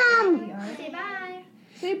 Mom!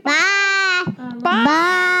 Say bye. Bye. Bye.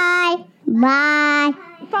 Bye. Bye. Bye.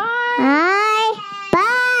 Bye.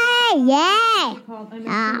 Bye. Yeah. I'm actually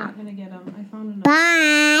not going to get them. I found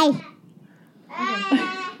another. Bye.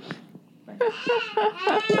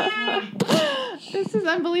 This is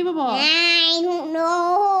unbelievable. I don't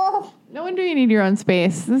know. No wonder you need your own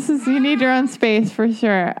space. You need your own space for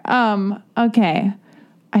sure. Okay.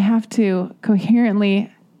 I have to coherently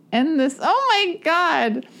end this. Oh my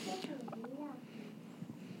God.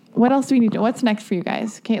 What else do we need to? What's next for you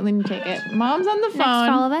guys? Caitlin, you take it. Mom's on the phone. Next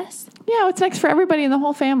for all of us. Yeah, what's next for everybody in the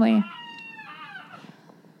whole family?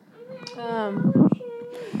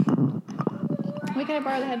 Wait, can I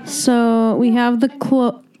borrow the headphones? So we have the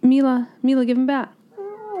Mila, give him back.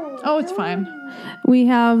 Oh, it's fine. We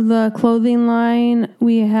have the clothing line.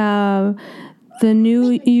 We have the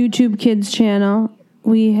new YouTube Kids channel.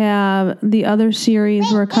 We have the other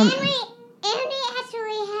series we're coming. And we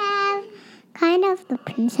actually have kind of the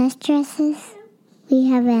princess dresses. We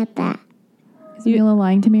have at that. Is Mila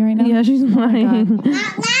lying to me right now? Yeah, she's lying. Not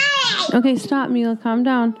lying. Okay, stop, Mila. Calm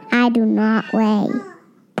down. I do not weigh,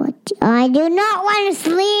 but I do not want to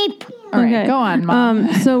sleep. All right, Okay. go on,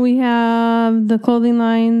 Mom. So we have the clothing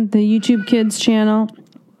line, the YouTube Kids channel,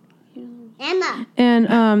 Emma.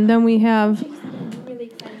 and then we have.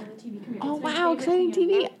 Oh, wow, exciting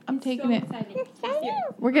TV. I'm taking it.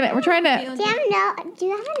 We're trying to. Do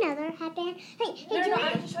you have another headband? Hey, do you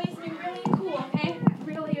have to show you something really cool, okay?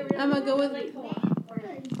 Really. Emma, go with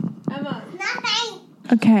Emma. nothing?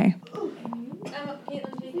 Okay. Emma,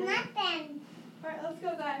 Caitlin, Nothing.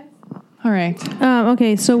 All right.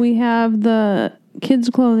 Okay, so we have the kids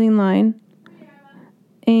clothing line,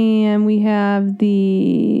 and we have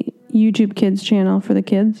the YouTube Kids channel for the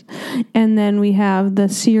kids, and then we have the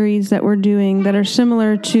series that we're doing that are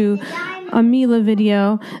similar to a Mila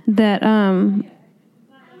video that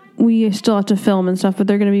we still have to film and stuff, but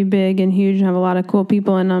they're going to be big and huge and have a lot of cool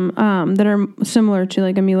people in them that are similar to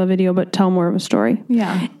like a Mila video but tell more of a story.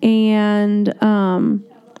 Yeah. And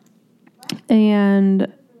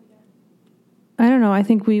I don't know, I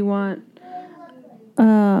think we want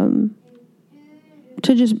to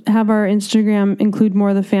just have our Instagram include more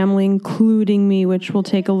of the family, including me, which will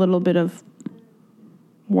take a little bit of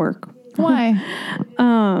work. Why?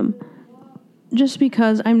 Just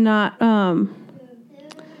because I'm not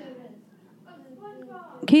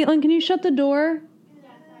Caitlin, can you shut the door?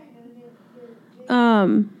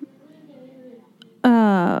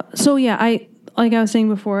 So yeah, like I was saying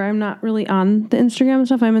before, I'm not really on the Instagram and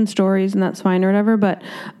stuff. I'm in stories and that's fine or whatever. But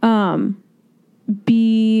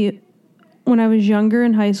when I was younger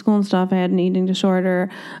in high school and stuff, I had an eating disorder.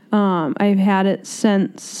 I've had it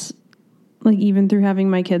since, like even through having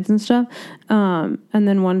my kids and stuff. And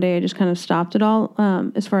then one day I just kind of stopped it all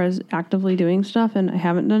as far as actively doing stuff, and I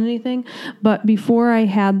haven't done anything. But before I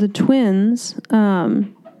had the twins,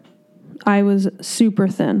 I was super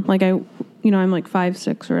thin. Like I'm like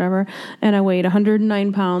 5'6" or whatever, and I weighed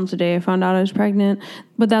 109 pounds the day I found out I was pregnant.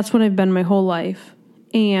 But that's what I've been my whole life,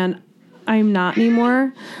 and I'm not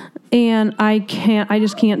anymore. And I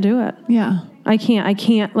just can't do it. Yeah. I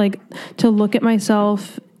can't like to look at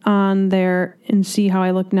myself on there and see how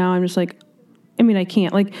I look now. I'm just like, I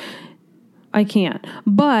can't.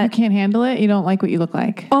 But You can't handle it? You don't like what you look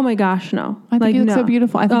like? oh my gosh, no. I think you look so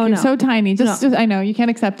beautiful. I think you're so tiny. Just I know you can't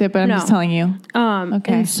accept it, but I'm just telling you.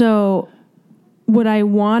 Okay. And so what I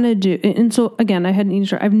want to do, and so again, I had an eating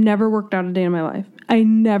disorder. I've never worked out a day in my life. I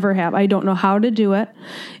never have. I don't know how to do it.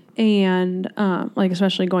 And like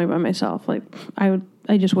especially going by myself, like I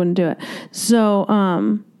just wouldn't do it. So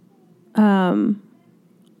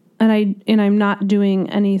and I'm not doing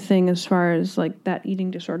anything as far as like that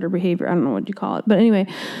eating disorder behavior. I don't know what you call it, but anyway,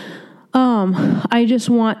 I just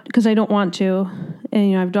want, because I don't want to,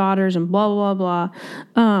 and I have daughters and blah blah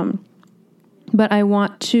blah. But I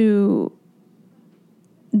want to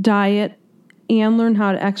diet and learn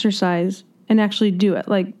how to exercise and actually do it.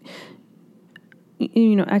 Like,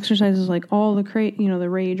 exercise is like all the the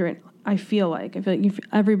rage, right? I feel like if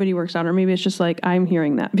everybody works out, or maybe it's just like I'm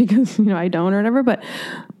hearing that because I don't or whatever. But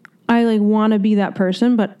I like want to be that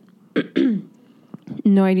person, but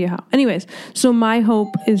no idea how. Anyways, so my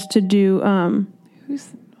hope is to do.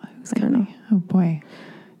 Who's coming? Oh boy,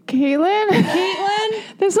 Caitlin.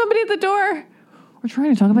 There's somebody at the door. We're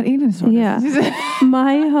trying to talk about eating disorders. Yeah,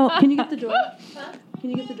 my hope. Can you get the door?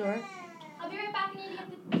 Can you get the door? I'll be right back.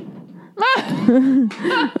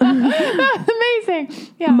 That's amazing.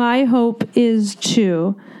 Yeah. My hope is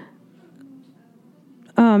to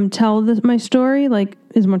tell my story, like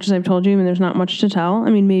as much as I've told you. I mean, there's not much to tell.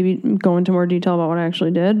 I mean, maybe go into more detail about what I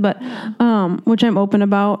actually did, but which I'm open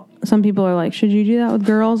about. Some people are like, should you do that with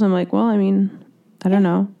girls? I'm like, well, I mean, I don't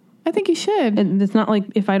know. I think you should. And it's not like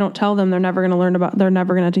if I don't tell them, they're never going to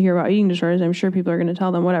have to hear about eating disorders. I'm sure people are going to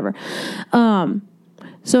tell them, whatever.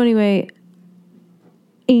 So anyway,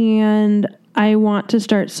 and I want to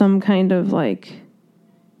start some kind of like,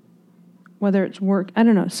 whether it's work, I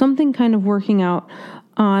don't know, something kind of working out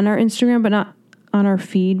on our Instagram, but not on our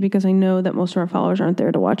feed, because I know that most of our followers aren't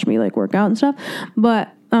there to watch me like work out and stuff.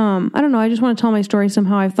 But I don't know. I just want to tell my story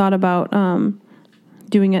somehow. I've thought about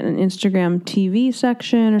doing it in an Instagram TV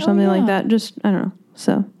section or something like that. Just, I don't know.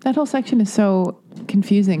 So that whole section is so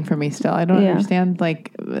confusing for me still. I don't understand.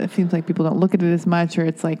 Like, it seems like people don't look at it as much, or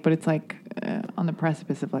it's like, but it's like on the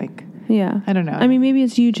precipice of like, I don't know. I mean, maybe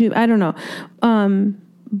it's YouTube. I don't know.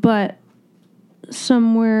 But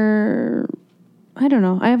somewhere, I don't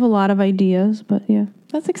know. I have a lot of ideas, but yeah.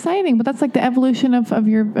 That's exciting, but that's like the evolution of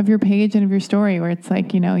your page and of your story, where it's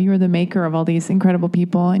like, you know, you're the maker of all these incredible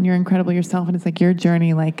people and you're incredible yourself, and it's like your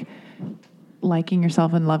journey, like liking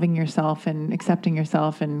yourself and loving yourself and accepting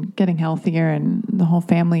yourself and getting healthier, and the whole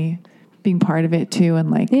family being part of it too.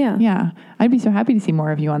 And like, yeah, I'd be so happy to see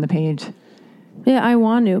more of you on the page. Yeah, I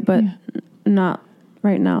want to, but not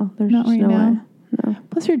right now. There's not just right no now. way. No.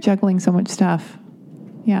 Plus you're juggling so much stuff.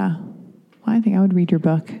 Yeah. Well, I think I would read your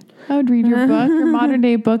book. I would read your book, your modern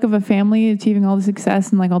day book of a family achieving all the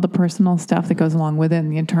success and like all the personal stuff that goes along with it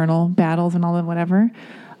and the internal battles and all of whatever.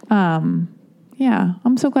 Yeah,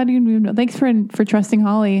 I'm so glad you moved. Thanks for trusting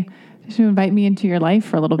Holly to invite me into your life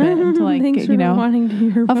for a little bit and to like, Thanks for wanting to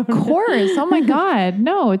hear about Of course. Oh my God.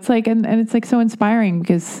 No, it's like, and it's like so inspiring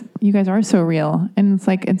because you guys are so real. And it's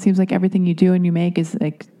like, it seems like everything you do and you make is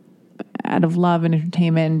like out of love and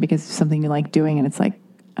entertainment because it's something you like doing. And it's like,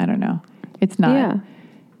 I don't know. It's not. Yeah.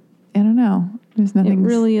 I don't know. There's nothing. It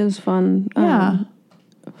really is fun.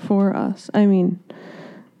 For us. I mean,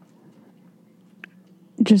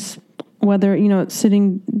 just whether, you know, it's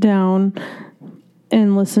sitting down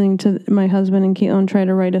and listening to my husband and Caitlin try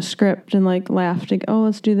to write a script and like laugh to, oh,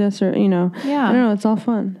 let's do this, or, you know. Yeah. I don't know. It's all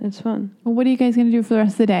fun. It's fun. Well, what are you guys going to do for the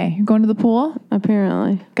rest of the day? You're going to the pool?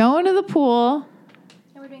 Apparently. Going to the pool.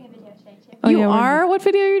 And we're doing a video today too. Oh, you are? What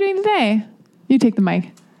video are you doing today? You take the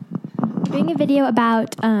mic. We're doing a video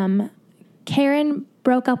about Karen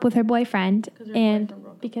broke up with her boyfriend, and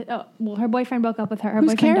because her boyfriend broke up with her. Her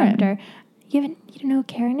Who's boyfriend Karen? dumped her. You don't know who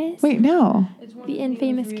Karen is? Wait, no. The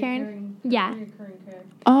infamous Karen. Yeah.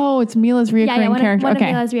 Oh, it's Mila's reoccurring character. One Okay.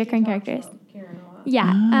 of Mila's reoccurring characters.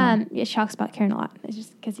 Yeah. She talks about Karen a lot. It's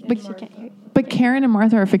just because she can't hear it. But Karen and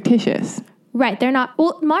Martha are fictitious. Right. They're not.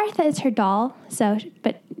 Well, Martha is her doll. So,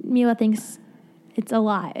 but Mila thinks it's a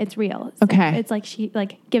lie. It's real. So Okay. It's like she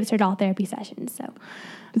like gives her doll therapy sessions. So.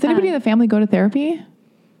 Does anybody in the family go to therapy?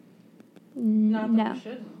 No. Not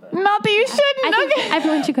that you shouldn't. I think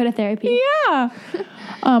everyone should go to therapy. Yeah.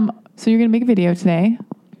 So you're gonna make a video today.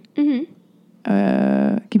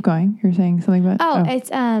 Mm-hmm. Keep going. You're saying something about. It's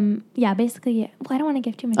basically. Well, I don't want to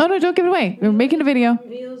give too much. Oh no! Don't give it away. We're making a video.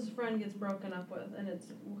 Mila's friend gets broken up with, and it's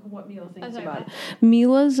what Mila thinks about it.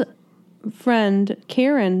 Mila's friend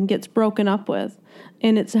Karen gets broken up with,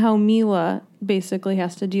 and it's how Mila basically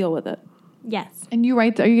has to deal with it. Yes. And you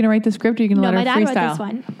write? Are you going to write the script? Or are you going to let her my dad freestyle? wrote this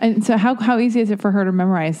one. And so, how easy is it for her to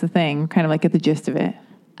memorize the thing? Kind of like get the gist of it.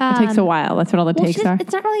 It takes a while. That's what all the takes are.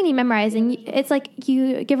 It's not really any memorizing. It's like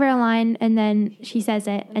you give her a line and then she says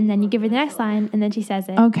it, and then you give her the next line and then she says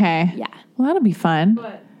it. Okay. Yeah. Well, that'll be fun.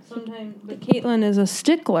 But Caitlin is a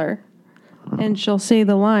stickler, and she'll say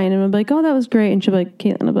the line, and we'll be like, "Oh, that was great," and she'll be like,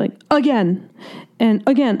 "Caitlin," will be like, "Again, and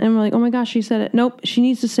again," and we're like, "Oh my gosh, she said it." Nope, she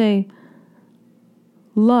needs to say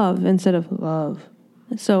love instead of love.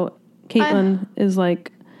 So Caitlin is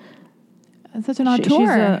like. It's such an auteur. She's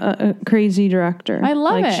a crazy director. I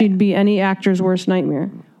love it. She'd be any actor's worst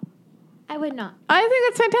nightmare. I would not. I think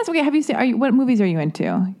that's fantastic. Okay, have you seen? What movies are you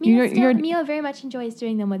into? Mila very much enjoys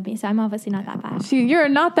doing them with me, so I'm obviously not that bad. You're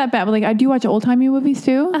not that bad, but like, I do watch old timey movies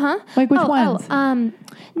too. Like which ones?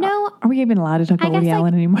 No. Are we even allowed to talk about Woody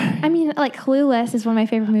Allen anymore? I mean, like Clueless is one of my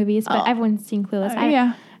favorite movies, but everyone's seen Clueless.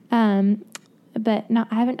 But no,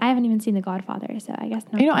 I haven't even seen The Godfather, so I guess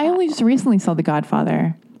not. I only just recently saw The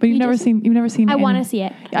Godfather, but you've never seen. I want to see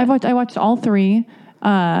it. I watched all three.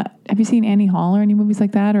 Have you seen Annie Hall or any movies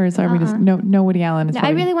like that, or are we just no Woody Allen? No,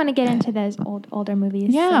 I really want to get into those older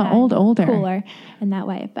movies. Yeah, so older, cooler in that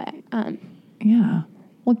way. But yeah.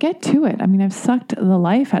 Well, get to it. I mean, I've sucked the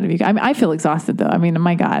life out of you. I feel exhausted, though. I mean,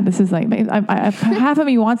 my God, this is like, half of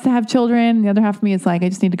me wants to have children. The other half of me is like, I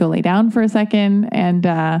just need to go lay down for a second. And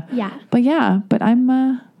but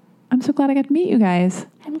I'm so glad I got to meet you guys.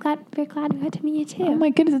 Very glad we got to meet you too. Oh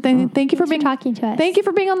my goodness! Thank you for being talking to us. Thank you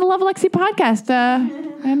for being on the Love Alexi podcast.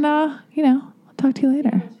 And I'll talk to you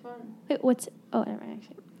later. Wait, what's? Oh, never mind,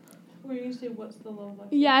 actually. Were you say what's the Love Alexi?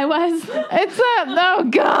 Yeah, I was. It's oh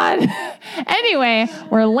God. Anyway,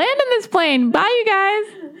 we're landing this plane. Bye, you guys.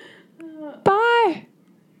 Bye.